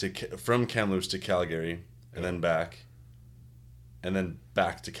from Kamloops to Calgary, and then back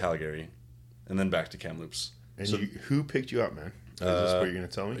to Calgary, and then back to Kamloops. And who picked you up, man? Is this what you're going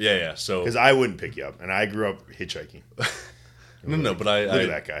to tell me? Yeah. So Because I wouldn't pick you up, and I grew up hitchhiking. no, but Look at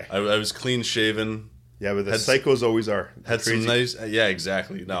that guy. I was clean shaven. Yeah, but the psychos always are. Had some nice, yeah,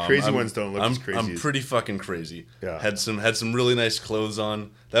 exactly. No, crazy ones don't look as crazy. I'm pretty fucking crazy. Yeah. Had some really nice clothes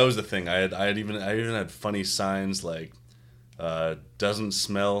on. That was the thing. I even had funny signs like, doesn't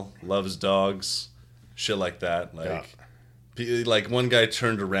smell, loves dogs, shit like that. Like, like one guy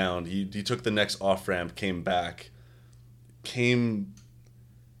turned around. He took the next off ramp, came back,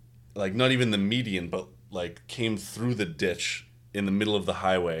 like not even the median, but like came through the ditch in the middle of the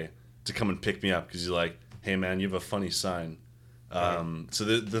highway to come and pick me up because he's like, hey man, you have a funny sign. So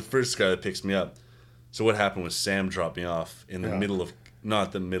the first guy that picks me up. So what happened was Sam dropped me off in the middle of,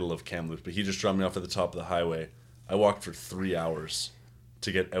 not the middle of Kamloops, but he just dropped me off at the top of the highway. I walked for 3 hours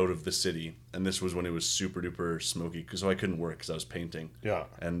to get out of the city, and this was when it was super duper smoky, so I couldn't work because I was painting. Yeah.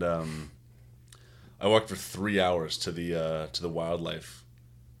 And I walked for 3 hours to the wildlife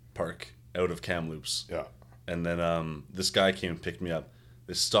park out of Kamloops. Yeah. And then this guy came and picked me up.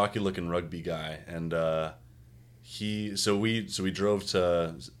 This stocky looking rugby guy, and we drove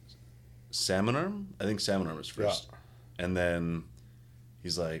to Salmon Arm. I think Salmon Arm was first, and then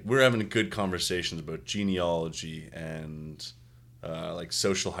he's like, we're having good conversations about genealogy and like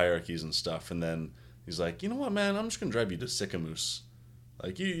social hierarchies and stuff, and then he's like, you know what, man, I'm just gonna drive you to Sicamous.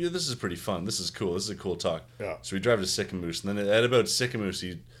 Like you this is pretty fun. This is cool. This is a cool talk. Yeah. So we drive to Sicamous, and then at about Sicamous,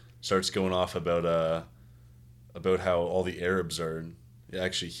 he starts going off about how all the Arabs are.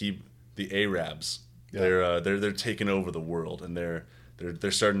 Actually, the Arabs, they're taking over the world, and they're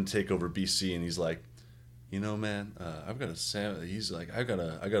starting to take over BC. And he's like, you know, man, I've got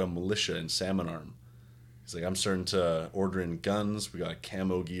a militia in Salmon Arm. He's like, I'm starting to order in guns. We got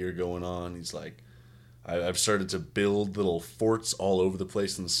camo gear going on. He's like, I've started to build little forts all over the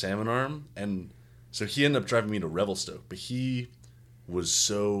place in the Salmon Arm. And so he ended up driving me to Revelstoke, but he was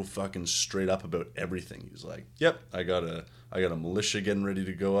so fucking straight up about everything. He's like, yep, I got a militia getting ready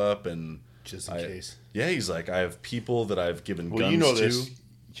to go up, and just in case. Yeah, he's like, I have people that I've given guns to. Well, you know this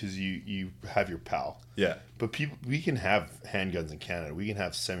because you have your PAL. Yeah. But we can have handguns in Canada. We can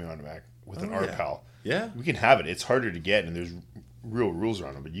have semi-automatic with an RPAL. Yeah. We can have it. It's harder to get, and there's real rules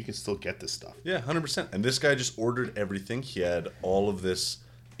around it, but you can still get this stuff. Yeah, 100%. And this guy just ordered everything. He had all of this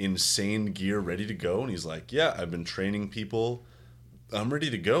insane gear ready to go, and he's like, yeah, I've been training people. I'm ready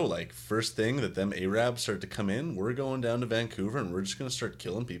to go. Like, first thing that them Arabs start to come in, we're going down to Vancouver, and we're just going to start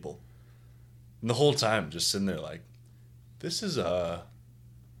killing people. And the whole time, just sitting there like, this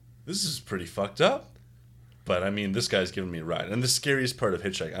is pretty fucked up. But, I mean, this guy's giving me a ride. And the scariest part of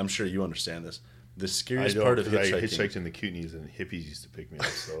hitchhiking, I'm sure you understand this, the scariest part of hitchhiking... I hitchhiked in the Kootenays, and hippies used to pick me up,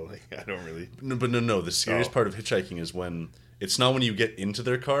 so like, I don't really... No. The scariest part of hitchhiking is when... It's not when you get into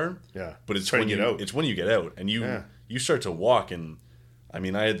their car, but it's when you get out. It's when you get out, and you start to walk, and... I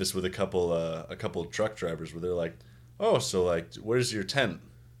mean, I had this with a couple truck drivers where they're like, oh, so like, where's your tent?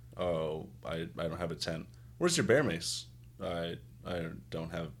 Oh, I don't have a tent. Where's your bear mace? I don't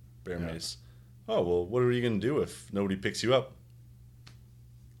have bear mace. Oh, well, what are you going to do if nobody picks you up?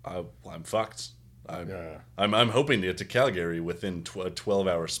 I'm fucked. I'm hoping to get to Calgary within a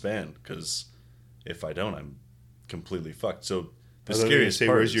 12-hour span, because if I don't, I'm completely fucked. So the scariest part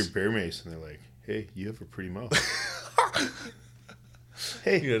where's your bear mace? And they're like, hey, you have a pretty mouth.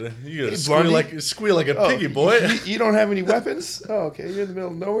 Hey, you gotta squeal like a piggy, boy. You don't have any weapons? Oh, okay. You're in the middle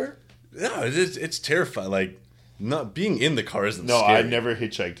of nowhere? No, it's terrifying. Like, not being in the car isn't scary. No, I never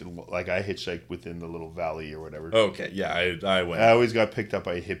hitchhiked. Like, I hitchhiked within the little valley or whatever. Okay, yeah, I went. I always got picked up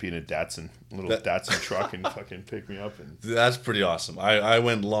by a hippie in a Datsun, Datsun truck, and fucking picked me up. And that's pretty awesome. I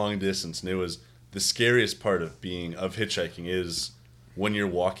went long distance, and it was the scariest part of hitchhiking is when you're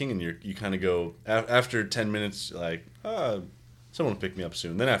walking and you kind of go, after 10 minutes, like, someone will pick me up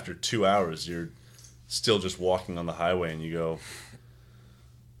soon. Then after 2 hours, you're still just walking on the highway, and you go,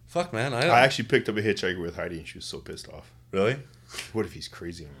 fuck, man. I actually picked up a hitchhiker with Heidi, and she was so pissed off. Really? What if he's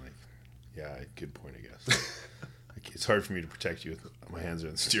crazy? I'm like, yeah, good point, I guess. Like, it's hard for me to protect you with my hands are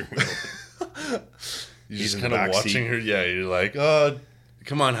on the steering wheel. You're just kind of watching her. Yeah, you're like, oh,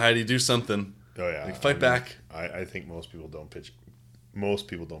 come on, Heidi, do something. Oh, yeah. Like, fight back. I think most people don't pick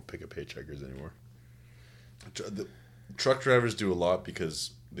up hitchhikers anymore. Truck drivers do a lot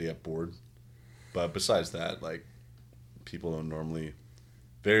because they get bored, but besides that, like, people don't normally.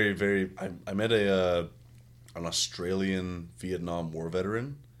 Very, very. I met an Australian Vietnam War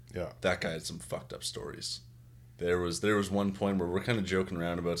veteran. Yeah, that guy had some fucked up stories. There was one point where we're kind of joking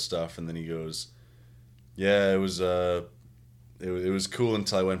around about stuff, and then he goes, "Yeah, it was cool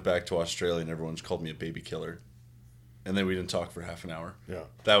until I went back to Australia, and everyone just called me a baby killer." And then we didn't talk for half an hour. Yeah.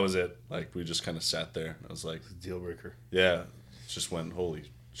 That was it. Like, we just kind of sat there. I was like... It's a deal breaker. Yeah. Just went,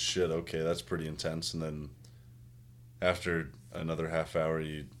 holy shit, okay, that's pretty intense. And then after another half hour,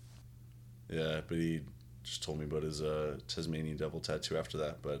 Yeah, but he just told me about his Tasmanian devil tattoo after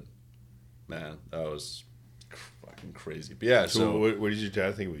that. But man, that was fucking crazy. But yeah, So what did your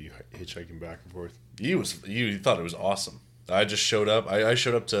dad think about you hitchhiking back and forth? he thought it was awesome. I just showed up. I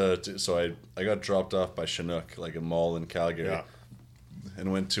showed up so I got dropped off by Chinook, like a mall in Calgary, Yeah.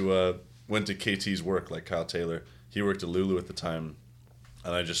 and went to KT's work, like Kyle Taylor. He worked at Lulu at the time,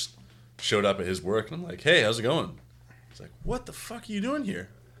 and I just showed up at his work, and I'm like, "Hey, how's it going?" He's like, "What the fuck are you doing here?"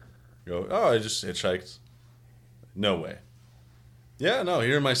 I go, "Oh, I just hitchhiked." No way. Yeah, no.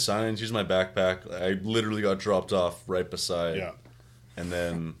 Here are my signs. Here's my backpack. I literally got dropped off right beside. Yeah. And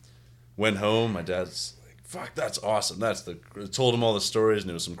then went home. My dad's like, "Fuck, that's awesome." Told him all the stories,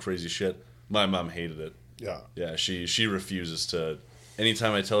 and it was some crazy shit. My mom hated it. Yeah. Yeah, she refuses to.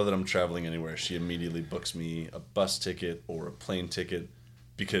 Anytime I tell her that I'm traveling anywhere, she immediately books me a bus ticket or a plane ticket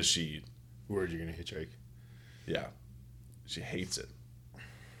because she, Where are you gonna hitchhike? yeah, she hates it.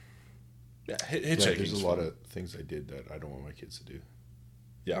 Yeah, Yeah, hitchhiking. there's a lot of things I did that I don't want my kids to do.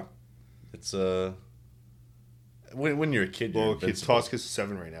 Yeah, it's when you're a kid. Well, You're kids, invincible. Tosca's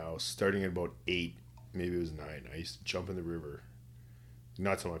 7 right now. Starting at about 8, maybe it was 9. I used to jump in the river.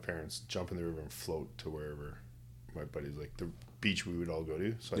 Not tell my parents. Jump in the river and float to wherever my buddies, like the beach we would all go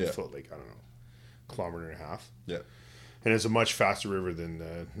to. So I'd Yeah. float like, I don't know, kilometer and a half. Yeah. And it's a much faster river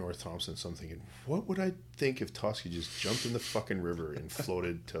than North Thompson. So I'm thinking, what would I think if Tosca just jumped in the fucking river and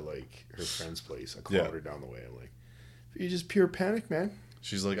floated to like her friend's place a kilometer down the way? I'm like, you just pure panic, man.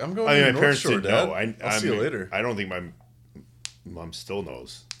 She's like, "I'm going I to mean, the my North parents Shore, didn't Dad. know. I'll see you later." I don't think my mom still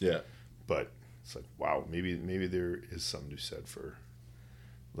knows, Yeah. but it's like, wow, maybe there is something to be said for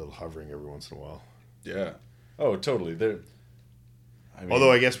a little hovering every once in a while. Yeah. Oh, totally. I mean,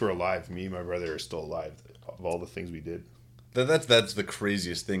 Although I guess we're alive. Me and my brother are still alive of all the things we did. that's the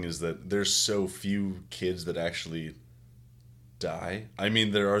craziest thing is that there's so few kids that actually die. I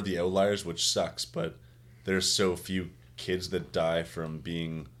mean, there are the outliers, which sucks, but there's so few kids that die from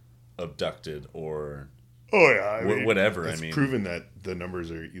being abducted or Oh yeah, whatever. It's I mean, proven that the numbers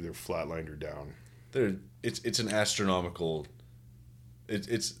are either flatlined or down. it's an astronomical.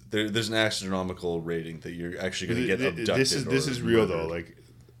 There's an astronomical rating that you're actually going to get abducted. This or is real murdered. though. Like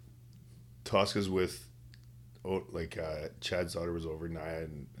Tosca's with, Chad's daughter was over, Naya,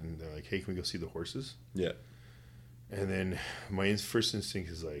 and they're like, "Hey, can we go see the horses?" Yeah. And then my first instinct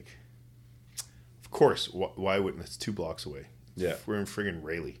is like, of course, why wouldn't? It's 2 blocks away. Yeah. We're in friggin'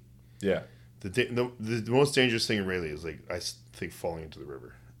 Rayleigh. Yeah. The most dangerous thing in Rayleigh is like I think falling into the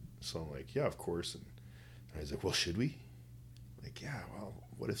river. So I'm like, yeah, of course. And I was like, well, should we? Like, yeah. Well,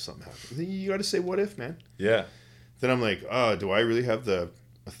 what if something happens? Then you got to say, what if, man? Yeah. Then I'm like, do I really have the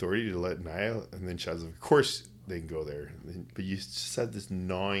authority to let Naya? And then Chad's like, of course they can go there. But you just had this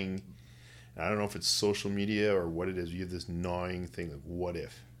gnawing. I don't know if it's social media or what it is. You have this gnawing thing like, what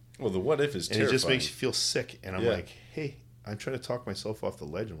if? Well, the what if is And terrifying. it just makes you feel sick. And I'm Yeah. like, hey, I'm trying to talk myself off the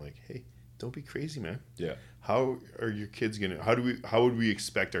ledge. I'm like, hey, don't be crazy, man. Yeah. How are your kids gonna? How would we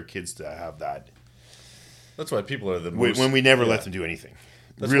expect our kids to have that That's why people are the most. when we never yeah. let them do anything?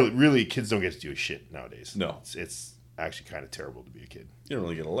 That's Really, kids don't get to do shit nowadays. No. It's actually kind of terrible to be a kid. You don't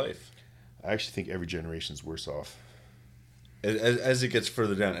really get a life. I actually think every generation's worse off. As it gets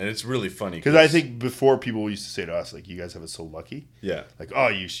further down, and it's really funny Because I think before people used to say to us like, "You guys have it so lucky." yeah, Like, "Oh,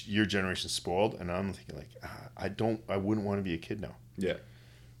 your generation's spoiled," and I'm thinking like, I wouldn't want to be a kid now. yeah,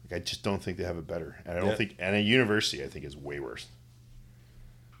 Like, I just don't think they have it better, and I don't Yeah. think. And a university, I think, is way worse.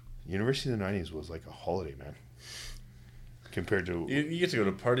 University in the '90s was like a holiday, man. Compared to, you get to go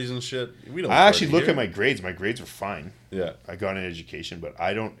to parties and shit. We don't. I actually party look here. at my grades. My grades were fine. Yeah, I got an education, but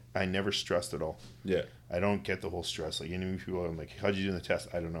I never stressed at all. yeah, I don't get the whole stress. Like any people, I'm like, how'd you do in the test?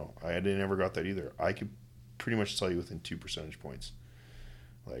 I don't know. I never got that either. I could pretty much tell you within 2 percentage points.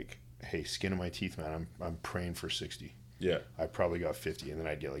 Like, hey, skin of my teeth, man. I'm praying for 60. yeah, I probably got 50, and then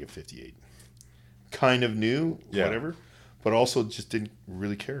I get like a 58. Kind of knew, Yeah. whatever, but also just didn't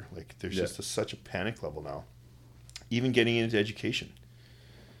really care. Like, there's Yeah. just such a panic level now. Even getting into education.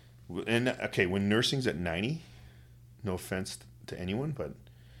 And okay, when nursing's at 90, no offense to anyone, but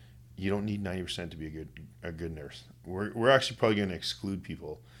you don't need 90% to be a good nurse. We're actually probably going to exclude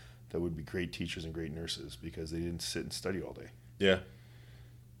people that would be great teachers and great nurses because they didn't sit and study all day. yeah.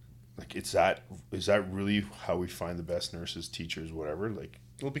 Like, is that really how we find the best nurses, teachers, whatever? Like,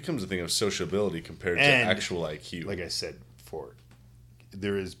 Well, it becomes a thing of sociability compared to And, actual IQ. like I said before,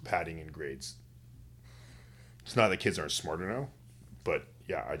 there is padding in grades. It's not that kids aren't smarter now, but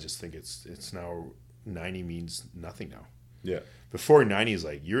yeah, I just think it's now 90 means nothing now. yeah, Before 90 is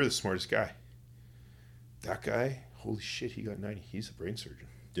like, you're the smartest guy. That guy, holy shit, he got 90. He's a brain surgeon.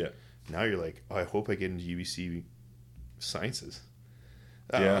 yeah, Now you're like, oh, I hope I get into UBC sciences.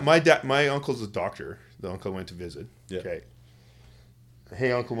 Yeah. My uncle's a doctor. The uncle I went to visit. Yeah. Okay.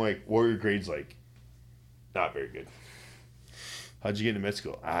 Hey, Uncle Mike, what were your grades like? Not very good. How'd you get into med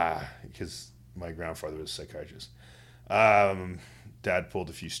school? Because my grandfather was a psychiatrist. Dad pulled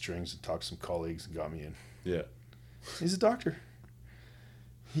a few strings and talked to some colleagues and got me in. Yeah. He's a doctor.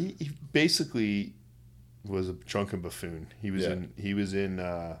 He basically was a drunken buffoon. He was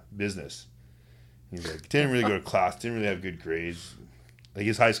in business. He's like, didn't really go to class, didn't really have good grades. Like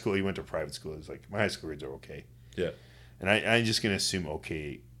his high school, he went to private school. He's like, my high school grades are okay. Yeah. And I'm just gonna assume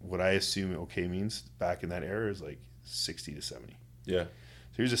okay. What I assume okay means back in that era is like 60 to 70. Yeah.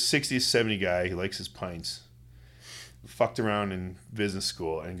 So here's a 60 to 70 guy who likes his pints, fucked around in business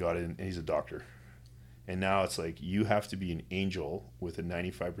school and got in, and he's a doctor. And now it's like you have to be an angel with a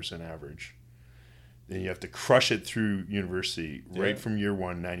 95% average. Then you have to crush it through university right from year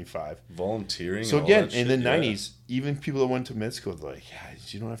 1, 95. Volunteering. So and again, all that in the shit, 90s, even people that went to med school, they're like, yeah,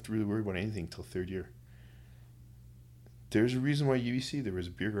 you don't have to really worry about anything until third year. There's a reason why UBC, there was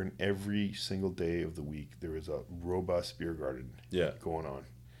a beer garden every single day of the week. There was a robust beer garden going on.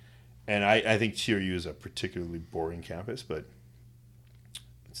 And I think TRU is a particularly boring campus, but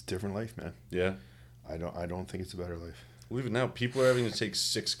it's a different life, man. Yeah. I don't think it's a better life. Well, even now, people are having to take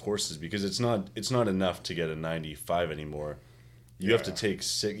 6 courses because it's not enough to get a 95 anymore. You have to take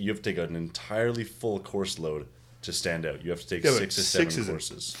an entirely full course load to stand out. You have to take 6 to 7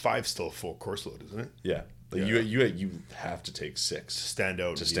 courses. 5's still a full course load, isn't it? Yeah. Like you have to take 6 to stand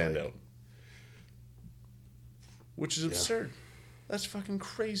out. Which is absurd. That's fucking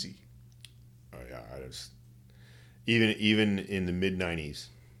crazy. Oh yeah, even in the mid 90s,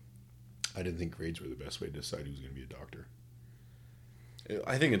 I didn't think grades were the best way to decide who was going to be a doctor.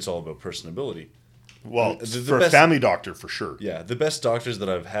 I think it's all about personability. Well, for a family doctor, for sure. Yeah, the best doctors that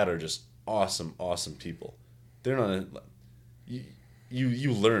I've had are just awesome people. They're not.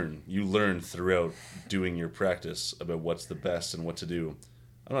 You learn throughout doing your practice about what's the best and what to do.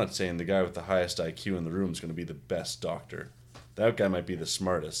 I'm not saying the guy with the highest IQ in the room is going to be the best doctor. That guy might be the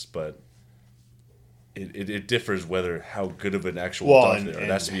smartest, but it differs whether how good of an actual doctor they are. It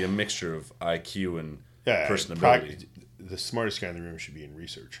has to be a mixture of IQ and personability. The smartest guy in the room should be in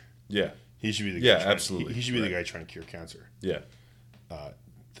research. Yeah. He should be the guy. Absolutely. He should be the guy trying to cure cancer. Yeah.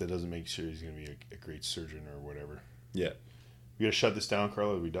 That doesn't make sure he's going to be a great surgeon or whatever. Yeah. We got to shut this down,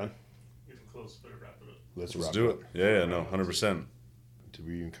 Carlo. Are we done? Getting close. Better wrap it up. Let's do it. Yeah, no, 100%. Did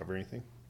we even cover anything?